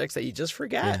projects that you just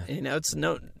forget. You know, it's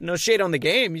no shade on the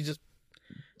game.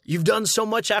 You've done so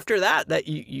much after that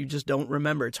you just don't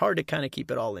remember. It's hard to kind of keep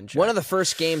it all in check. One of the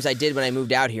first games I did when I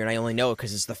moved out here, and I only know it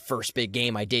because it's the first big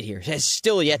game I did here, has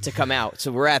still yet to come out.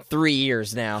 So we're at 3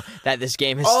 years now that this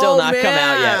game has still not come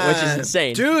out yet, which is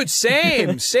insane. Dude,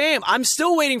 same. I'm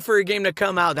still waiting for a game to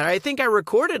come out that I think I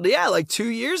recorded, like 2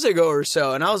 years ago or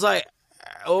so. And I was like,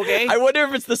 okay. I wonder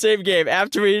if it's the same game.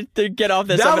 After we get off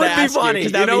this, that would be funny.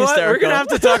 You know what? We're going to have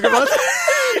to talk about that.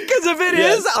 Because if it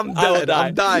is, I'm dead.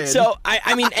 I'm dying. So,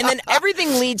 I mean, and then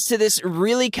everything leads to this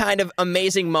really kind of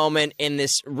amazing moment in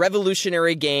this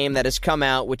revolutionary game that has come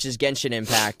out, which is Genshin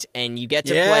Impact, and you get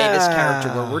to play this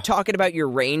character where we're talking about your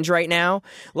range right now.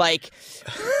 Like,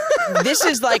 this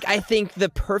is like, I think, the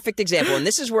perfect example, and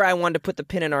this is where I wanted to put the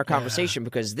pin in our conversation,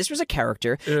 because this was a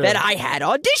character that I had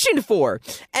auditioned for,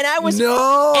 and I was...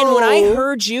 No! And when I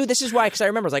heard you, this is why, because I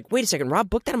remember, I was like, wait a second, Robb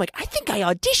booked that? I'm like, I think I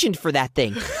auditioned for that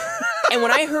thing. And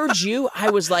when I heard you, I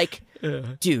was like,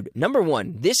 dude, number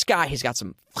one, this guy has got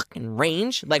some fucking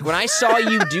range. Like, when I saw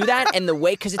you do that and the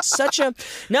way, because it's such a,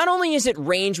 not only is it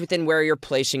range within where you're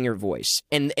placing your voice,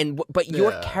 but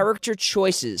your character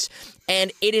choices,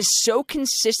 and it is so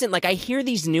consistent. Like, I hear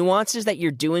these nuances that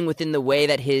you're doing within the way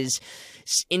that his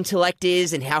intellect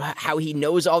is, and how he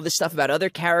knows all this stuff about other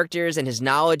characters, and his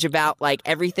knowledge about like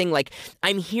everything. Like,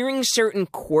 I'm hearing certain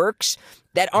quirks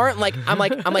that aren't like, I'm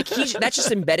like that's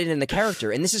just embedded in the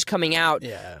character, and this is coming out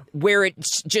where it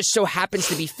just so happens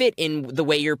to be fit in the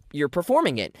way you're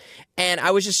performing it. And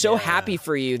I was just so happy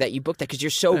for you that you booked that, because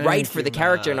you're so right for the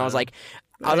character. And I was like,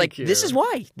 this is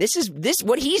why. This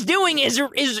what he's doing is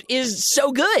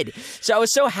so good. So I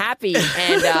was so happy,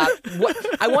 and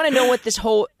I want to know what this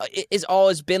whole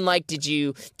has been like. Did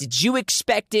you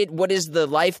expect it? What has the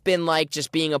life been like,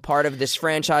 just being a part of this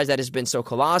franchise that has been so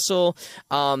colossal?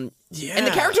 And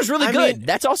the character's really good. Mean,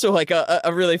 that's also like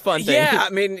a really fun thing. Yeah,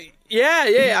 I mean.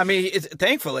 Yeah. I mean,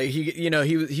 thankfully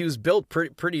he was built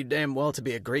pretty damn well to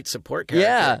be a great support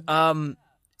character.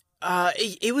 Yeah.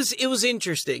 It was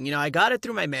interesting. You know, I got it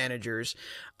through my managers,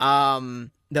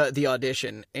 the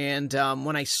audition, and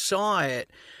when I saw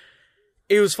it,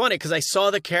 it was funny because I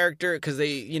saw the character, because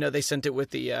they sent it with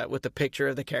the picture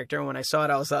of the character, and when I saw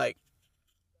it, I was like,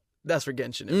 that's for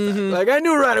Genshin Impact. Like, I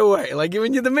knew right away. Like,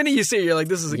 the minute you see it, you're like,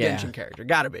 this is a Genshin character.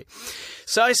 Gotta be.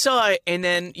 So I saw it, and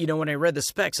then, when I read the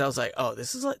specs, I was like, oh,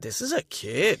 this is a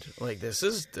kid. Like, this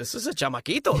is a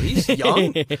chamaquito. He's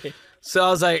young. So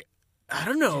I was like, I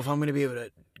don't know if I'm going to be able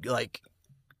to, like,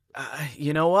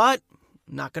 you know what?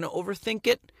 I'm not going to overthink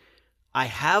it. I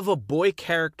have a boy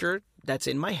character that's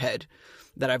in my head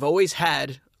that I've always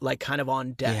had, like, kind of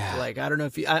on deck. Yeah. Like, I don't know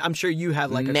if I'm sure you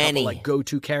have, like, a couple, like,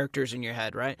 go-to characters in your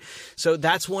head, right? So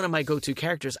that's one of my go-to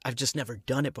characters. I've just never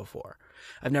done it before.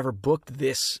 I've never booked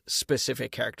this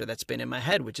specific character that's been in my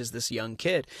head, which is this young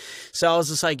kid. So I was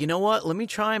just like, you know what? Let me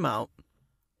try him out.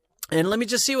 And let me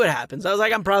just see what happens. I was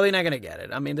like, I'm probably not going to get it.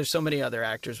 I mean, there's so many other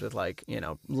actors with like,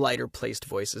 lighter placed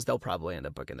voices. They'll probably end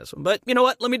up booking this one. But you know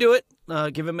what? Let me do it.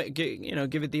 Give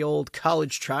it the old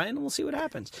college try, and we'll see what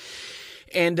happens.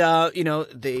 And,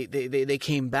 they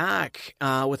came back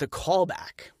with a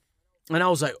callback. And I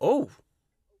was like, oh,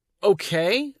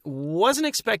 okay. Wasn't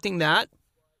expecting that.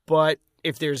 But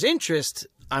if there's interest,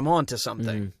 I'm on to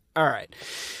something. All right.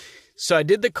 So I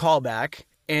did the callback,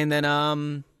 and then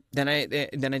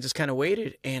I just kind of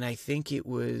waited, and I think it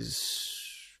was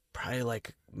probably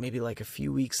maybe a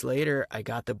few weeks later, I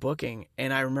got the booking.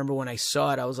 And I remember when I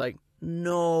saw it, I was like,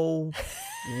 no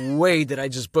way did I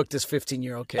just book this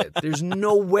 15-year-old kid. There's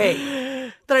no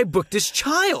way that I booked this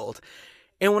child.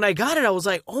 And when I got it, I was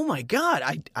like, oh my God,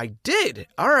 I did.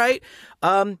 All right.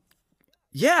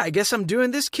 Yeah, I guess I'm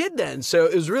doing this kid then. So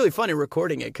it was really funny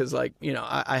recording it because, I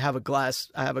have a glass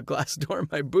door in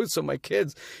my booth, so my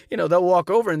kids, they'll walk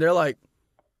over and they're like,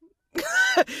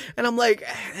 and I'm like,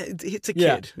 it's a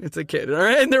kid, It's a kid, all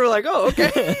right. And they were like, oh,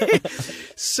 okay.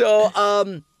 So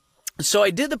I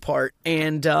did the part,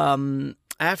 and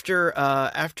after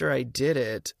I did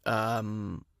it,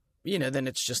 then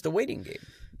it's just the waiting game.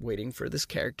 Waiting for this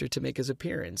character to make his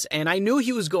appearance. And I knew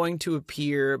he was going to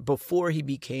appear before he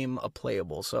became a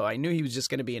playable. So I knew he was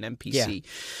just going to be an NPC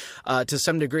to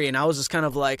some degree. And I was just kind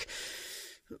of like,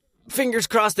 fingers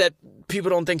crossed that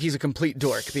people don't think he's a complete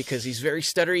dork, because he's very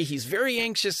stuttery, he's very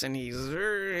anxious, and he's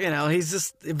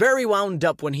just very wound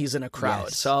up when he's in a crowd.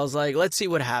 Yes. So I was like, let's see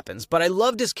what happens. But I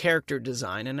loved his character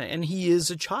design, and he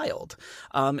is a child,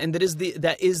 and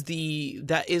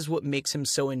that is what makes him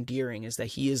so endearing, is that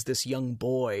he is this young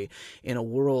boy in a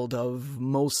world of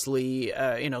mostly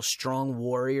strong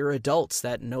warrior adults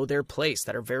that know their place,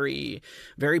 that are very,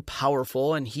 very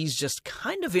powerful, and he's just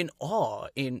kind of in awe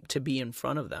to be in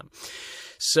front of them.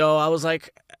 So I was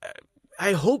like,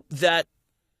 I hope that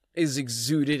is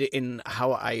exuded in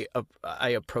how I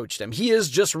approached him. He is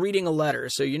just reading a letter,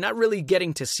 so you're not really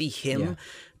getting to see him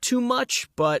too much,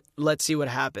 but let's see what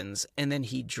happens. And then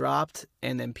he dropped,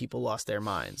 and then people lost their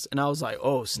minds. And I was like,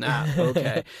 oh, snap,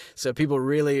 okay. So people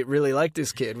really, really like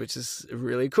this kid, which is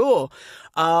really cool.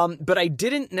 But I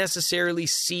didn't necessarily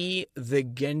see the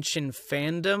Genshin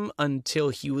fandom until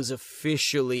he was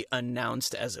officially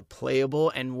announced as a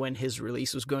playable and when his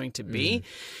release was going to be.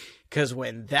 Because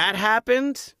when that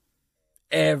happened,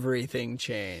 everything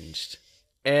changed.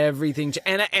 Everything.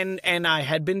 And I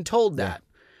had been told that.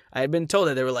 I had been told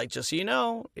that. They were like, just so you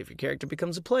know, if your character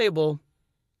becomes a playable,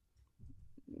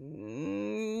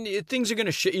 things are going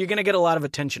to you're going to get a lot of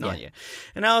attention on you.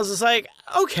 And I was just like,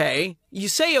 okay, you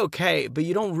say okay, but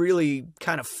you don't really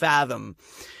kind of fathom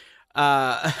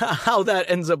how that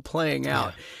ends up playing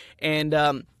out.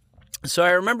 And so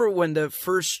I remember when the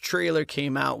first trailer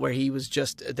came out where he was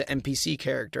just the NPC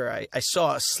character, I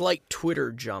saw a slight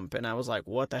Twitter jump, and I was like,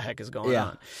 what the heck is going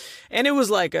on? And it was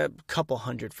like a couple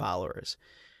hundred followers.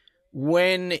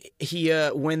 When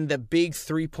the big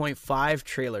 3.5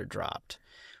 trailer dropped,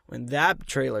 when that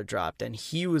trailer dropped and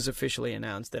he was officially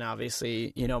announced, and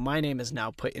obviously, my name is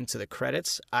now put into the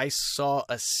credits, I saw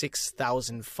a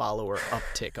 6,000 follower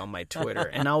uptick on my Twitter.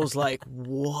 And I was like,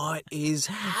 what is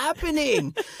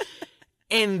happening?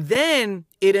 And then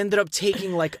it ended up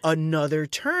taking like another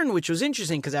turn, which was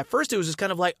interesting, because at first it was just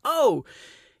kind of like, oh,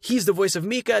 he's the voice of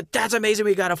Mika. That's amazing.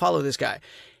 We got to follow this guy.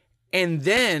 And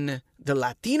then the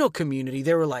Latino community,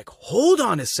 they were like, hold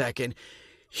on a second.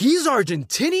 He's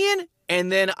Argentinian?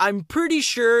 And then I'm pretty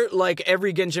sure like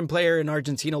every Genshin player in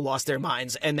Argentina lost their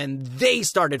minds, and then they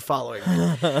started following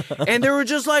him. And they were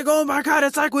just like, oh my God,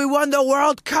 it's like we won the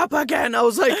World Cup again. I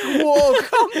was like, whoa,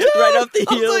 come down. Right off the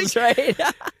heels, like,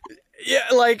 right? Yeah,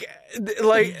 like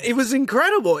it was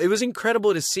incredible. It was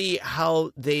incredible to see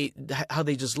how they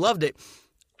just loved it.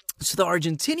 So the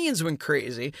Argentinians went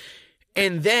crazy,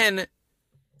 and then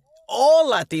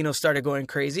all Latinos started going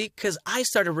crazy because I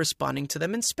started responding to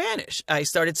them in Spanish. I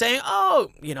started saying, oh,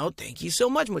 thank you so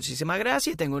much. Muchísimas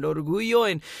gracias. Tengo un orgullo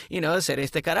en, ser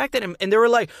este carácter. And they were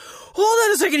like, hold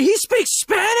on a second. He speaks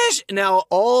Spanish? Now,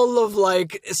 all of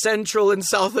like Central and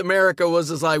South America was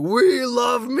just like, we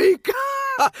love Mika.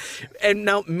 And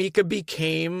now Mika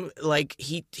became like,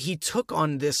 he took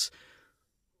on this,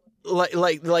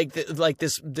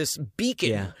 this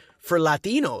beacon for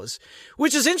Latinos,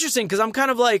 which is interesting because I'm kind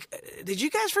of like, did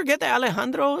you guys forget that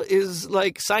Alejandro is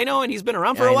like Sino and he's been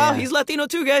around for a while? He's Latino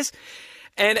too, guys.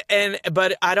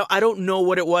 But I don't know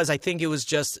what it was. I think it was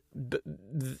just,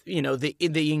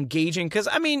 the engaging, because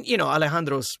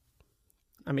Alejandro's,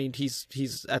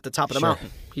 he's at the top of the mountain.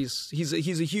 He's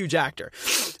a huge actor.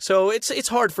 So it's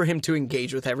hard for him to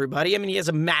engage with everybody. He has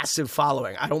a massive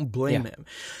following. I don't blame him.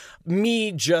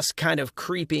 me just kind of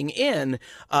creeping in,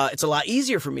 it's a lot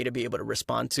easier for me to be able to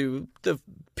respond to the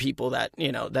people that,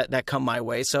 that come my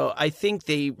way. So I think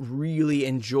they really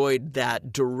enjoyed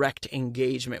that direct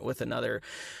engagement with another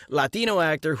Latino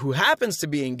actor who happens to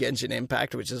be in Genshin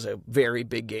Impact, which is a very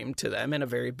big game to them and a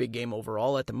very big game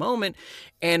overall at the moment.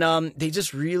 And they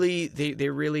just really, they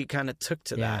really kind of took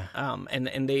to that.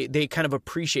 And they kind of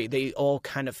appreciate, they all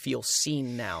kind of feel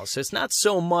seen now. So it's not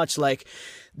so much like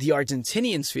the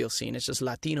Argentinians feel seen. It's just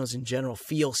Latinos in general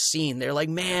feel seen. They're like,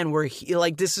 man,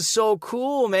 like, this is so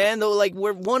cool, man. Though, like,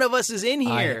 one of us is in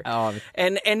here,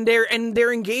 and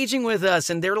they're engaging with us,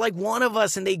 and they're like one of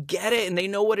us, and they get it, and they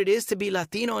know what it is to be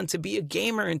Latino and to be a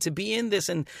gamer and to be in this,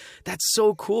 and that's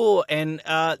so cool. And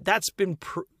that's been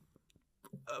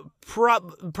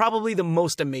probably the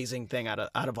most amazing thing out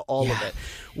of all of it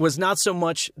was not so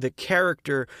much the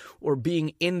character or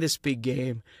being in this big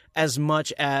game as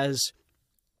much as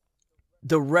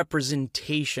the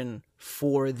representation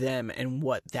for them and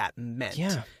what that meant.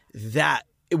 That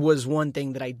it was one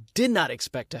thing that I did not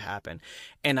expect to happen,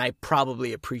 and I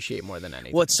probably appreciate more than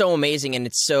anything. Well, it's so amazing, and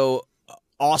it's so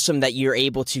awesome that you're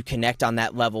able to connect on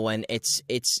that level, and it's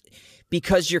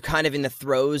because you're kind of in the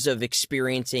throes of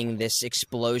experiencing this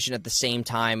explosion at the same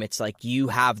time. It's like you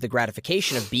have the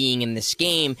gratification of being in this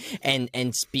game and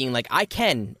being like, I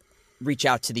can reach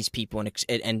out to these people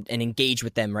and engage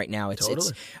with them right now.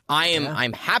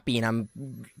 I'm happy, and I'm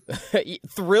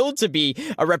thrilled to be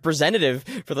a representative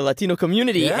for the Latino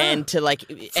community and to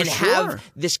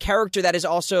have this character that is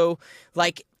also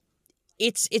like,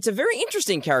 it's a very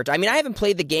interesting character. I mean, I haven't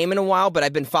played the game in a while, but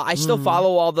I still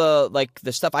follow all the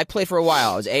stuff. I played for a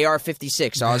while. I was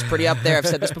AR-56, so I was pretty up there. I've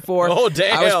said this before. Oh,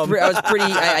 damn.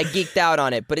 I geeked out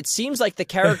on it. But it seems like the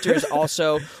character is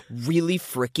also really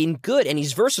freaking good, and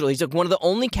he's versatile. He's like one of the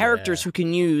only characters who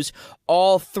can use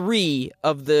all three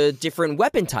of the different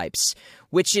weapon types,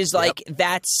 which is like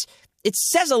it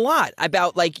says a lot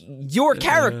about like your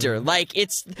character. Like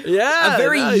it's a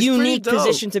very unique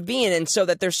position to be in, and so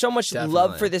that there's so much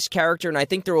love for this character, and I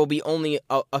think there will be only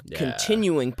a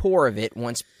continuing pour of it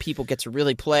once people get to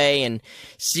really play and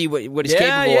see what he's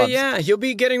capable of. Yeah, he'll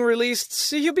be getting released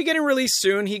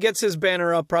soon. He gets his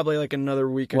banner up probably like another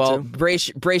week or two. Well,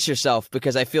 brace yourself,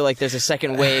 because I feel like there's a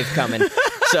second wave coming.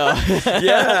 So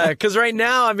because right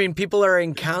now, I mean, people are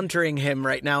encountering him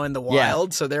right now in the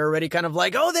wild, so they're already kind of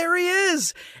like, oh, there he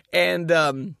is.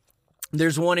 And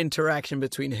there's one interaction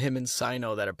between him and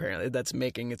Sino that's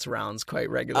making its rounds quite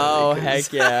regularly. Oh,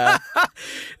 heck yeah.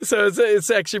 So it's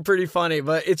actually pretty funny,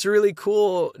 but it's really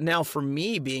cool now for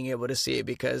me being able to see it,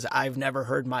 because I've never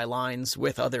heard my lines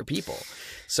with other people.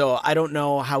 So I don't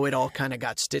know how it all kind of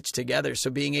got stitched together. So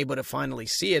being able to finally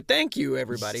see it, thank you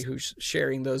everybody who's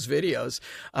sharing those videos,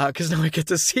 because now I get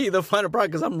to see the final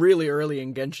product, because I'm really early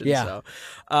in Genshin.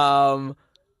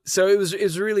 So it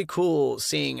was really cool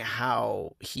seeing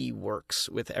how he works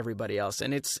with everybody else,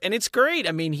 and it's great.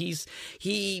 I mean,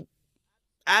 he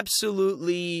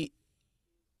absolutely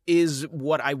is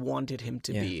what I wanted him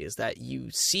to be, is that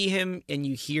you see him and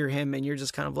you hear him and you're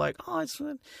just kind of like, oh, I just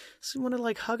want to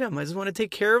like hug him. I just want to take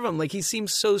care of him. Like, he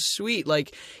seems so sweet.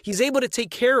 Like, he's able to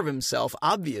take care of himself,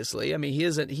 obviously. I mean,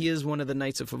 he is one of the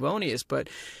Knights of Favonius, but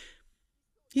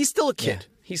he's still a kid.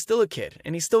 He's still a kid,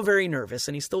 and he's still very nervous,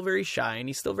 and he's still very shy, and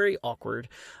he's still very awkward.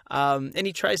 And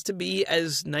he tries to be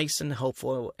as nice and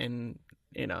helpful and,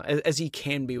 as he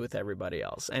can be with everybody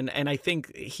else. And I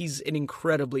think he's an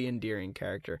incredibly endearing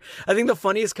character. I think the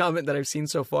funniest comment that I've seen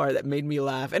so far that made me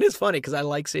laugh, and it's funny because I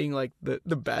like seeing like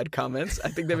the bad comments. I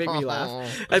think they make me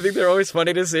laugh. I think they're always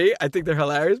funny to see. I think they're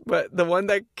hilarious. But the one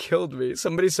that killed me,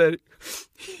 somebody said,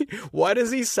 why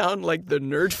does he sound like the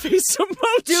nerd face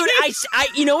emoji? Dude,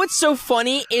 you know what's so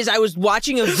funny is I was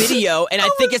watching a video, and I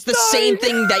think it's the same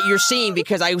thing that you're seeing,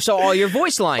 because I saw all your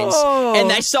voice lines.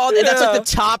 And I saw that that's like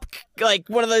the top, like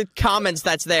one of the comments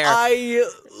that's there. I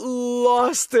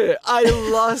lost it. I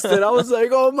was like,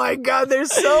 oh my God, they're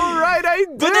so right. I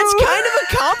do. But that's kind of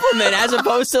a compliment, as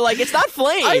opposed to like, it's not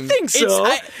flame. I think so.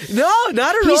 No,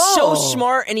 not at all. He's so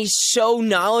smart, and he's so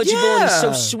knowledgeable, and he's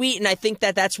so sweet, and I think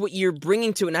that's what you're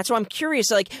bringing to it. And that's why I'm curious,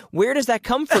 like, where does that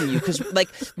come from you? Because like,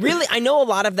 really, I know a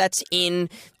lot of that's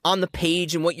on the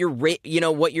page and what you're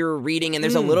what you're reading, and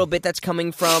there's a little bit that's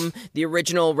coming from the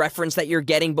original reference that you're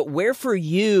getting, but where for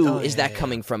you is that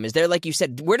coming from? Is there, like you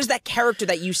said, where does that character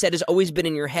that you said has always been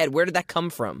in your head, where did that come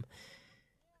from?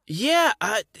 Yeah,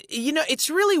 it's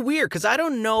really weird, because I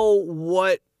don't know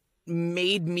what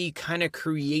made me kind of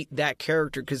create that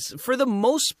character, because for the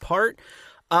most part,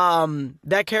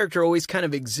 That character always kind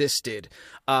of existed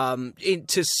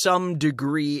to some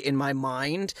degree in my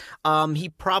mind. He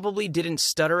probably didn't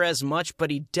stutter as much,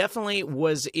 but he definitely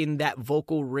was in that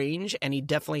vocal range, and he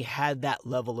definitely had that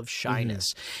level of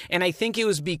shyness. And I think it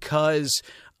was because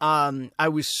I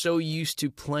was so used to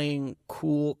playing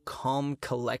cool, calm,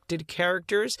 collected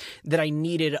characters that I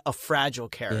needed a fragile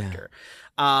character.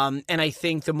 And I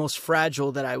think the most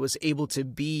fragile that I was able to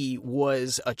be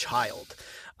was a child.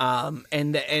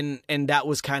 And that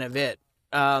was kind of it.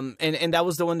 And that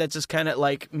was the one that just kind of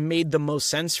like made the most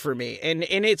sense for me. And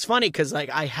it's funny because like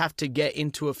I have to get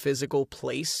into a physical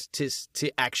place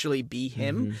to actually be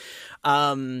him.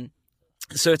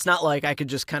 So it's not like I could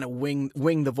just kind of wing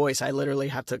the voice. I literally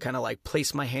have to kind of like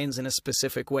place my hands in a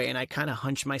specific way, and I kind of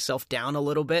hunch myself down a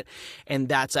little bit, and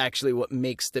that's actually what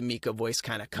makes the Mika voice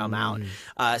kind of come out.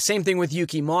 Same thing with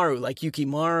Yukimaru. Like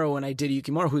Yukimaru, when I did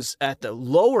Yukimaru, who's at the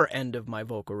lower end of my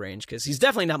vocal range, because he's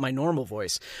definitely not my normal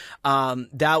voice.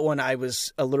 That one I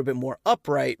was a little bit more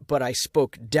upright, but I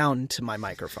spoke down to my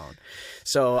microphone.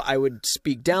 So I would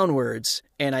speak downwards,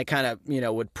 and I kind of,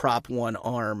 would prop one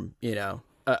arm,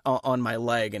 on my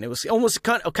leg, and it was almost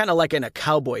kind of like in a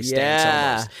cowboy stance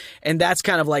almost. And that's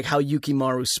kind of like how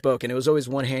Yukimaru spoke, and it was always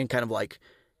one hand kind of like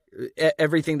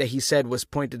everything that he said was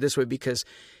pointed this way because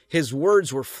his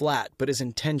words were flat, but his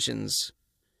intentions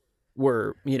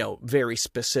were, very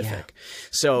specific.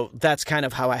 So that's kind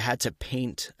of how I had to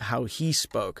paint how he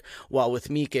spoke, while with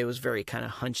Mika it was very kind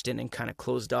of hunched in and kind of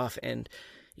closed off, and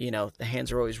the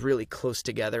hands are always really close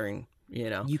together, and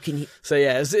you can. So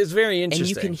yeah, it's very interesting, and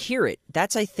you can hear it.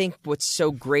 That's, I think, what's so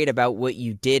great about what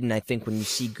you did. And I think when you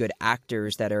see good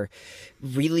actors that are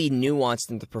really nuanced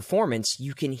in the performance,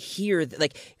 you can hear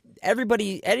like.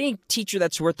 Everybody, any teacher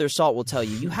that's worth their salt will tell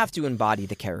you, you have to embody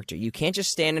the character. You can't just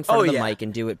stand in front of the mic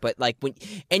and do it. But like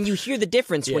and you hear the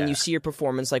difference when you see your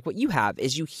performance. Like what you have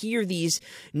is you hear these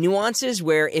nuances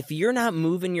where if you're not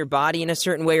moving your body in a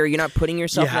certain way or you're not putting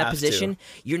yourself in that position,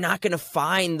 you're not going to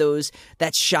find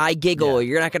that shy giggle. Or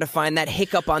you're not going to find that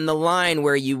hiccup on the line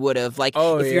where you would have. Like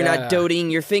if you're not doting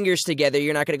your fingers together,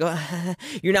 you're not going to go.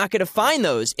 You're not going to find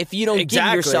those if you don't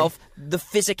give yourself the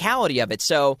physicality of it.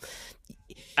 So.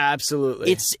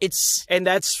 Absolutely. And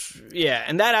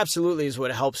that absolutely is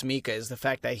what helps Mika, is the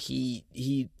fact that he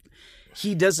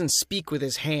doesn't speak with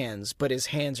his hands, but his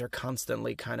hands are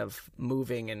constantly kind of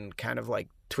moving and kind of like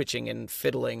twitching and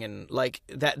fiddling, and like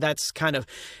that's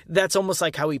almost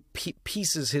like how he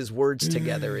pieces his words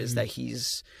together, is that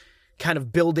he's kind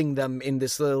of building them in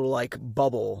this little like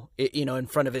bubble, in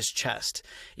front of his chest,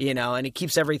 and he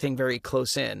keeps everything very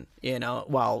close in,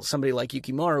 while somebody like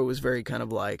Yukimaru was very kind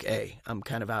of like, hey, I'm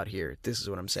kind of out here. This is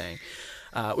what I'm saying.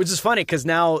 Which is funny because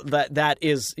now that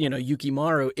is,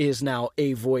 Yukimaru is now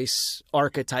a voice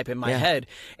archetype in my head.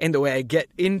 And the way I get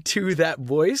into that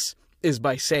voice is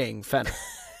by saying Fena.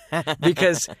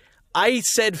 Because I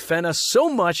said Fena so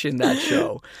much in that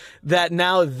show that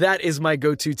now that is my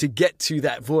go-to to get to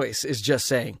that voice, is just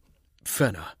saying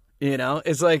Fena.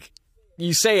 It's like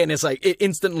you say it and it's like it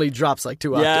instantly drops like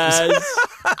 2 octaves. Yes.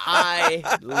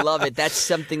 I love it. That's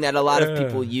something that a lot of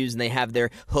people use, and they have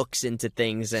their hooks into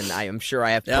things, and I am sure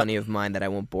I have plenty of mine that I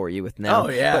won't bore you with now. Oh,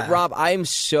 yeah. But Rob, I am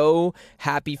so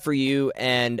happy for you,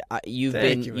 and you've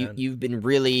been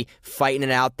really fighting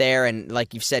it out there, and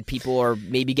like you've said, people are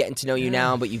maybe getting to know you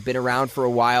now, but you've been around for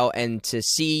a while, and to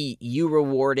see you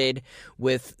rewarded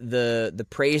with the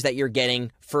praise that you're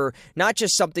getting for not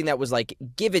just something that was like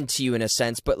given to you in a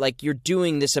sense, but like you're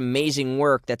doing this amazing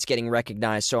work that's getting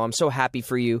recognized. So I'm so happy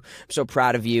for you. I'm so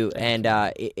proud of you, and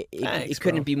it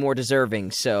couldn't be more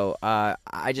deserving. So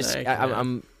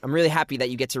I'm really happy that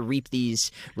you get to reap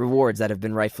these rewards that have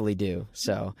been rightfully due.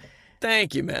 So.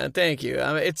 Thank you, man. Thank you.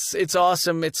 It's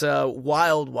awesome. It's a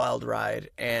wild ride,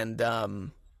 and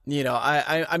I'm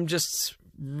just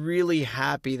really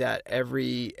happy that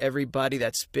everybody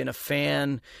that's been a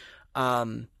fan.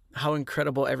 How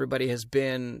incredible everybody has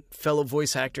been, fellow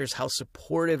voice actors, how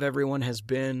supportive everyone has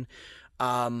been.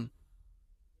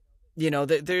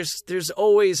 There's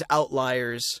always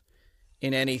outliers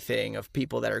in anything of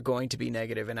people that are going to be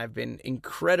negative, and I've been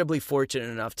incredibly fortunate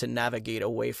enough to navigate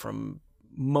away from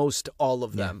most all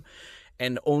of them,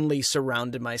 and only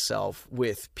surrounded myself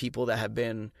with people that have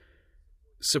been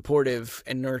supportive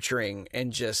and nurturing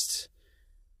and just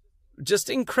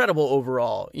incredible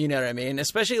overall, you know what I mean?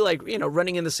 Especially like,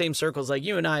 running in the same circles like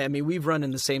you and I mean, we've run in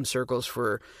the same circles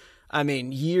for,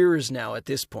 years now at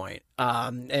this point.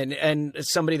 and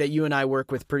somebody that you and I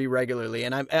work with pretty regularly.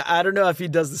 And I don't know if he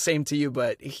does the same to you,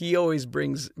 but he always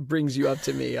brings you up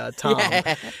to me, Tom.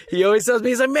 Yeah. He always tells me,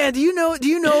 he's like, man, do you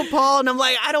know Paul? And I'm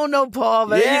like, I don't know Paul,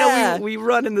 but we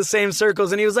run in the same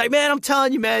circles. And he was like, man, I'm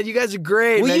telling you, man, you guys are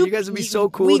great, man. You guys would be so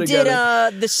cool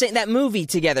together. We did that movie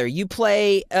together. You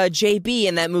play JB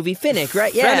in that movie, Finnick,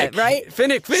 right? Yeah, right?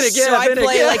 Finnick, yeah. So I Finnick,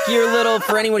 play like your little,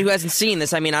 for anyone who hasn't seen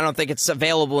this, I mean, I don't think it's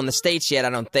available in the States yet, I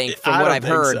don't think, from what I've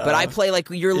heard. So. But I play like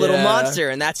your little monster,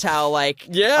 and that's how like I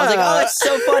was like, oh, that's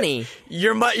so funny.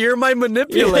 You're my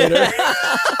manipulator.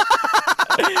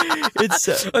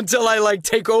 It's until I like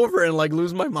take over and like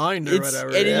lose my mind or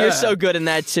whatever. And you're so good in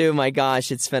that too. My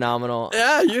gosh, it's phenomenal.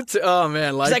 Yeah, you too. Oh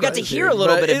man, because I got to hear a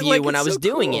little bit of you when I was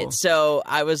doing it, so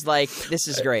I was like, this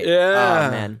is great. Yeah,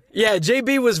 oh man. Yeah,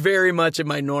 JB was very much in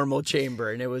my normal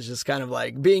chamber, and it was just kind of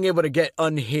like being able to get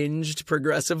unhinged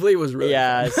progressively was really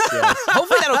fun. Yes.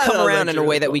 Hopefully that'll come around in a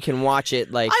way that we can watch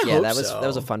it. Like, I hope that so.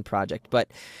 was a fun project. But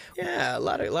yeah, a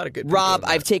lot of good. Rob,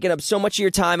 I've taken up so much of your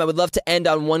time. I would love to end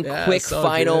on one quick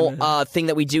final thing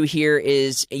that we do here.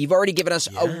 Is you've already given us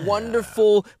a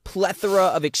wonderful plethora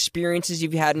of experiences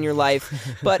you've had in your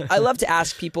life, but I love to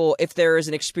ask people if there is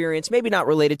an experience, maybe not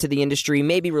related to the industry,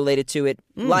 maybe related to it,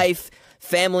 life,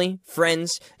 family,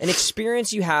 friends, an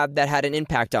experience you have that had an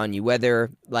impact on you, whether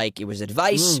like it was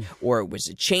advice or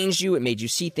it changed you, it made you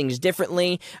see things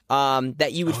differently,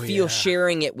 that you would feel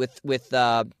sharing it with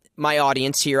my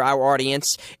audience here, our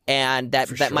audience, and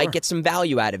that might get some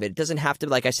value out of it. It doesn't have to,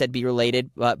 like I said, be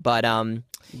related, but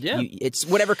it's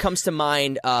whatever comes to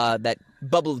mind that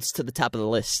bubbles to the top of the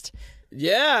list.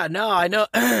 Yeah, no, I know.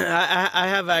 I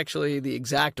have actually the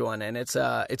exact one, and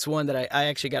it's one that I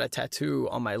actually got a tattoo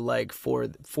on my leg for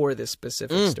this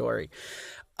specific story.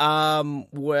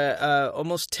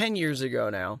 Almost 10 years ago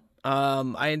now,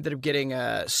 I ended up getting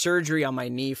surgery on my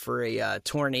knee for a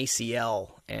torn ACL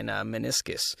and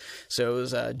meniscus. So it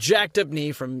was a jacked up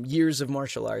knee from years of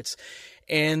martial arts.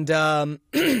 And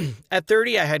at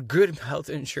 30, I had good health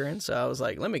insurance. So I was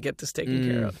like, let me get this taken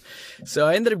care of. So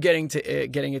I ended up getting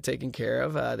it taken care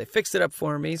of. They fixed it up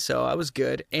for me, so I was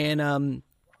good. And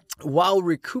while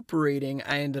recuperating,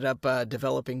 I ended up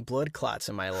developing blood clots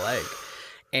in my leg.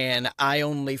 And I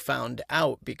only found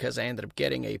out because I ended up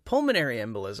getting a pulmonary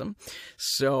embolism.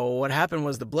 So what happened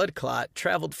was the blood clot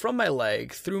traveled from my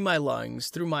leg, through my lungs,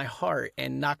 through my heart,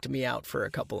 and knocked me out for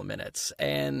a couple of minutes.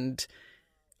 And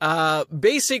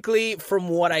basically, from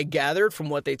what I gathered, from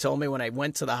what they told me when I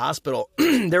went to the hospital,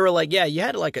 they were like, yeah, you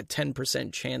had like a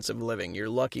 10% chance of living. You're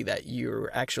lucky that you're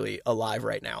actually alive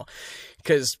right now.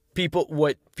 Because people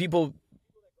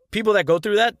that go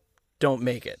through that don't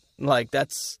make it. Like,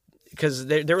 that's because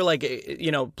they were like,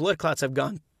 blood clots have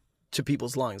gone to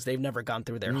people's lungs. They've never gone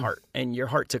through their heart. And your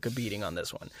heart took a beating on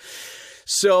this one.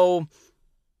 So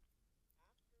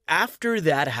after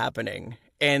that happening,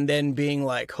 and then being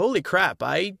like, holy crap,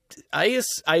 I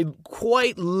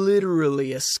quite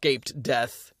literally escaped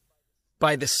death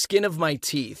by the skin of my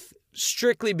teeth,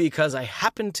 strictly because I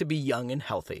happened to be young and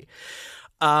healthy.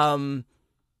 That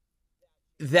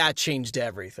changed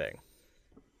everything.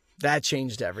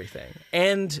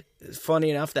 And funny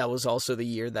enough, that was also the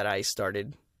year that I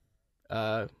started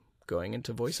going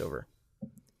into voiceover.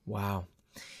 Wow.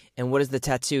 And what does the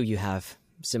tattoo you have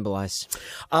symbolize?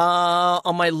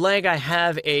 On my leg, I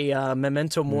have a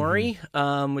memento mori,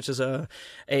 which is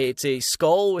it's a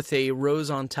skull with a rose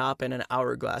on top and an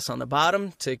hourglass on the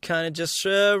bottom to kind of just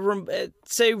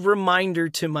say reminder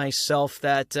to myself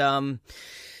that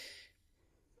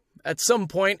at some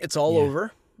point it's all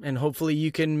over. And hopefully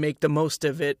you can make the most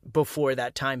of it before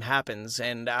that time happens.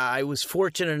 And I was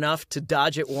fortunate enough to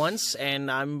dodge it once,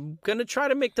 and I'm going to try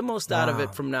to make the most out of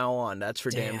it from now on. That's for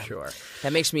damn sure.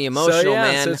 That makes me emotional,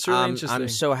 man. So it's really interesting. I'm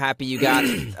so happy you got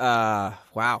it.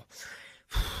 Wow.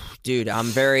 Dude, I'm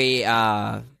very...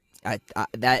 that's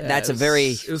a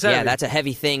very... that's a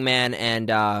heavy thing, man.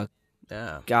 And...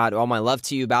 God, all my love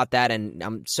to you about that, and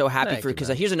I'm so happy because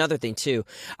here's another thing too.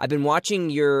 I've been watching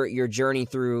your journey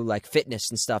through like fitness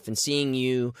and stuff, and seeing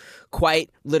you quite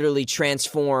literally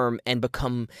transform and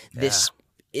become this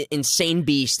insane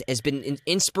beast has been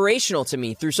inspirational to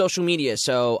me through social media.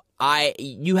 So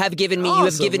you have given me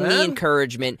me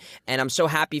encouragement, and I'm so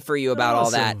happy for you about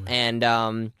all that. And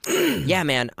wow,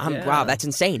 that's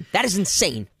insane. That is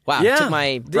insane. Wow, it took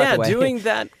my breath away. Doing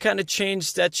that kind of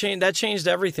changed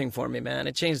everything for me, man.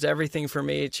 It changed everything for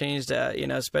me. It changed,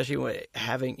 especially when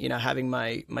having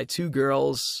my two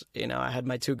girls. I had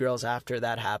my two girls after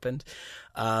that happened,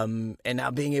 and now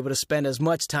being able to spend as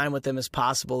much time with them as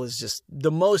possible is just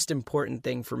the most important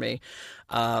thing for me.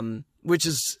 Which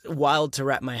is wild to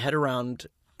wrap my head around.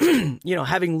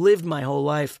 Having lived my whole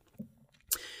life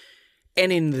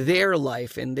And in their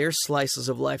life, in their slices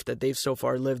of life that they've so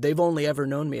far lived, they've only ever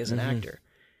known me as an actor.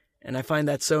 And I find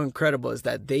that so incredible, is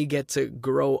that they get to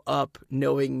grow up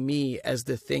knowing me as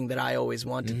the thing that I always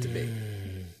wanted to be.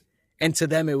 And to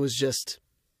them, it was just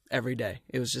every day.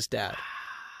 It was just Dad.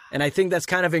 And I think that's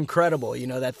kind of incredible, you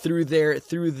know, that through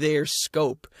their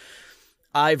scope,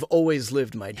 I've always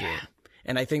lived my dream.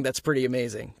 And I think that's pretty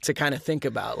amazing to kind of think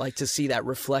about, like, to see that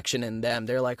reflection in them.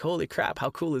 They're like, holy crap, how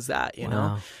cool is that, you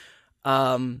know?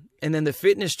 And then the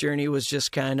fitness journey was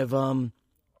just kind of,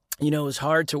 you know, it was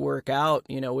hard to work out,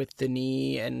 you know, with the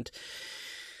knee and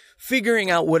figuring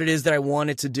out what it is that I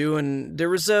wanted to do. And there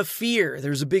was a fear.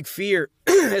 There was a big fear,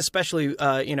 especially,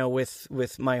 you know,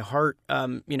 with my heart,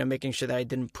 you know, making sure that I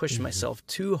didn't push myself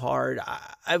too hard.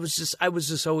 I was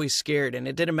just always scared. And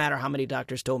it didn't matter how many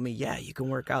doctors told me, yeah, you can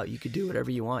work out. You can do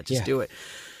whatever you want. Just do it.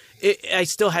 I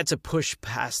still had to push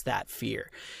past that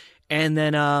fear. And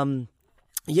then,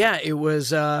 yeah, it was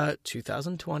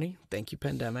 2020. Thank you,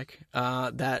 pandemic.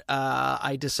 That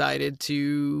I decided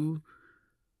to,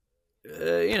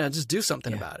 you know, just do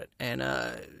something about it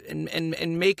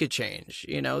and make a change.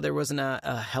 You know, there wasn't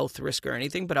a health risk or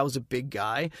anything, but I was a big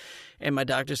guy, and my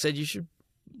doctor said you should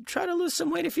try to lose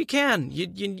some weight if you can.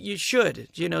 You should.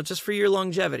 You know, just for your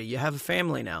longevity. You have a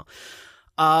family now.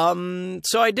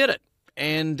 So I did it,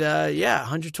 and yeah,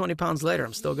 120 pounds later,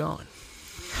 I'm still going.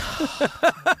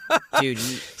 Dude,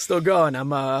 still going. I'm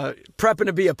prepping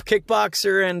to be a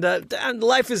kickboxer, and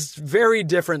life is very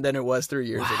different than it was 3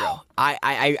 years ago.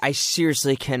 I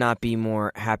seriously cannot be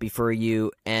more happy for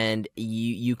you, and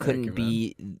you couldn't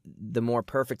be the more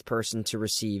perfect person to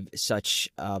receive such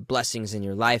blessings in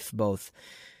your life, both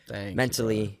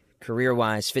mentally,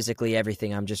 career-wise, physically,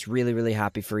 everything. I'm just really, really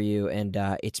happy for you, and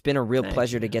it's been a real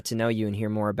pleasure to get to know you and hear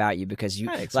more about you, because you,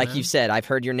 like you said, I've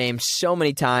heard your name so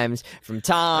many times from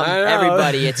Tom,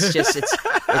 everybody. It's just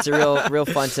it's a real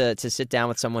fun to sit down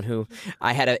with someone who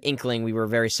I had an inkling we were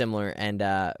very similar, and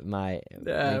my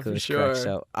inkling was correct.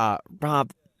 So,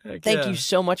 Rob, thank you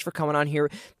so much for coming on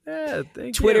here. Yeah,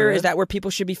 thank Twitter, you, is that where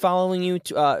people should be following you?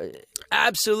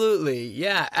 Absolutely.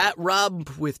 Yeah. At Robb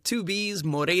with 2 B's,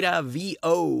 Moreira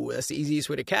VO. That's the easiest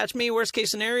way to catch me. Worst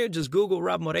case scenario, just Google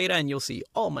Robb Moreira and you'll see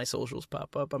all my socials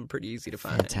pop up. I'm pretty easy to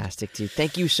find. Fantastic, dude.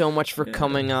 Thank you so much for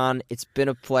coming on. It's been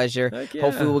a pleasure.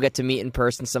 Hopefully we'll get to meet in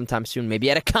person sometime soon. Maybe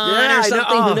at a con or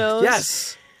something. Who knows?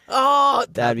 Yes. Oh,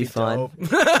 that'd be fun.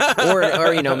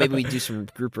 or you know, maybe we do some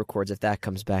group records if that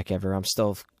comes back ever. I'm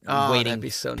still waiting that'd be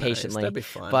so patiently. Nice. That'd be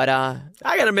fun. But I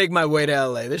gotta make my way to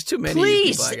LA. There's too many.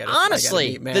 Please, people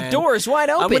honestly, I gotta meet, the door is wide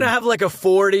open. I'm gonna have like a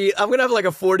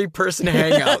 40 person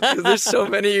hangout, because there's so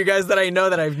many of you guys that I know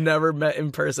that I've never met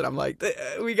in person. I'm like,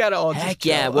 we gotta all just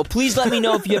chill. Yeah. Well, please let me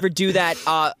know if you ever do that.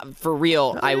 For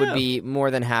real, I would be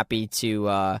more than happy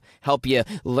to help you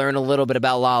learn a little bit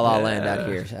about La La Land out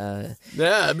here. Yeah,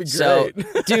 that'd be great. So,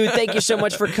 dude, thank you so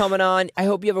much for coming on. I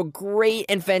hope you have a great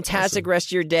and fantastic rest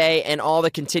of your day, and all the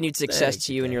continued success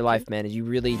to you in your life, man. You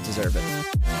really deserve it.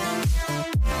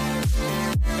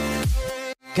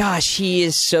 Gosh, he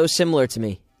is so similar to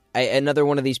me. Another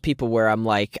one of these people where I'm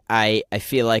like, I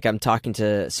feel like I'm talking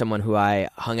to someone who I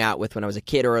hung out with when I was a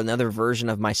kid, or another version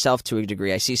of myself to a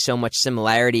degree. I see so much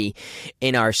similarity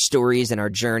in our stories and our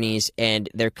journeys, and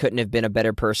there couldn't have been a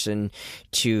better person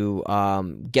to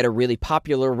get a really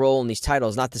popular role in these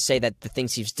titles. Not to say that the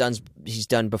things he's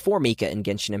done before Mika and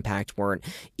Genshin Impact weren't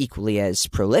equally as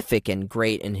prolific and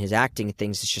great in his acting and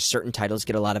things. It's just certain titles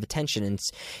get a lot of attention, and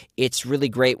it's really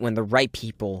great when the right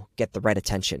people get the right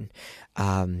attention.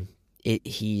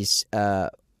 He's a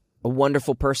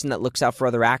wonderful person that looks out for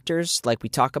other actors, like we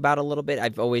talk about a little bit.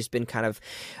 I've always been kind of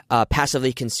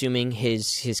passively consuming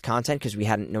his content because we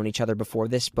hadn't known each other before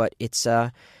this, but it's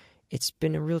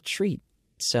been a real treat.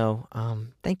 So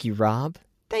thank you, Rob.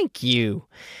 Thank you.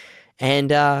 And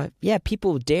yeah,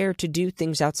 people dare to do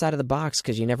things outside of the box,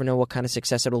 because you never know what kind of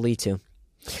success it'll lead to.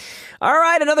 All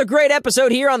right, another great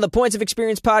episode here on the Points of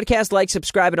Experience podcast. Like,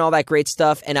 subscribe, and all that great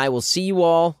stuff. And I will see you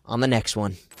all on the next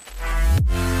one.